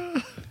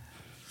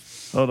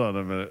 Hold on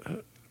a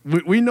minute.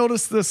 We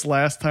noticed this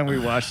last time we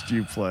watched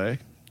you play.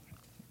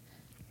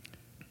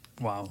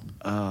 Wow.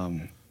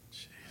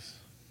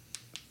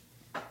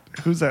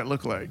 Who's that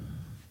look like?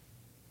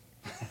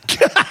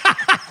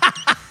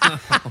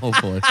 Oh,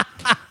 boy.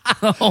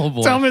 Oh,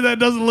 boy. Tell me that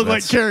doesn't look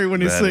like Carrie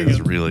when he's singing. That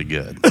is really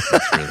good.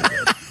 That's really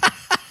good.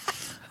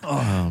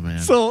 Oh, man.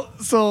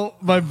 So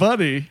my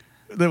buddy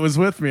that was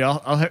with me,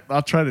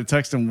 I'll try to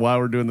text him while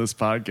we're doing this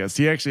podcast.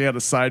 He actually had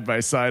a side by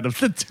side of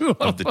the two of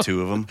them. Of the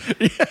two of them?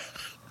 Yeah.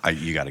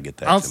 You got to get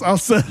that. I'll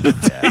send it.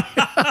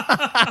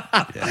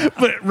 Yeah.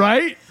 But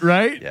right?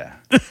 Yeah.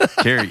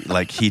 Carrie,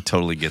 like, he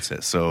totally gets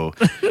it. So,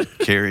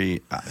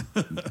 Carrie,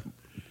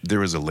 there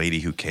was a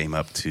lady who came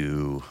up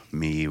to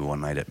me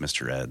one night at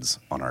Mr. Ed's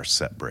on our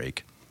set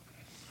break.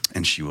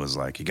 And she was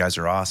like, "You guys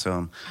are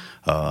awesome.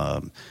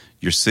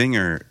 Your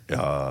singer,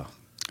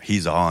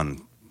 he's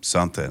on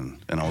something."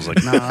 And I was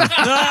like, "Nah."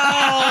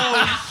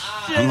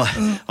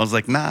 I was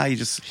like, "Nah, he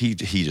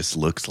just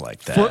looks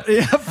like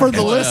that." For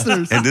the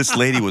listeners. And this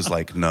lady was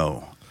like,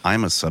 "No,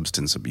 I'm a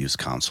substance abuse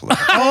counselor."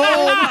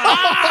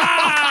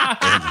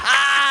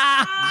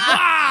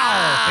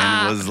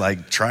 And was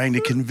like trying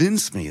to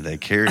convince me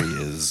that Carrie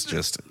is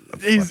just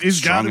He's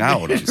strung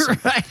gotta out. be,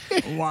 right?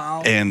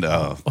 Wow. And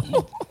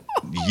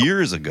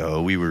years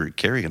ago,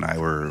 Carrie and I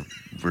were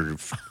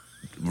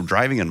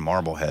driving in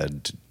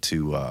Marblehead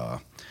to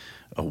a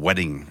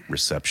wedding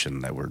reception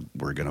that we're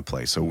going to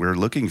play. So we're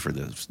looking for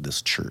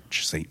this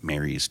church, St.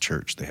 Mary's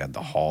Church. They had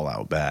the hall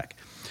out back,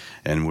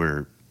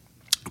 and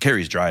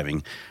Carrie's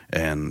driving,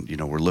 and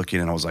we're looking,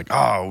 and I was like,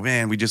 "Oh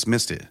man, we just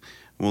missed it."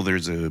 Well,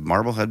 there's a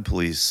Marblehead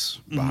police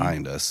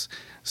behind us,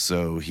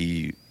 so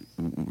I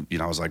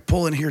was like,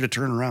 "Pull in here to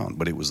turn around,"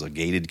 but it was a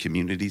gated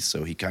community,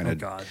 so he kind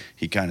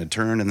of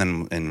turned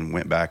and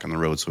went back on the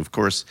road. So of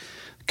course,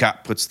 the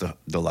cop puts the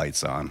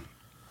lights on,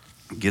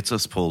 gets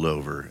us pulled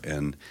over,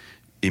 and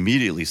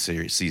immediately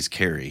sees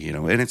Carrie.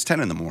 And it's 10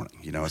 in the morning.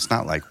 It's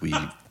not like we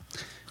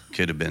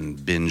could have been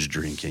binge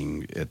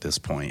drinking at this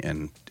point.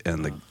 And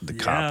the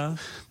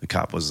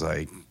cop was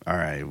like, "All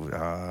right,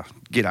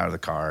 get out of the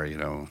car."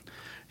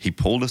 He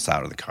pulled us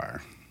out of the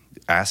car,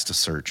 asked to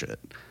search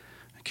it.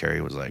 Carrie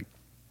was like,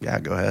 "Yeah,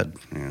 go ahead."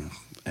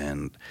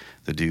 And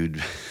the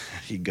dude,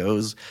 he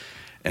goes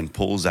and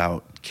pulls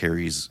out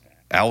Carrie's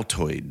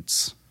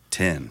Altoids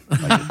tin,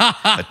 like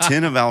a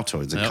tin of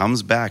Altoids. It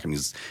comes back, and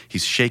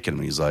he's shaking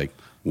them. He's like,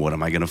 "What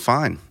am I going to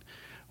find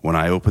when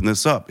I open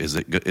this up? Is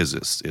it going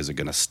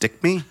to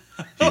stick me?"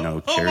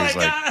 Carrie's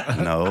like,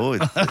 "No,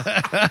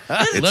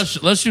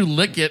 Unless you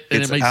lick it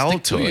and it's it may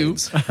stick to you.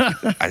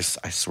 Altoids."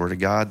 I swear to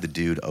God, the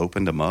dude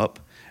opened them up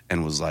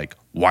and was like,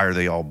 "Why are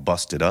they all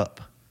busted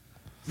up?"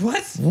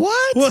 What?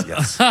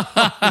 Yes.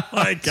 Oh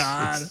my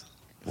God.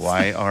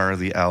 Why are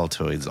the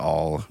Altoids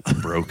all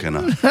broken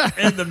up?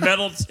 And the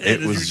metal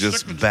tin It was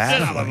just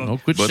bad. No,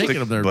 quit shaking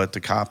them there. But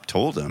the cop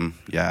told him,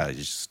 "Yeah,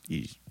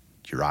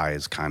 your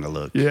eyes kind of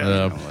look."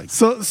 Yeah.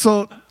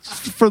 So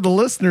for the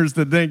listeners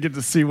that didn't get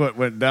to see what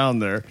went down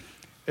there,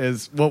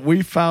 is what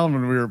we found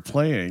when we were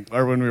playing,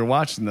 or when we were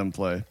watching them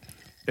play,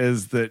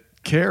 is that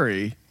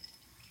Carrie,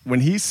 when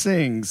he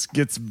sings,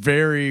 gets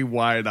very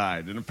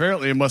wide-eyed. And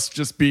apparently it must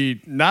just be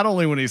not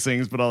only when he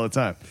sings, but all the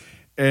time.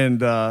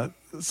 And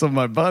so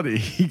my buddy,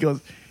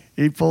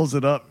 he pulls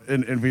it up,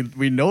 and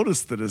we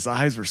noticed that his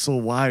eyes were so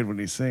wide when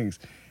he sings.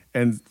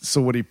 And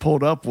so what he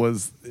pulled up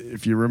was,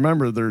 if you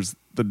remember, there's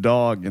the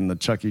dog in the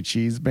Chuck E.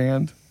 Cheese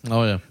band.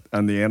 Oh, yeah.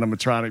 On the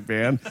animatronic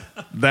band.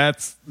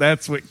 That's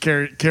what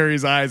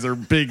Carrie's eyes are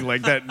big,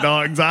 like that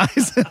dog's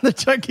eyes in the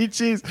Chuck E.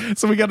 Cheese.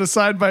 So we got a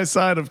side by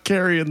side of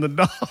Carrie and the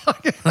dog.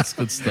 That's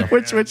good stuff.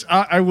 Which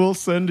I will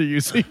send to you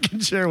so you can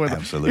share with him.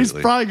 Absolutely. He's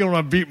probably going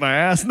to beat my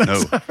ass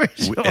next time I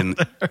show him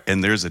there.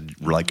 And there's a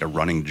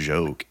running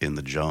joke in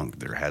the junk.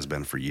 There has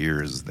been for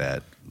years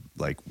that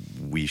like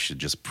we should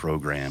just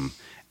program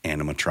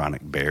animatronic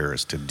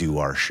bears to do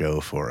our show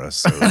for us,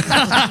 so we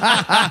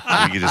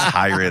could just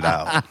hire it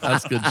out.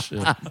 That's good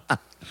shit.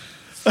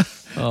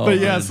 But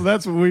yeah, so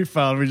that's what we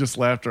found. We just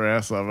laughed our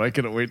ass off. I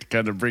couldn't wait to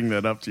kind of bring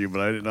that up to you, but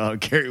I didn't know how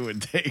Carrie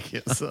would take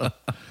it. So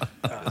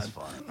That's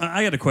fun.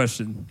 I got a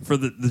question for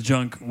the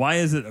junk. Why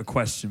is it a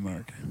question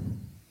mark?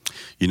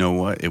 You know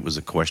what? It was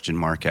a question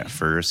mark at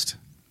first,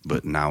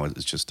 but now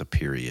it's just a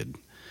period.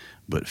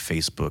 But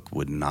Facebook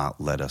would not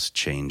let us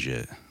change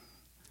it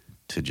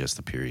to just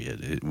the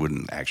period. It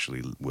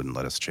wouldn't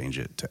let us change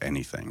it to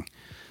anything.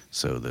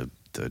 So the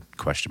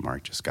question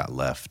mark just got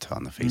left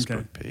on the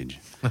Facebook page.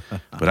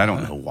 But I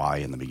don't know why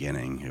in the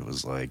beginning it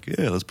was like,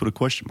 yeah, let's put a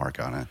question mark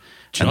on it.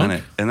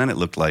 Junk? And then it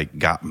looked like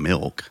got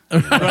milk.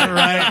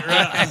 right.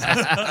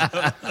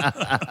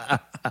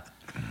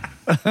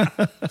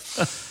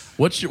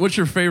 What's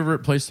your favorite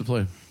place to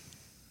play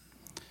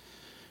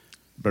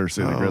Better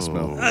say the grist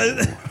mill.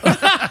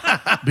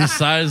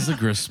 besides the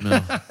grist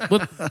mill?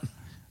 What?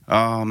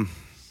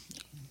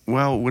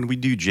 Well, when we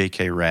do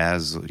JK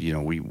Raz,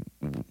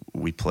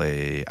 we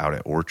play out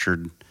at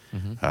Orchard.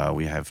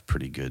 We have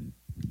pretty good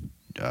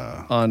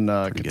On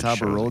pretty good Catawba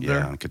shows. Road Yeah,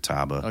 there? on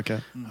Catawba. Okay.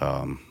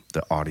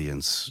 The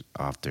audience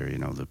out there,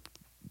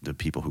 the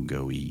people who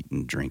go eat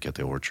and drink at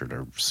the Orchard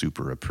are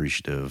super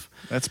appreciative.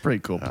 That's a pretty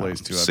cool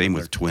place, too. I've Same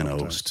been with there Twin a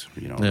couple Oast,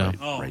 Yeah. right,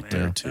 Oh, right man,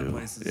 there that too.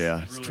 place is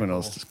Yeah, really Twin cool.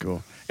 Oast is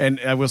cool. And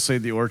I will say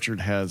the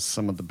Orchard has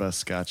some of the best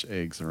Scotch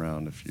eggs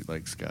around if you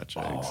like Scotch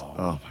eggs.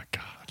 Oh, my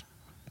God.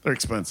 They're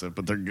expensive,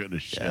 but they're good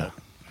as shit. Yeah.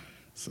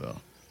 So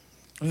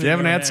if you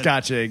haven't had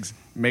Scotch eggs,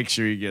 make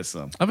sure you get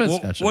some. I've had Well,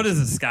 Scotch what eggs.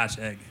 is a Scotch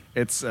egg?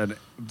 It's a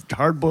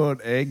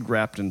hard-boiled egg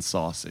wrapped in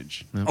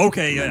sausage.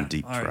 Okay, yeah. And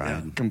deep All right,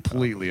 fried.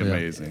 Completely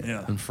amazing.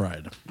 Yeah. and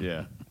fried?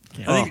 Yeah.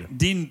 I think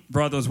Dean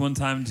brought those one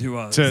time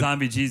to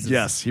Zombie Jesus.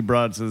 Yes, he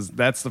brought his.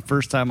 That's the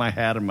first time I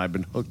had him. I've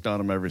been hooked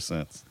on him ever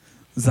since.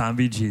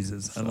 Zombie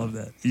Jesus. I love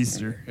that.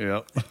 Easter.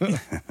 Yep.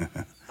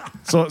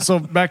 so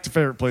back to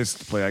favorite place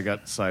to play. I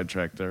got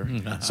sidetracked there.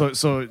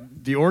 So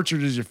the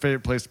Orchard is your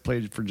favorite place to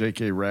play for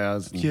JK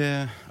Raz. And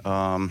Yeah,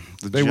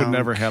 they would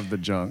never have the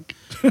junk.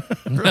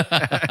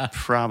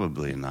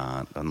 Probably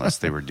not, unless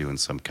they were doing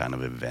some kind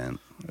of event.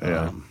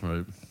 Yeah.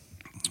 Right.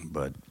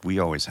 But we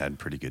always had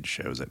pretty good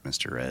shows at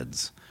Mr.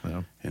 Ed's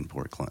Yeah. in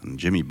Port Clinton.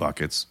 Jimmy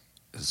Buckets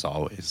is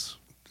always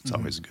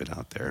good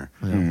out there.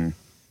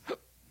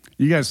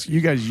 You guys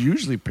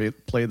usually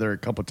play there a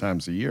couple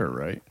times a year,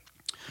 right?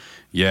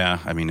 Yeah,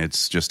 I mean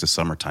it's just a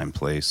summertime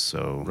place,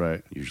 so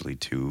Right. usually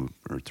 2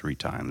 or 3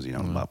 times.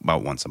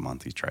 About once a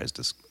month he tries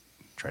to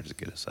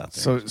get us out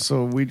there.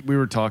 So we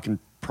were talking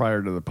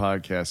prior to the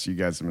podcast. You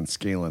guys have been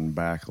scaling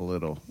back a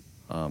little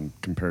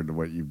compared to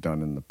what you've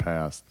done in the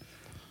past.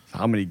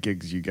 How many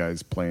gigs you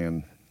guys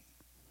playing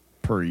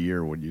per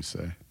year? Would you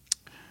say?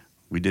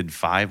 We did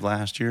 5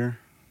 last year,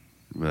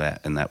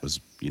 and that was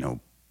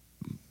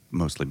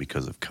mostly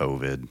because of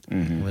COVID.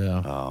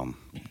 Yeah.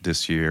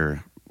 This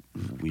year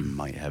we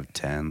might have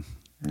 10,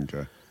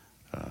 Okay.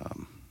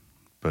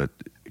 but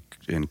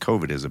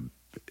COVID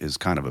is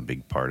kind of a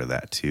big part of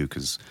that too,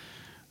 because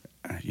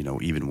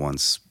even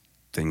once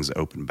things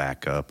opened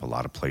back up, a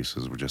lot of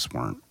places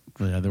weren't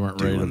Yeah, they weren't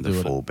ready to doing do the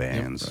it. full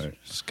bands. Right.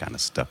 Just kind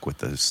of stuck with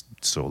the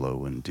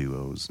solo and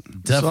duos.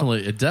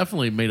 It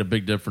definitely made a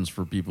big difference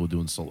for people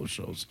doing solo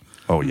shows.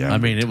 Oh yeah, I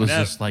mean, it was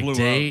That just like blew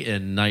day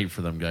and night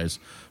for them guys,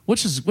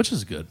 which is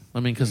good. I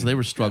mean, because they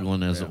were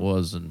struggling as it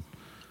was, and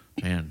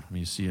man,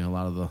 you see a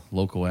lot of the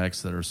local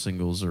acts that are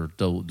singles or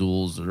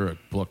duels that are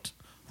booked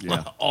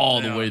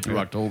all the way through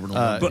October.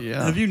 November. But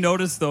Yeah. have you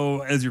noticed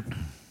though, as you're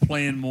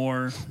playing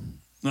more?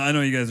 I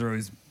know you guys are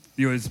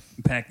always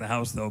pack the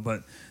house though,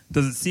 but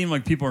does it seem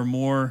like people are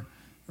more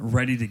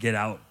ready to get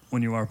out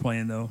when you are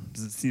playing though?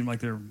 Does it seem like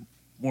they're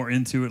more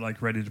into it,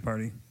 like ready to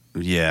party?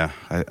 yeah.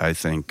 I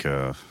think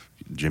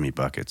Jimmy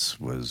Buckets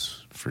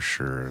was for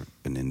sure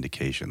an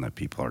indication that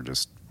people are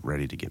just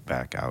ready to get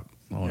back out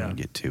and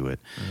get to it.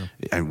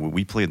 And when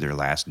we played there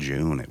last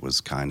June, it was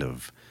kind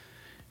of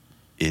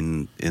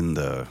in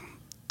the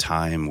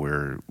time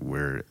where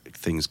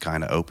things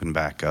kind of opened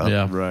back up,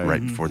 Yeah.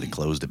 Right. before they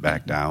closed it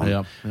back down,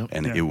 Yep.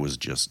 and Yeah. it was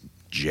just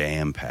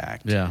jam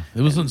packed. Yeah,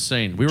 it was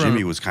insane. We were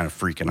Jimmy on, was kind of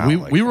freaking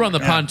out. we were on the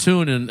Yeah.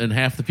 pontoon, and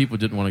half the people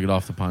didn't want to get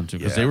off the pontoon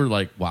because they Yeah. were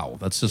like, "Wow,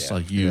 that's just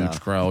a huge Yeah.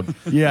 crowd."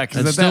 Yeah, because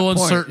And at still that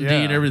point, uncertainty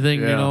and everything,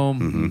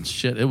 yeah.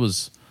 Shit, it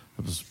was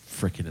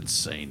freaking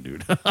insane,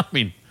 dude. I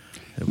mean,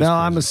 it was Now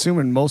I'm crazy.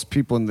 assuming most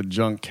people in the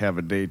junk have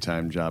a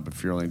daytime job.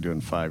 If you're only doing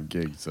 5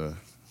 gigs,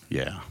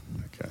 Yeah.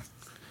 okay.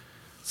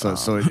 So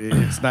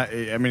it's not.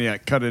 I mean, yeah,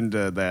 cut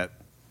into that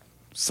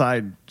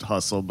side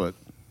hustle, but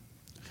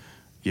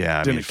Yeah,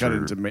 I didn't mean, cut for-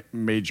 into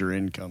major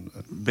income.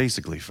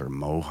 basically for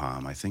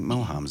Moham, I think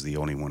Moham's the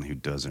only one who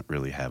doesn't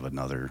really have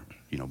another.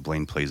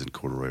 Blaine plays in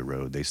Corduroy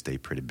Road; they stay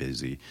pretty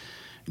busy.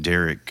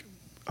 Derek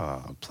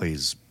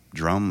plays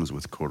drums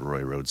with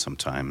Corduroy Road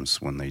sometimes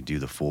when they do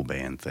the full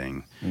band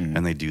thing,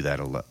 and they do that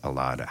a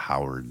lot at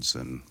Howard's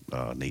and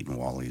Nate and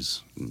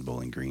Wally's in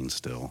Bowling Green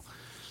still.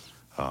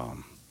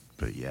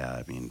 But yeah,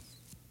 I mean,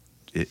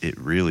 it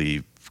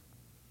really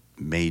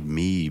made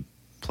me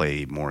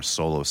play more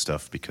solo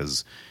stuff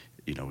because,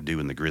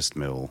 doing the grist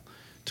mill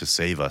to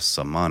save us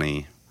some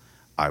money,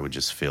 I would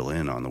just fill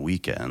in on the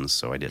weekends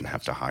so I didn't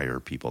have to hire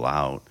people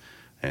out.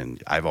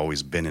 And I've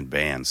always been in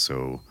bands,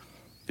 so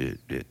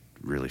it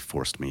really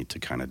forced me to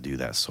kind of do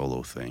that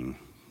solo thing.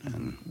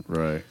 And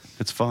Right.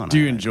 it's fun. Do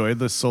you enjoy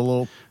the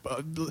solo?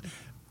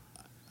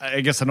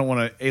 I guess I don't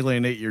want to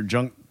alienate your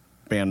junk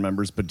band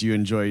members, but do you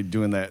enjoy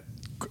doing that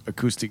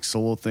acoustic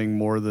solo thing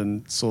more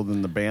than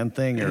the band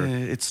thing, or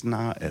It's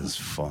not as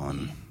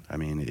fun. I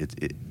mean,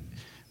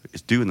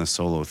 it's doing the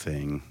solo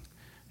thing,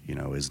 you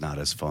know, is not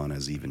as fun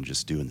as even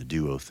just doing the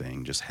duo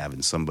thing. Just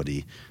having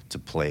somebody to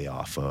play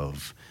off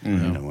of, you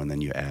know, and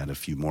then you add a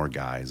few more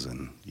guys,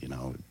 and you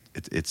know,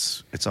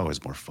 it's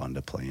always more fun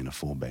to play in a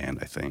full band,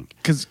 I think.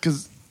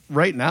 because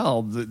right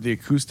now the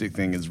acoustic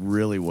thing is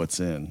really what's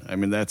in. I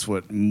mean, that's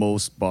what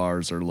most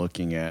bars are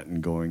looking at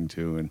and going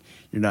to, and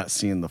you're not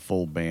seeing the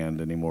full band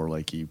anymore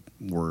like you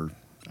were,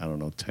 I don't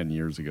know, 10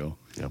 years ago,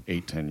 Yep.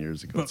 10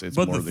 years ago.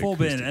 But more the full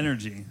acoustic. band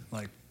energy,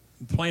 like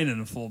playing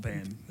in a full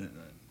band,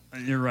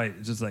 you're right.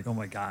 It's just like, oh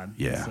my god.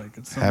 Yeah, It's like,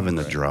 it's so having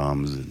the much-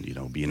 drums and you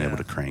know being able Yeah.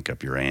 to crank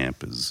up your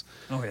amp is.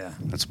 Oh yeah.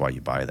 That's why you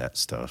buy that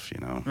stuff, you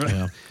know.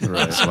 Yeah.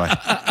 That's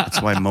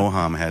why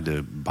Moham had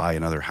to buy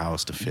another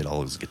house to fit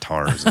all his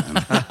guitars in.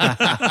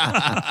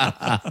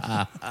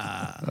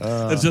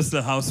 It's just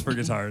a house for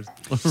guitars.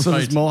 So Right.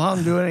 does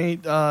Moham do any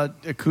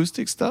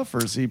acoustic stuff,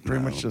 or is he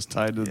pretty much just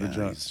tied to the Yeah,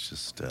 junk he's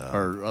just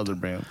or other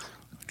bands?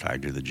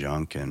 tied to the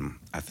junk. And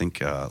I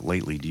think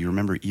lately, do you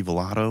remember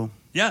Evilado?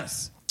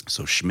 Yes.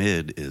 So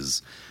Schmid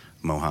is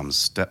Moham's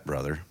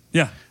stepbrother.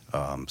 Yeah.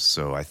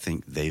 So I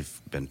think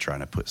they've been trying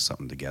to put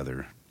something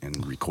together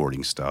and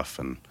recording stuff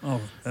and Oh,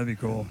 that'd be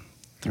cool.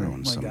 throwing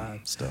my some God.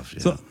 stuff. Yeah.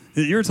 So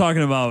you were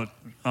talking about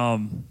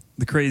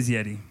the Crazy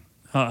Eddie,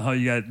 how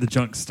you got the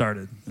junk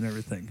started and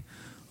everything.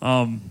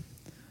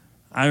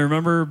 I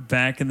remember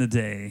back in the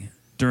day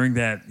during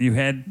that you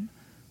had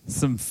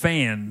some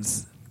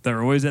fans that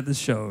were always at the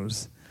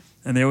shows,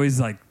 and they always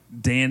like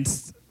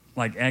danced,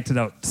 like acted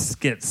out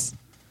skits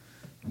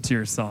to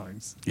your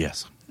songs.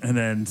 Yes. And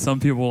then some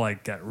people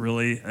like got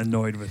really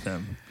annoyed with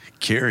them.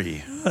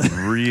 Carrie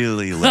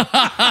really let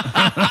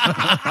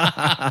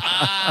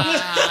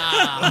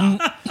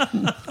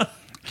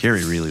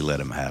Carrie really let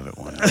him have it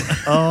one night,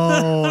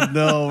 Oh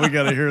no, we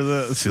got to hear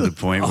this. to the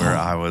point where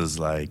I was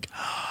like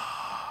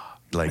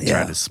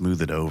trying to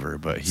smooth it over,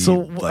 but he So,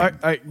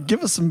 like,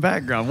 give us some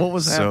background. What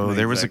was happening? so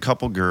there was a exactly?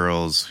 couple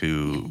girls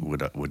who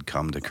would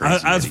come to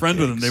Crazy I was Eddie friends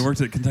with them. gigs, They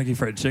worked at Kentucky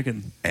Fried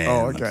Chicken. and,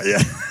 Oh, okay.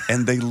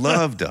 and they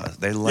loved us.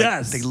 They loved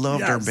Yes, they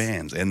loved our yes.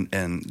 bands,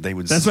 and they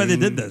would. That's why they sing-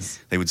 did this.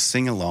 They would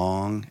sing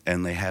along,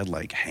 and they had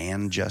like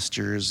hand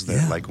gestures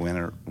that Yeah. like went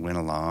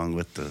along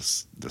with the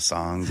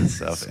songs and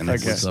stuff. And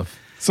it Okay. was, Stuff.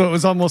 So it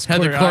was almost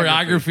Had the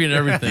choreography and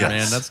everything, Yes.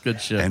 man. That's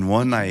good shit. and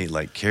one night,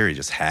 like Carrie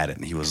just had it,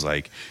 and he was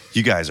like,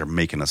 "You guys are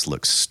making us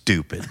look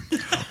stupid."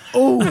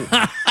 Oh,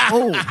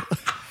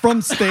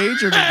 from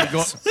stage, or did you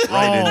go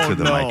Right into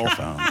the no.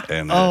 microphone,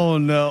 and Oh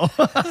no!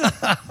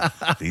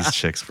 these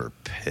chicks were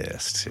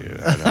pissed too.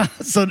 I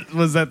don't- So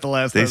was that the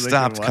last They time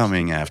stopped could watch?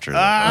 coming after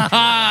that.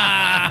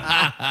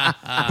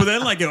 But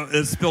then like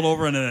it spilled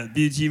over into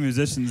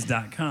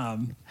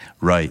bgmusicians.com.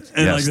 Right?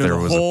 And Yes, like there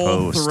there's was a whole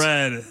post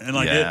thread, and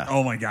like Yeah. it,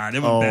 oh my god,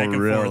 it went Oh, back and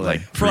really? forth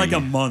Like for like pre-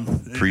 a month.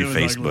 It was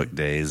pre-Facebook like-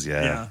 days.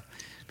 Yeah. Yeah.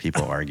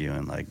 People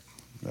arguing like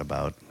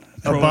about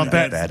About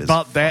that, is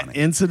about that funny.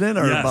 incident,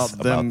 or Yes. about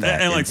them? About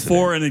that. and like incident.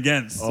 for and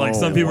against. Like Oh,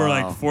 some people were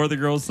wow. like for the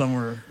girls, some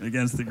were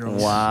against the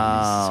girls.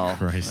 Wow.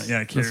 Christ. Yeah,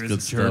 That's Carrie's a good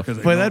jerk. stuff.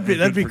 But that'd be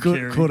Good for cool,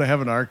 Carrie. cool to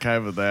have an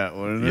archive of that,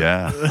 wouldn't it?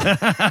 Yeah.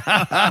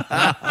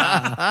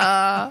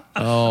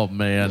 Oh,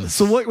 man.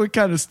 So what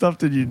kind of stuff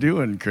did you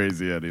do in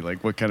Crazy Eddie?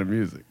 Like what kind of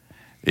music?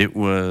 It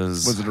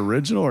was. Was it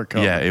original or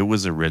cover? Yeah, it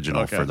was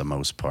original Okay. for the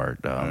most part.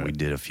 right. We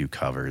did a few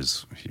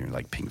covers,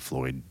 like Pink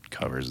Floyd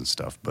covers and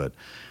stuff, but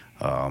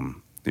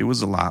it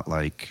was a lot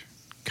like,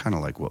 kind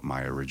of like what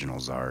my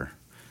originals are.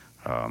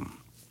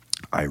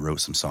 I wrote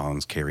some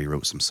songs, Carrie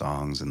wrote some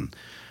songs, and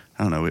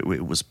I don't know,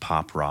 it was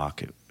pop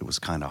rock. It was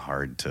kind of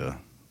hard to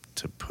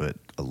put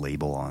a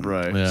label on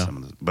Right. Yeah. some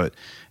of the, but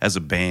as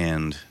a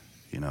band,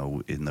 you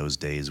know, in those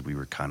days we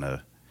were kind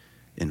of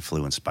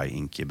influenced by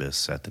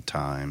Incubus at the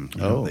time.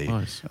 You know, Oh, they,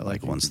 nice. I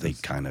like like once they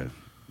Incubus. kind of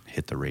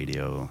hit the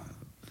radio,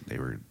 they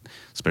were,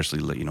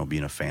 especially, you know,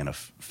 being a fan of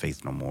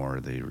Faith No More,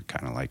 they were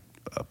kind of like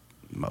up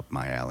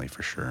my alley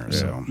for sure. Yeah.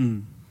 So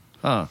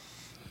Huh.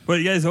 But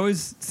you guys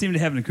always seem to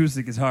have an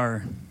acoustic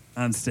guitar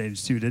on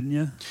stage too, didn't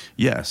you?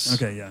 yes.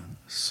 Okay, yeah.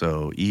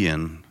 So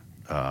Ian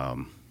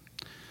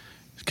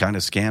kind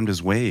of scammed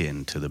his way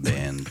into the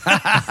band.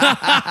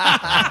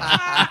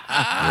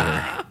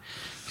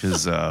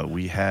 Because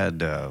we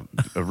had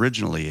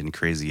originally in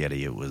Crazy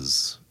Eddie, it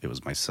was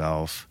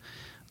myself,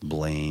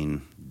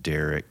 Blaine,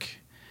 Derek,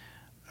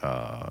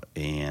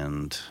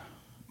 and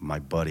my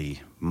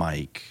buddy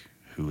Mike,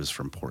 who was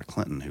from Port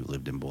Clinton, who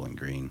lived in Bowling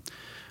Green.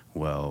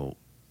 Well,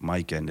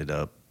 Mike ended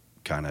up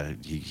kind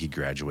of he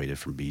graduated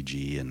from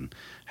BG and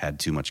had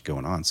too much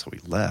going on, so he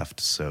left.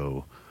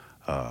 So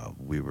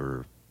we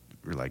were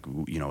like,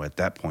 you know, at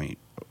that point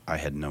I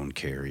had known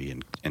Carrie,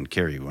 and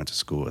Carrie went to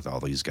school with all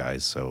these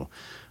guys, so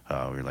we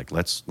were like,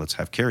 let's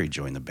have Carrie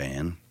join the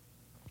band.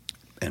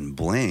 And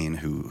Blaine,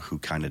 who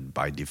kind of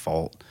by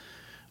default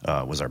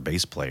was our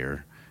bass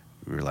player,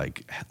 we were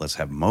like, let's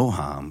have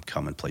Moham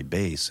come and play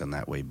bass, and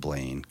that way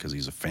Blaine, because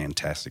he's a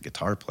fantastic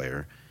guitar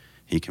player,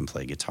 he can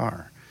play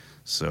guitar.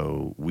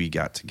 So we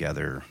got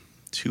together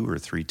 2 or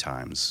 3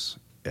 times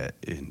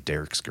in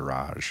Derek's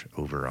garage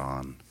over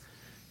on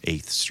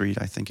 8th Street,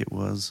 I think it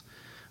was,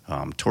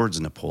 towards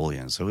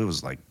Napoleon. So it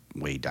was like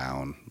way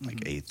down,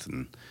 like 8th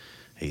and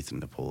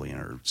Napoleon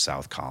or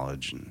South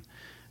College,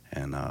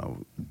 and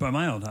By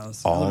my old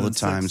house. all Lived the in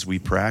times 6th. we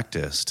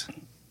practiced,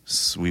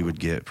 we would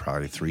get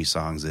probably 3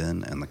 songs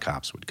in, and the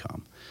cops would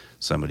come.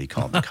 Somebody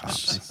called the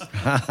cops.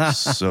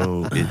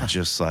 So it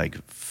just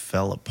like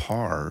fell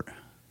apart,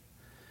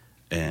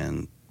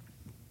 and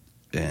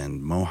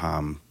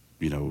Moham,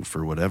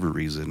 for whatever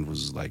reason,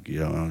 was like,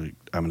 I'm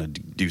going to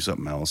do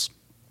something else.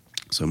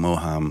 So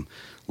Moham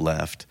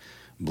left.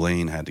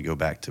 Blaine had to go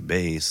back to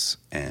bass,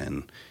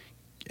 and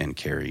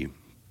Carrie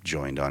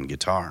joined on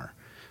guitar.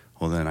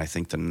 Well, then I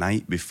think the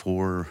night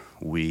before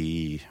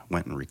we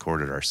went and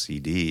recorded our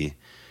CD,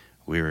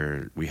 we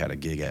had a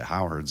gig at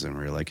Howard's, and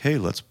we were like, hey,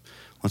 let's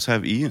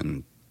have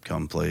Ian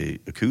come play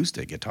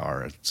acoustic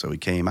guitar. So he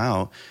came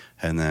out,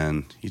 and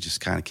then he just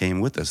kind of came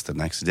with us the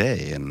next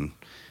day, and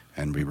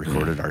we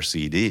recorded our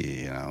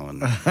CD,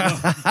 and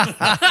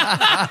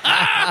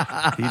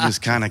he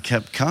just kind of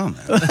kept coming.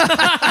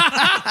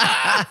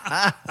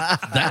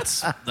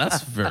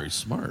 That's very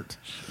smart.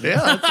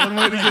 Yeah, that's one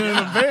way to get in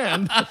a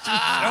band.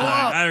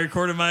 I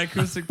recorded my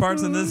acoustic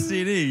parts in this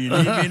CD. You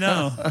need me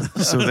now.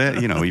 So that,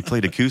 he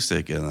played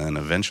acoustic, and then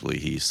eventually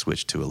he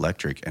switched to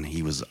electric, and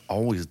he was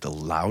always the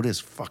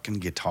loudest fucking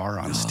guitar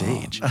on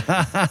stage.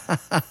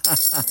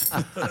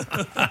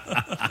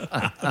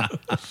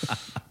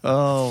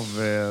 Oh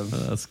man.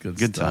 That's good.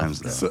 Good stuff. times,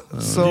 though.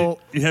 So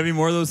You have any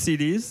more of those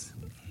CDs?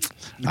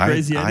 I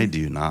Crazy Eddie?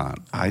 do not.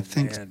 I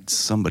think man.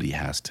 somebody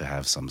has to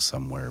have some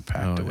somewhere Oh,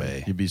 packed yeah.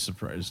 away. You'd be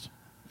surprised.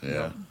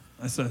 yeah.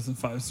 I still have some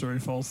 5-story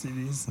fall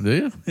CDs. Do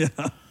you? Yeah.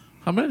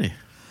 How many?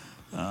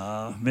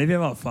 Maybe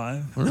about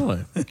 5.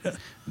 Really?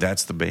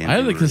 That's the band. I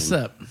had we the were in.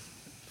 cassette.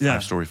 Yeah.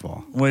 5-Story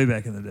Fall. Way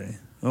back in the day.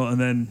 Oh, and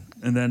then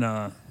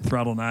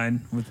Throttle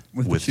 9 with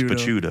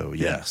Pachuto,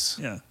 yes.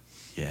 Yeah.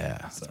 Yeah,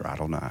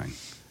 Throttle 9.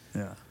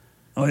 Yeah.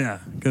 Oh, yeah.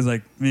 Because,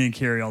 like, me and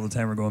Carrie all the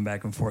time were going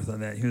back and forth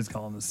on that. He was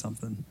calling us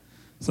something.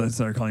 So I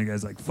started calling you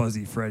guys, like,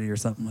 Fuzzy Freddy or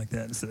something like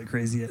that instead of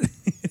Crazy Eddie.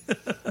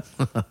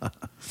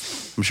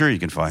 I'm sure you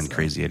can find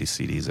Crazy Eddie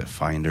CDs at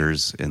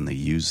Finders in the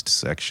used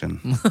section.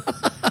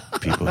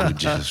 People who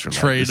just are like,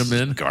 Trade "This them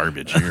is in."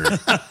 garbage here.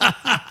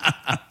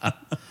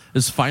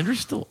 Is Finder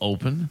still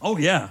open? Oh,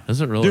 yeah. Is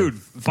it really? Dude,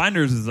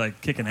 Finders is,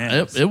 like, kicking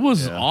ass. It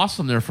was Yeah.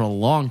 awesome there for a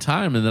long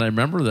time, and then I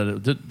remember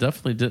that it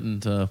definitely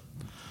didn't.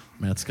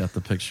 Matt's got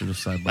the picture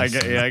side by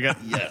side. I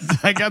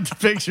got the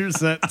picture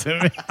sent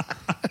to me.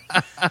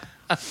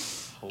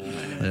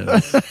 Yeah.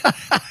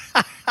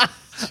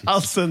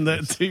 I'll send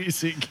that to you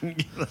so you can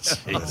give it.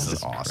 This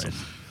is awesome.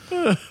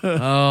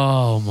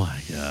 Oh my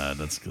God,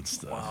 that's good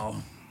stuff.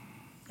 Wow.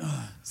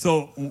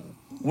 So,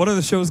 what are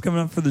the shows coming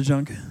up for the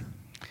Junk?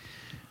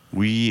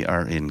 We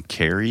are in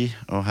Cary,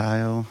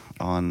 Ohio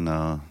on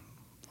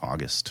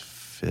August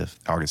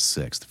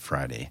 6th,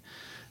 Friday,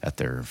 at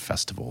their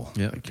festival.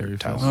 Yeah, their Cary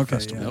town Fest. Okay,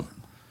 festival.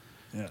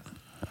 yeah.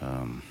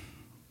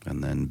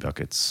 And then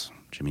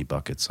Jimmy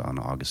Buckets on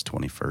August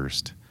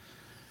 21st.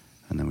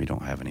 And then we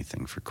don't have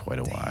anything for quite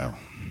a while.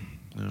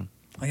 Yeah.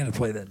 I got to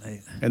play that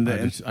night. And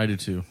I do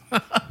too.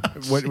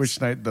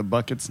 which night? The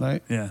Buckets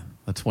night? Yeah.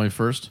 The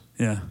 21st.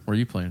 Yeah. Where are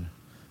you playing?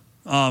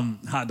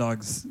 Hot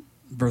Dog's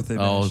birthday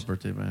bash. Oh, his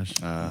birthday bash.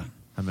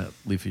 I'm at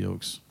Leafy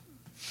Oaks.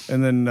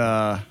 And then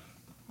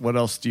what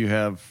else do you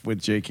have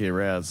with J.K.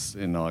 Raz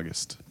in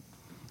August?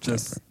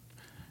 Just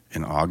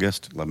In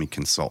August, let me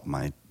consult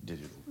my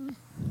digital.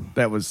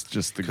 That was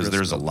just the Because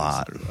there's a Griswold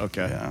lot. list.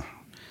 Okay. Yeah.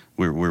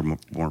 We're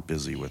more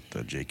busy with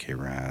the J.K.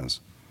 Raz.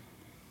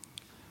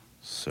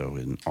 So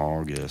in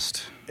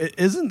August.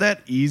 Isn't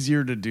that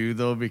easier to do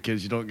though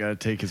because you don't got to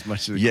take as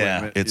much of the Yeah,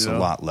 equipment? it's a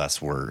lot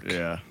less work.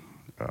 Yeah.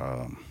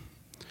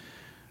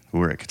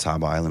 We're at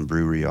Catawba Island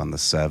Brewery on the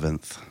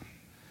 7th.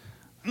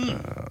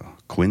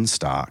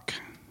 Quinstock,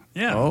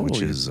 yeah. Oh, which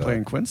you're is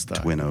playing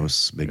Quinstock.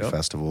 Twinos big Yep.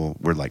 festival.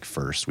 We're like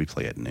first. We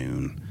play at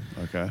noon.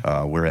 Okay.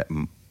 We're at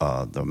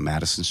the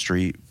Madison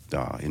Street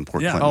in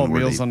Port Yeah. Clinton. Oh,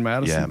 where Meals on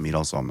Madison? Yeah,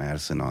 Meals on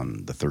Madison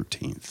on the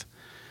 13th.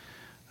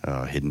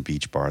 Hidden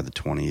Beach Bar the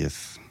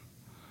 20th.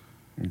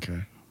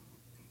 Okay.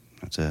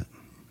 That's it.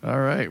 All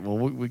right. Well,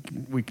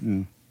 we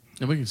can.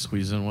 And we can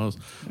squeeze in one of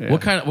those. Yeah.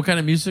 What kind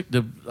of music? I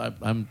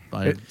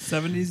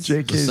 70s?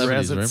 J.K. The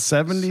Raz 70s, at right?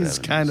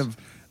 70s kind of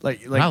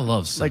like I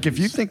love like if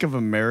you 70s. think of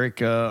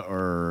America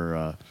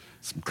or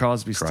some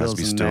Crosby, Stills,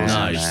 and Stills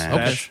Nash. and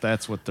Nash.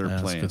 That's what they're Yeah,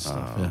 that's playing. good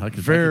stuff. Yeah, I could-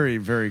 very,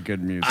 very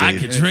good music. I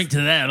could It's- drink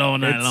to that all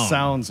night It long.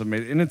 sounds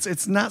amazing, and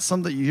it's not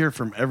something you hear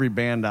from every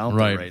band out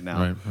Right, there right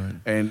now.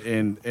 right.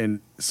 And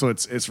so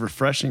it's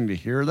refreshing to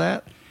hear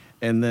that,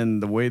 and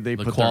then the way they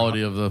The put quality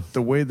their, of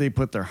the way they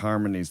put their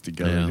harmonies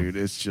together, Yeah. dude.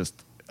 It's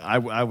just I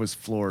was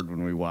floored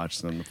when we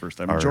watched them the first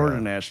time. All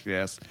Jordan right. actually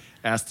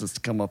asked us to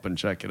come up and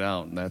check it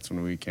out, and that's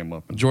when we came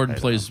up. And Jordan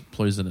tried it out.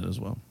 plays in it as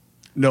well.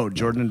 No,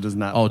 Jordan does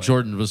not. Oh, play.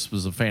 Jordan was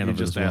a fan He of it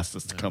just as well. asked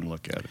us to come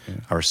look at it. Yeah.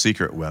 Our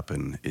secret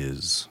weapon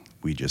is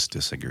We Just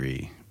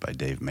Disagree by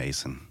Dave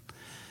Mason.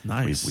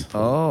 Nice. We pull-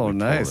 Oh, we pull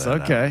nice. that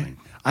out. Okay.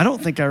 I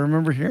don't think I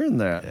remember hearing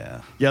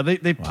that. Yeah.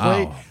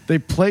 They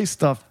play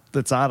stuff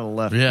that's out of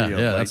left Yeah, field,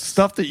 yeah, like that's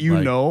stuff that you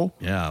like- know.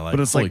 yeah, like, but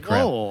it's holy like,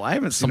 crap. whoa, I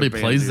haven't seen Somebody a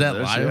band plays do that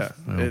this.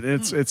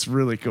 live? Yeah. It's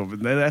really cool.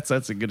 But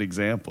that's a good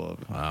example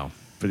of it. Wow.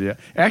 But yeah,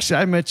 actually,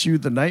 I met you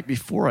the night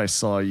before I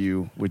saw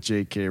you with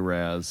J.K.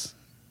 Raz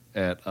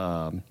at.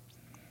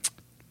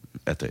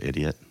 At the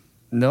Idiot.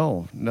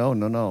 No.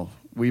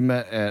 We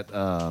met at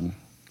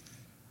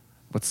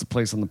what's the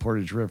place on the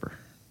Portage River?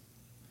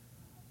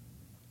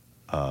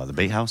 The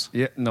Bait House?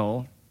 Yeah,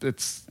 no,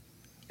 it's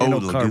Oh, in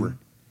Oak Lagoon. Harbor.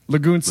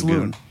 Lagoon Saloon.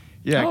 Lagoon.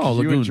 Yeah, 'cause Oh, you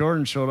Lagoon. and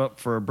Jordan showed up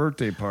for a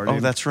birthday party. Oh,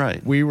 that's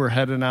right. We were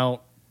heading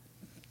out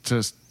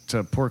to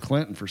Port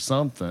Clinton for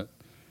something,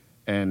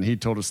 and he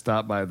told us to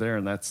stop by there,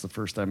 and that's the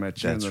first I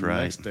met you. That's and then right.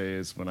 the next day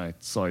is when I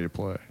saw you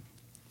play.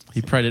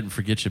 He probably didn't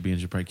forget you,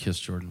 because you probably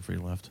kissed Jordan before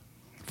you left.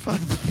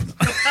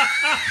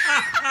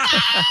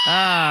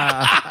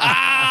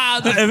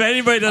 If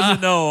anybody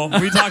doesn't know,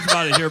 we talked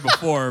about it here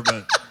before,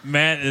 but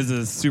Matt is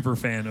a super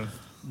fan of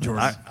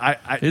Jordan.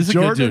 He's a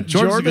Jordan, good dude.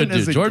 Jordan's a good Jordan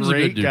is dude. a Jordan's a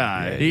great good dude.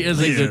 guy. He is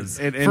a He good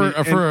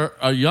is. for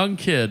a young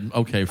kid.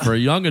 Okay, for a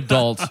young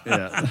adult.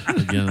 Yeah.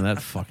 Again,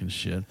 that fucking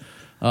shit.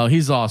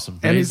 He's awesome.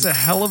 And he's a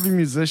hell of a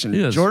musician.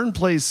 He is. Jordan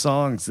plays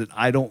songs that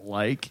I don't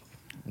like,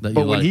 that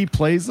but you when like. he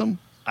plays them,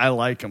 I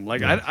like him.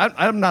 Like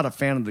I'm not a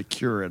fan of the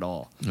Cure at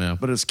all. Yeah.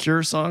 But his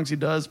Cure songs he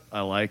does,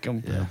 I like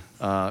them. Yeah.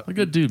 A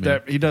good dude, man.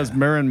 That he does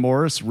Maren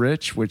Morris,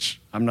 Rich, which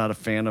I'm not a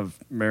fan of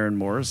Maren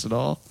Morris at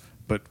all.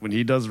 But when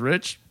he does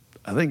Rich,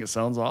 I think it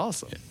sounds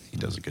awesome. He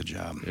does a good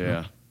job.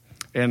 Yeah.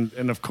 And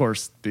of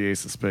course the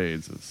Ace of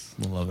Spades is.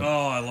 I love it.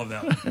 Oh, I love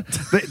that one.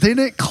 They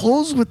didn't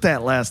close with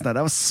that last night.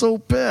 I was so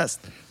pissed.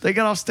 They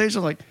got off stage.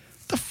 I'm like,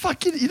 the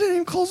fuck you didn't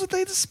even close with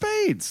Ace of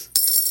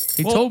Spades.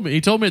 He told me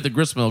at the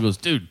gristmill, he goes,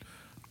 dude,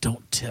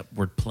 don't tip.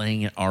 We're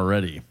playing it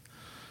already.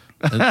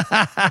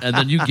 And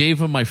then you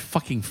gave him my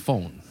fucking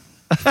phone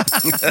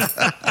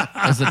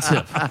as a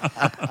tip.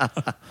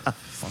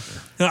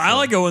 I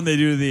like it when they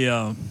do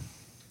the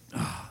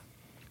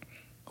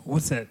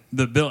what's that?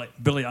 The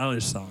Billie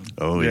Eilish song.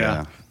 Oh,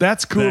 yeah.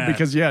 That's cool That.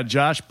 because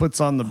Josh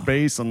puts on the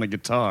bass on the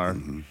guitar.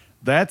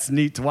 That's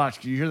neat to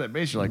watch. You hear that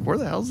bass, you're like, where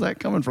the hell's that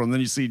coming from? Then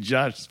you see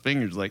Josh's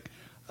fingers, like,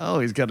 oh,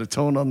 he's got a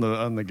tone on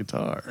the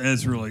guitar. And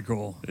it's really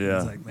cool. Yeah.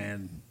 It's like,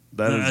 man.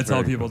 That is I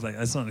tell very people, it's like,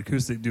 I saw an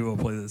acoustic duo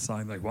play this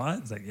song. Like, what?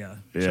 It's like, yeah.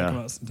 Check them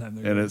out sometime.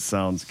 They're And good. it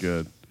sounds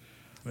good.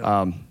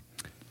 Yeah.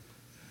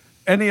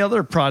 Any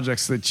other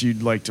projects that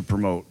you'd like to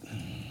promote?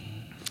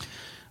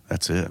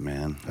 That's it,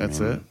 man.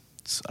 That's it?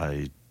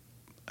 I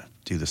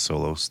do the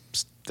solo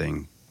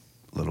thing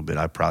a little bit.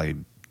 I probably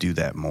do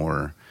that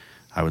more.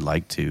 I would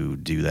like to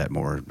do that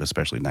more,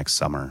 especially next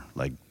summer,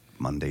 like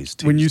Mondays,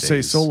 Tuesdays. When you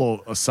say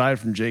solo, aside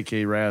from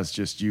J.K. Raz,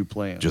 just you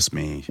playing? Just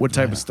me. What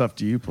type of stuff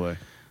do you play?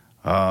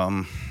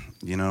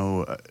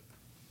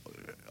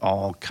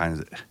 All kinds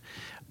of.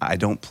 I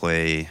don't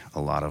play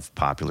a lot of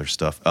popular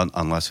stuff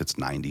unless it's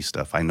 90s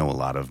stuff. I know a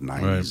lot of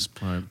 90s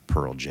Right.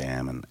 Pearl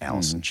Jam and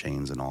Alice in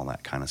Chains and all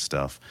that kind of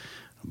stuff.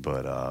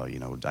 But,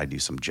 I do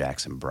some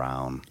Jackson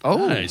Brown.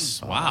 Oh, Nice.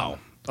 Wow.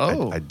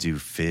 Oh, I do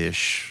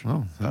Fish,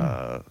 Oh,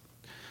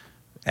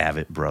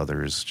 Avett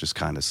Brothers, just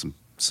kind of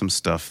some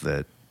stuff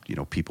that,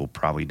 people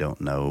probably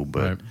don't know,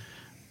 but,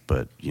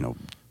 Right.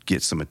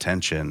 get some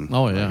attention.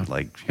 Oh, yeah.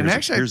 Like, And here's,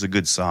 actually- here's a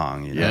good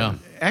song. Yeah.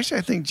 actually,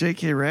 I think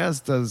J.K. Raz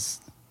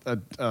does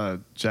a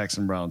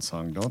Jackson Brown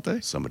song, don't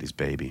they? Somebody's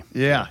Baby.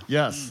 Yeah.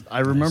 Yes,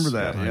 I remember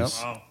that. Nice.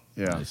 Yep. Wow.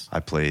 Yeah. Nice. I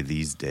play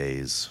These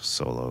Days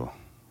solo,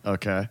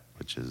 Okay.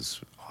 which is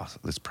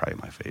awesome. It's probably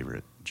my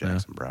favorite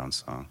Jackson Brown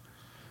song.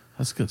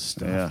 That's good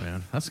stuff, Yeah.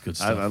 man. That's good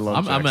stuff. I love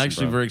I'm Jackson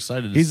actually Brown. very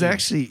excited to He's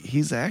see him.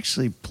 he's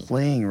actually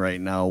playing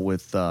right now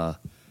with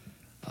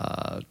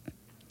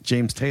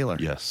James Taylor.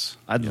 Yes.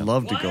 I'd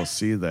love to go What?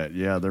 see that.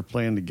 Yeah, they're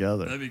playing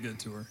together. That'd be a good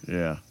tour.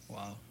 Yeah.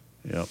 Wow.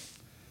 Yep.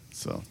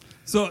 So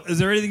So, is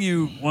there anything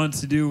you want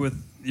to do with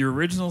your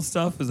original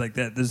stuff? Is like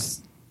that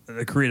this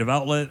a creative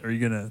outlet? Are you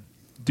gonna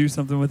do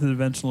something with it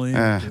eventually?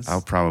 Just-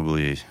 I'll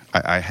probably.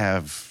 I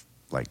have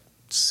like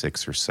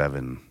 6 or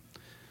 7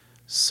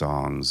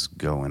 songs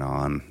going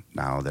on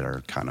now that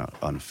are kind of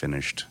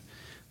unfinished,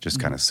 just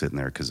kind of sitting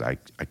there because I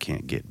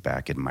can't get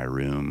back in my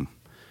room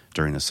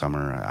during the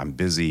summer. I'm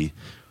busy,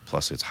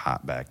 plus it's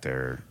hot back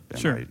there, and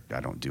Sure. I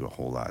don't do a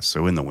whole lot.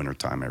 So in the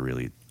wintertime, I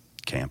really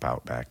camp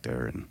out back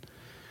there and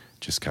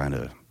just kind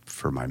of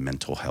for my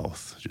mental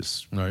health,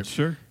 just Right.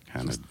 Sure.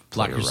 kind of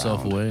lock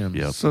yourself away and-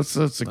 Yep. so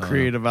it's a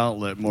creative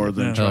outlet more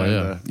than Yeah. trying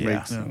Oh, to yeah. make.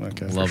 Yeah. Some,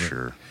 okay. For Love it.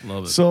 sure.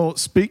 Love it. So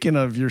speaking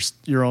of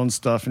your own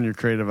stuff and your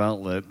creative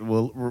outlet,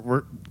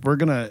 we're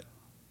gonna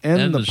end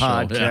End the the show,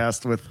 yeah.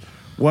 podcast with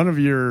one of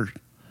your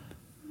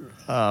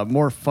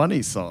more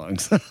funny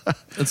songs.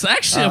 It's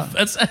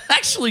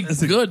actually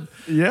good.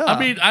 Yeah. I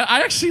mean,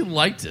 I actually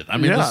liked it. I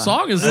mean, Yeah. the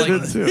song is I like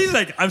did too. He's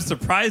like, I'm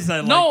surprised I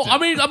liked no. it. I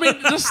mean,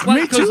 just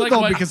like Me too, like, though,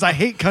 like- because I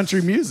hate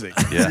country music.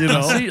 Yeah. You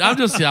know. See, I'm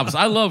just the opposite.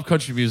 I love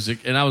country music,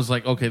 and I was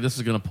like, okay, this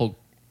is gonna poke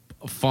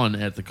fun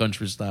at the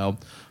country style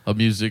of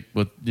music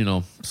with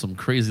some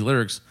crazy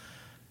lyrics.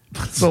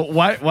 So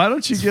why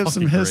don't you give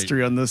some fucking great.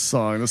 history on this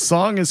song? The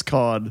song is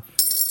called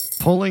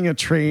pulling a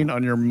train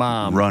on your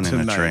mom. Running a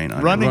tonight. train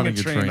on running your- a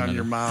train on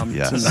your mom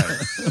Yes.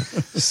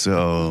 tonight.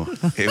 So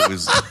it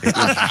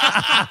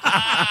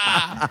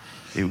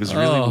was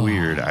really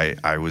weird.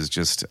 I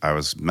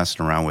was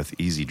messing around with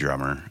Easy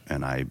Drummer,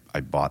 and I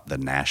bought the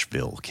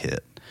Nashville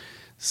kit.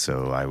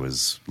 So I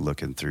was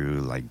looking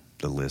through like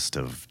the list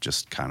of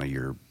just kind of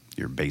your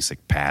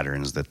basic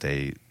patterns that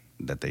they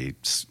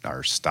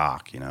are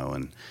stock, you know,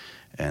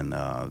 and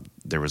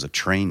there was a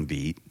train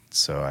beat.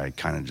 So I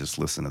kind of just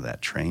listened to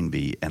that train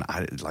beat, and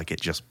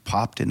it just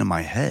popped into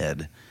my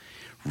head,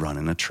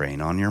 running a train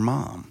on your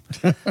mom.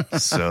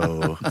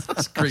 So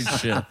That's great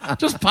shit.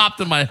 Just popped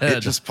in my head.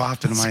 it just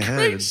popped into my head.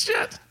 Great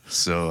shit.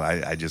 So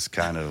I just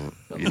kind of,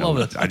 Love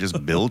it. I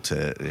just built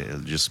it.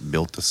 It just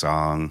built the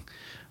song.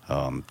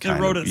 Kind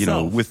wrote of,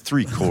 itself. with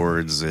 3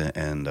 chords,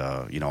 and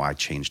I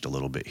changed a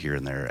little bit here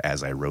and there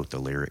as I wrote the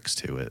lyrics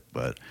to it.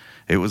 But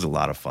it was a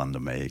lot of fun to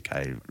make.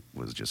 I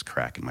was just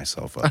cracking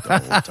myself up the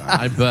whole time.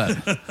 I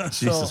bet.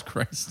 Jesus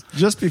Christ.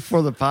 Just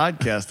before the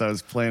podcast, I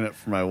was playing it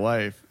for my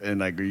wife,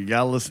 and I go, "You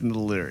gotta listen to the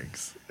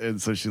lyrics."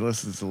 And so she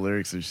listens to the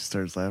lyrics, and she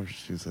starts laughing.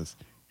 She says,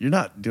 "You're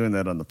not doing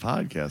that on the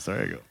podcast,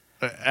 are you?"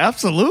 I go,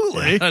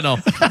 "Absolutely. I know.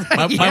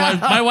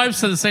 My wife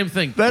said the same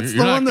thing. That's You're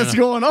the not one that's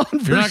gonna- going on for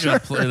You're not sure."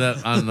 going to play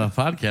that on the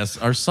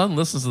podcast. Our son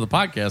listens to the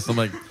podcast. I'm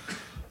like,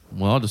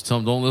 well, I'll just tell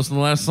him don't listen to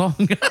the last song.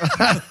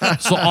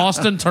 So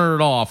Austin, turn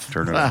it off.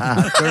 Turn it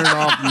on. Turn it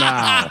off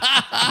now.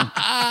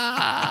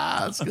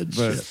 That's good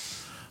But shit.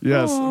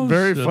 yes, Oh,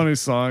 very shit. funny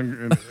song.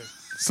 And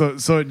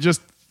so it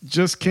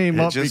just came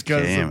It up just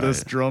because came. of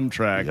this drum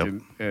track, Yep.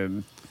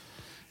 and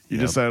you Yep.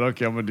 decided,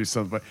 okay, I'm gonna do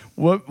something.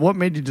 But what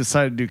made you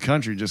decide to do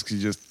country? Just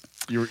because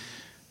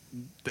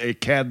they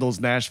had those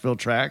Nashville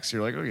tracks.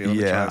 You're like, okay, let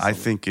me Yeah, try I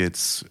something. think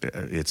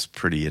it's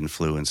pretty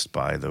influenced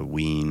by the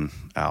Ween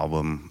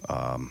album,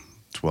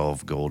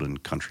 12 Golden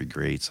Country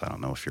Greats. I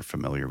don't know if you're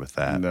familiar with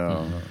that.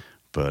 No.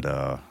 But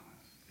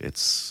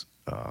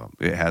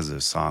it has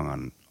a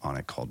song on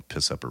it called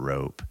 "Piss Up a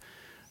Rope,"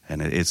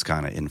 and it's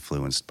kind of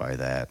influenced by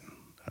that.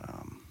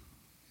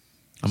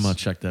 I'm going to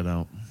check that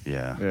out.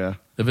 Yeah, Yeah.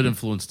 If it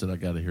influenced it, I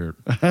got to hear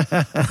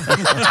it.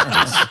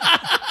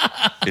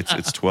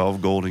 it's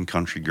 12 Golden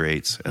Country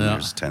Greats, and Yeah.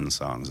 there's 10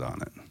 songs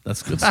on it.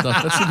 That's good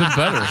stuff. That's even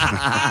better.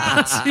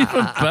 That's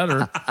even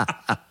better.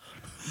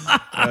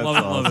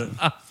 Love it.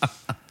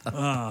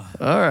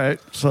 All right.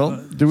 So,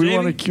 do we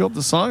want to Jamie? cue up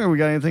the song, or we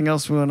got anything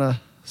else we want to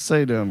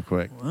say to him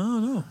quick? I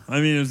don't know. I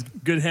mean, it was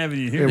good having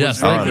you here. Yes,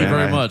 thank you man,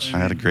 very I- much. I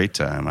had a great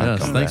time. I'd Yes,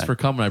 come thanks back. for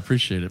coming. I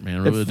appreciate it, man.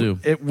 I really do.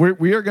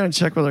 We are going to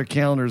check with our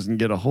calendars and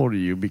get a hold of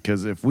you,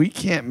 because if we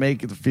can't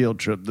make the field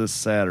trip this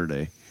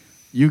Saturday,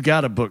 you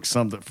got to book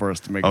something for us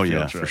to make Oh a field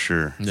yeah, trip. for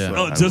sure. Yeah.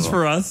 Oh, I just will.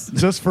 for us?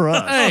 Just for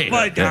us. Hey, Oh,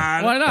 my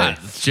God. why not?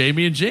 It's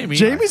Jamie and Jamie.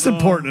 Jamie's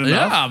important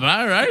enough. Yeah, am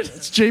I right?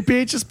 It's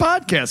JPH's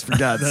podcast, for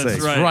God's That's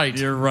sake. right. right.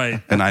 You're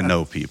right. And I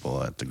know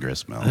people at the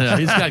gristmill. Yeah,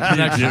 he's got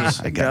connections.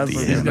 I got the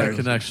He's He's in. got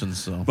connections.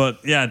 So But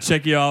yeah,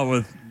 check you out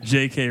with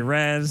JK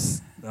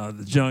Raz,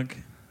 the Junk.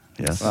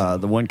 Yes,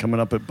 The one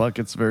coming up at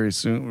Buckets very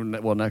soon.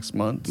 Well, next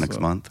month. next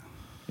so. month,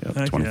 Heck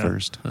yeah.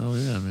 21st. hell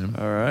yeah, man.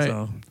 All right.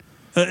 So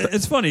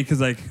it's funny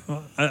because I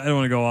don't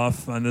want to go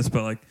off on this,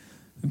 but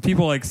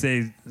people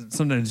say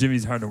sometimes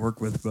Jimmy's hard to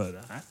work with,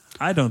 but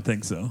I don't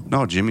think so.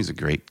 No, Jimmy's a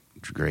great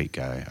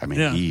guy. I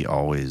mean, Yeah. he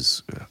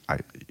always, I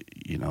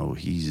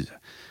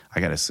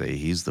got to say,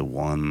 he's the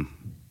one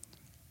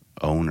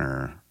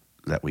owner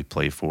that we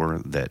play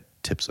for that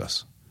tips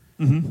us.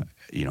 Mm-hmm.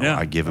 Yeah.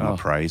 I give him Oh. a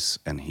price,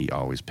 and he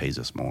always pays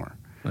us more.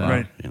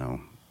 Right.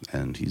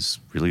 And he's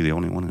really the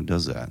only one who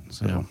does that.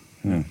 So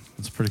Yeah.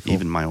 It's pretty cool.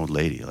 even my old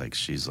lady,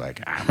 she's like,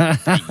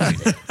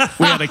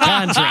 We had a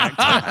contract.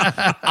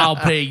 I'll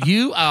pay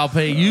you.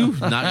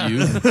 Not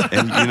you.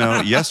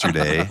 and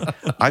yesterday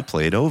I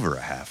played over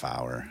a half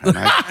hour. And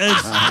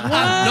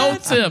No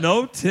tip.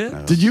 No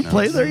tip. Did you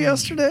play there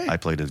yesterday? I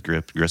played at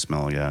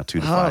gristmill, 2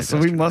 to 5. Oh, so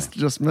we yesterday. must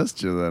have just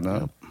missed you then,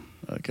 huh?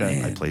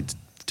 Okay. I played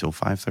till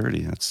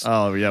 5:30. That's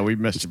Oh, yeah, we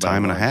missed it's you. a by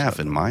time and a lunch. half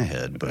in my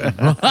head, but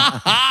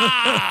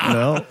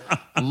No.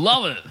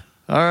 Love it.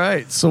 All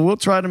right. So we'll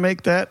try to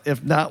make that.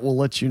 If not, we'll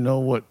let you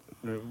know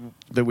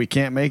that we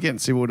can't make it and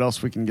see what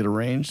else we can get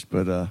arranged.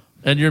 But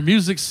And your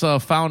music's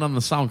found on the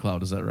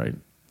SoundCloud. Is that right?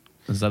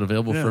 Is that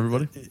available Yeah. for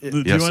everybody?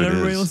 Do Yes, you want it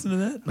everybody is. to listen to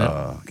that?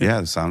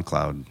 the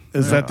SoundCloud.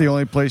 is that the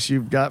only place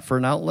you've got for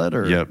an outlet?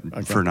 Or Yep,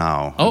 Okay. for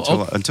now.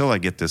 Oh, until I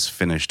get this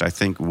finished, I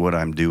think what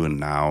I'm doing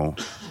now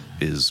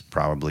is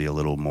probably a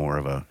little more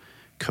of a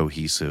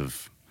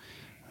cohesive,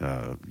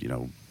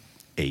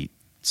 8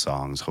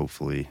 songs,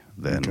 hopefully,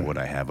 than what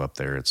I have up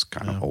there. It's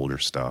kind of older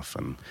stuff,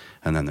 and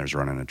then there's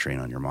Running a Train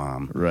on Your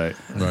Mom. Right.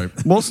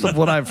 Right. Most of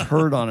what I've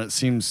heard on it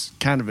seems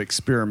kind of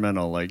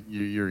experimental. Like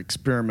you're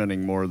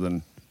experimenting more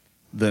than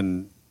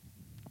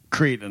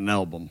creating an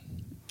album.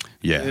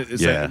 Yeah,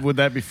 Is yeah. that, would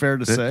that be fair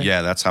to say?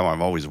 Yeah, that's how I've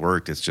always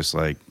worked. It's just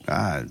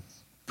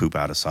poop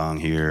out a song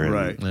here, and,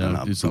 Right. and Yeah,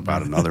 I'll do poop something.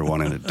 out another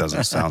one, and it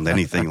doesn't sound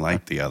anything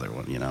like the other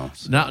one. Now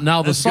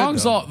the That's good,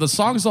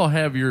 songs though. all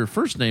have your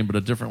first name but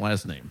a different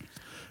last name.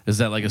 Is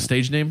that like a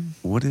stage name?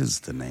 What is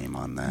the name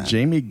on that?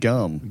 Jamie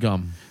Gum.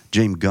 Gum.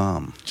 James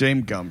Gum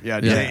James Gum. Yeah,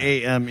 Yeah.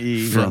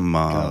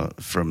 Jame.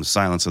 from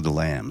Silence of the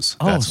Lambs.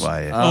 Oh, That's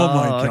why. Oh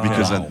my God.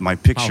 Because Wow. my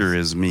picture How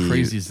is me.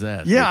 Crazy is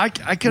that? Yeah, I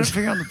couldn't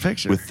figure out the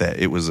picture. With that,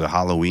 it was a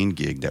Halloween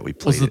gig that we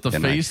played. Was it the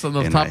and face on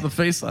the and top of the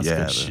face? That's yeah,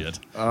 good the- shit.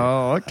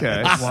 Oh,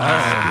 okay.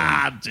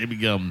 Jamie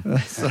Gum.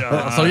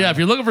 So yeah, if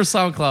you're looking for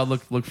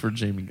SoundCloud, look for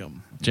Jamie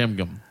Gum. Jam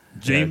Gum.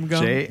 James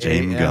Gum.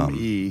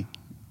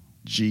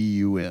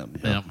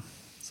 Jamegum. Yeah.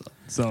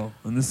 So,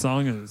 and this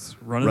song is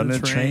Running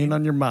Running the a train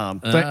on your mom.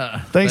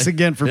 Ah, Thanks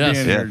again for yes.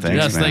 being Yeah, here. thanks, Jamie.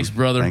 Yes, man. thanks,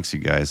 brother. Thanks, you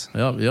guys.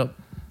 Yep.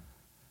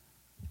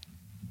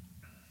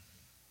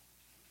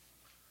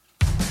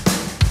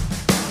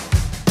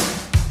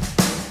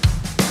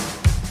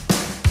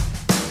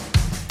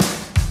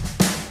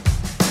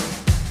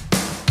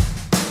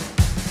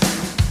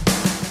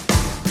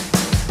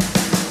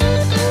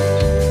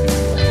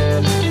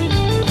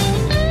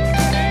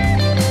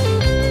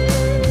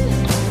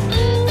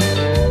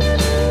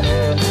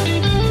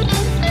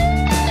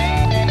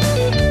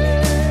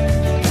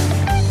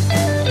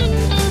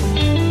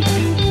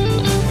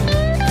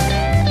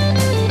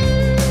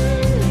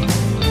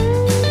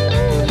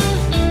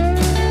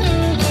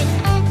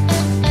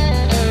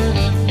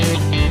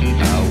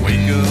 I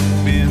wake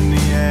up in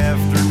the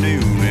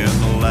afternoon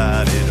and the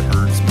light, it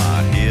hurts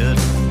my head.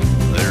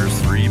 There's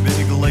 3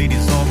 big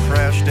ladies all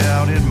crashed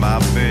out in my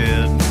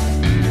bed.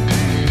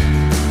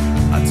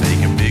 I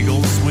take a big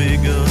old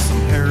swig of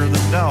some hair of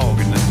the dog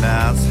in a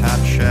nice hot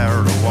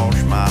shower to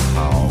wash my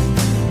hog.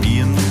 Me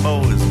and the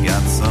boys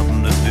got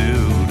something to do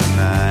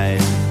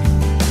tonight.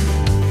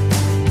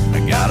 I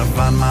gotta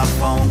find my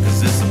phone,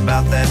 cause it's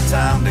about that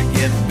time to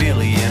get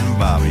Billy and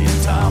Bobby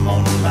and Tom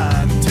on the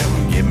line. Tell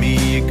them, give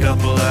me a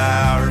couple of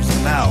hours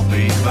and I'll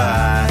be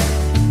by.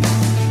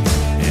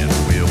 And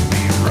we'll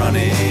be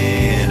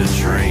running a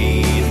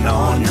train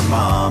on your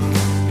mom.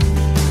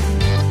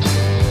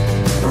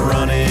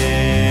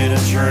 Running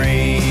a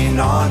train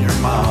on your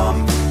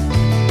mom.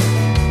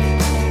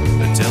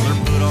 But tell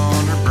her put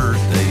on her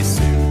birthday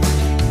suit,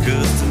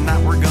 cause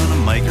tonight we're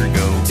gonna make her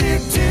go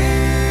tick tick.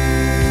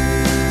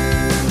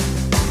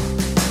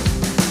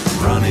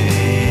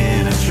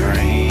 Running a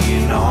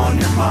train on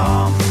your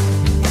mom.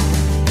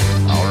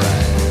 All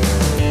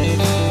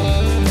right.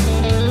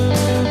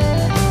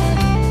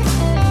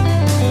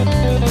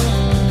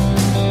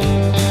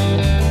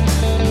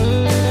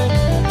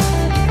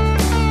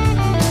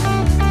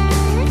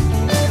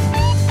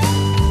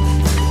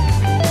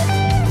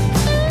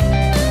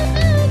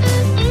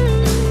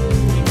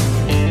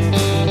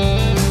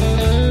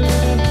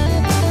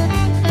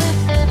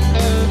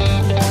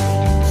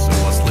 So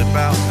I slip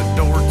out the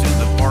door to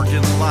the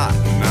parking lot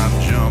and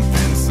I jump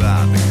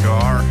inside the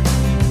car.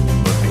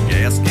 But the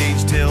gas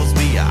gauge tells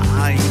me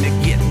I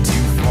ain't getting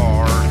too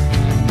far.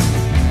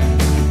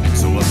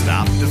 So I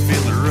stop to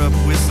fill her up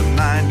with some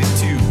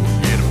 92.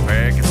 Get a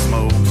pack of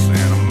smokes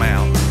and a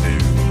Mountain Dew.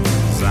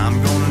 'Cause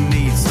I'm gonna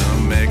need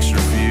some extra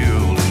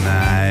fuel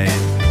tonight.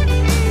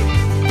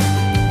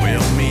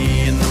 Well,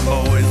 me and the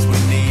boys, we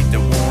need to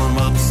warm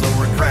up, so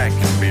we're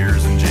cracking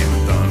beers and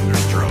jamming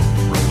Thunderstroke.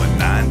 Rolling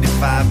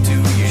 95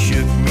 till you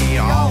shook me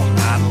all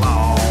night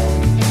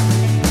long.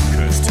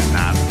 'Cause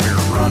tonight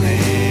we're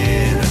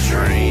running a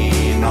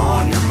train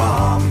on your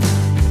mom.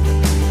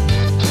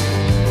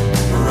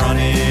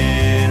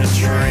 Running a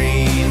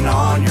train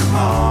on your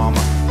mom.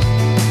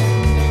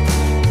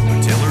 But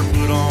tell her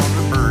put on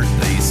her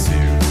birthday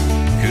suit,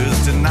 'cause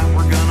tonight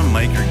we're gonna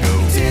make her go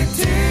tick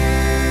tick.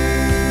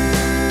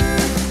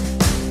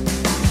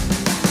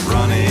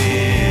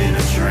 Running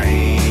a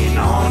train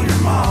on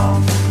your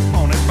mom. Come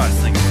on, everybody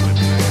sing it with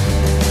me.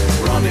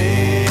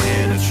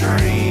 Running a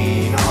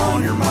train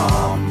on your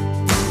mom.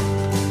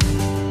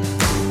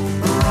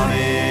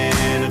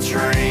 Running a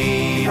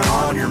train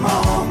on your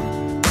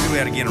mom. Do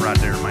that again right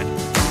there, man.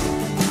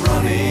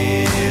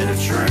 Running a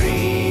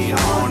train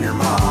on your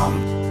mom.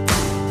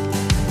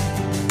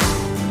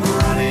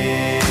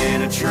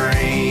 Running a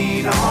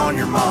train on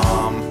your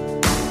mom.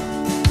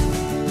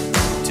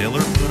 Tell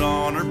her put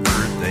on her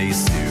birthday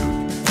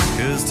suit,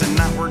 'cause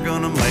tonight we're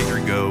gonna make her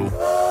go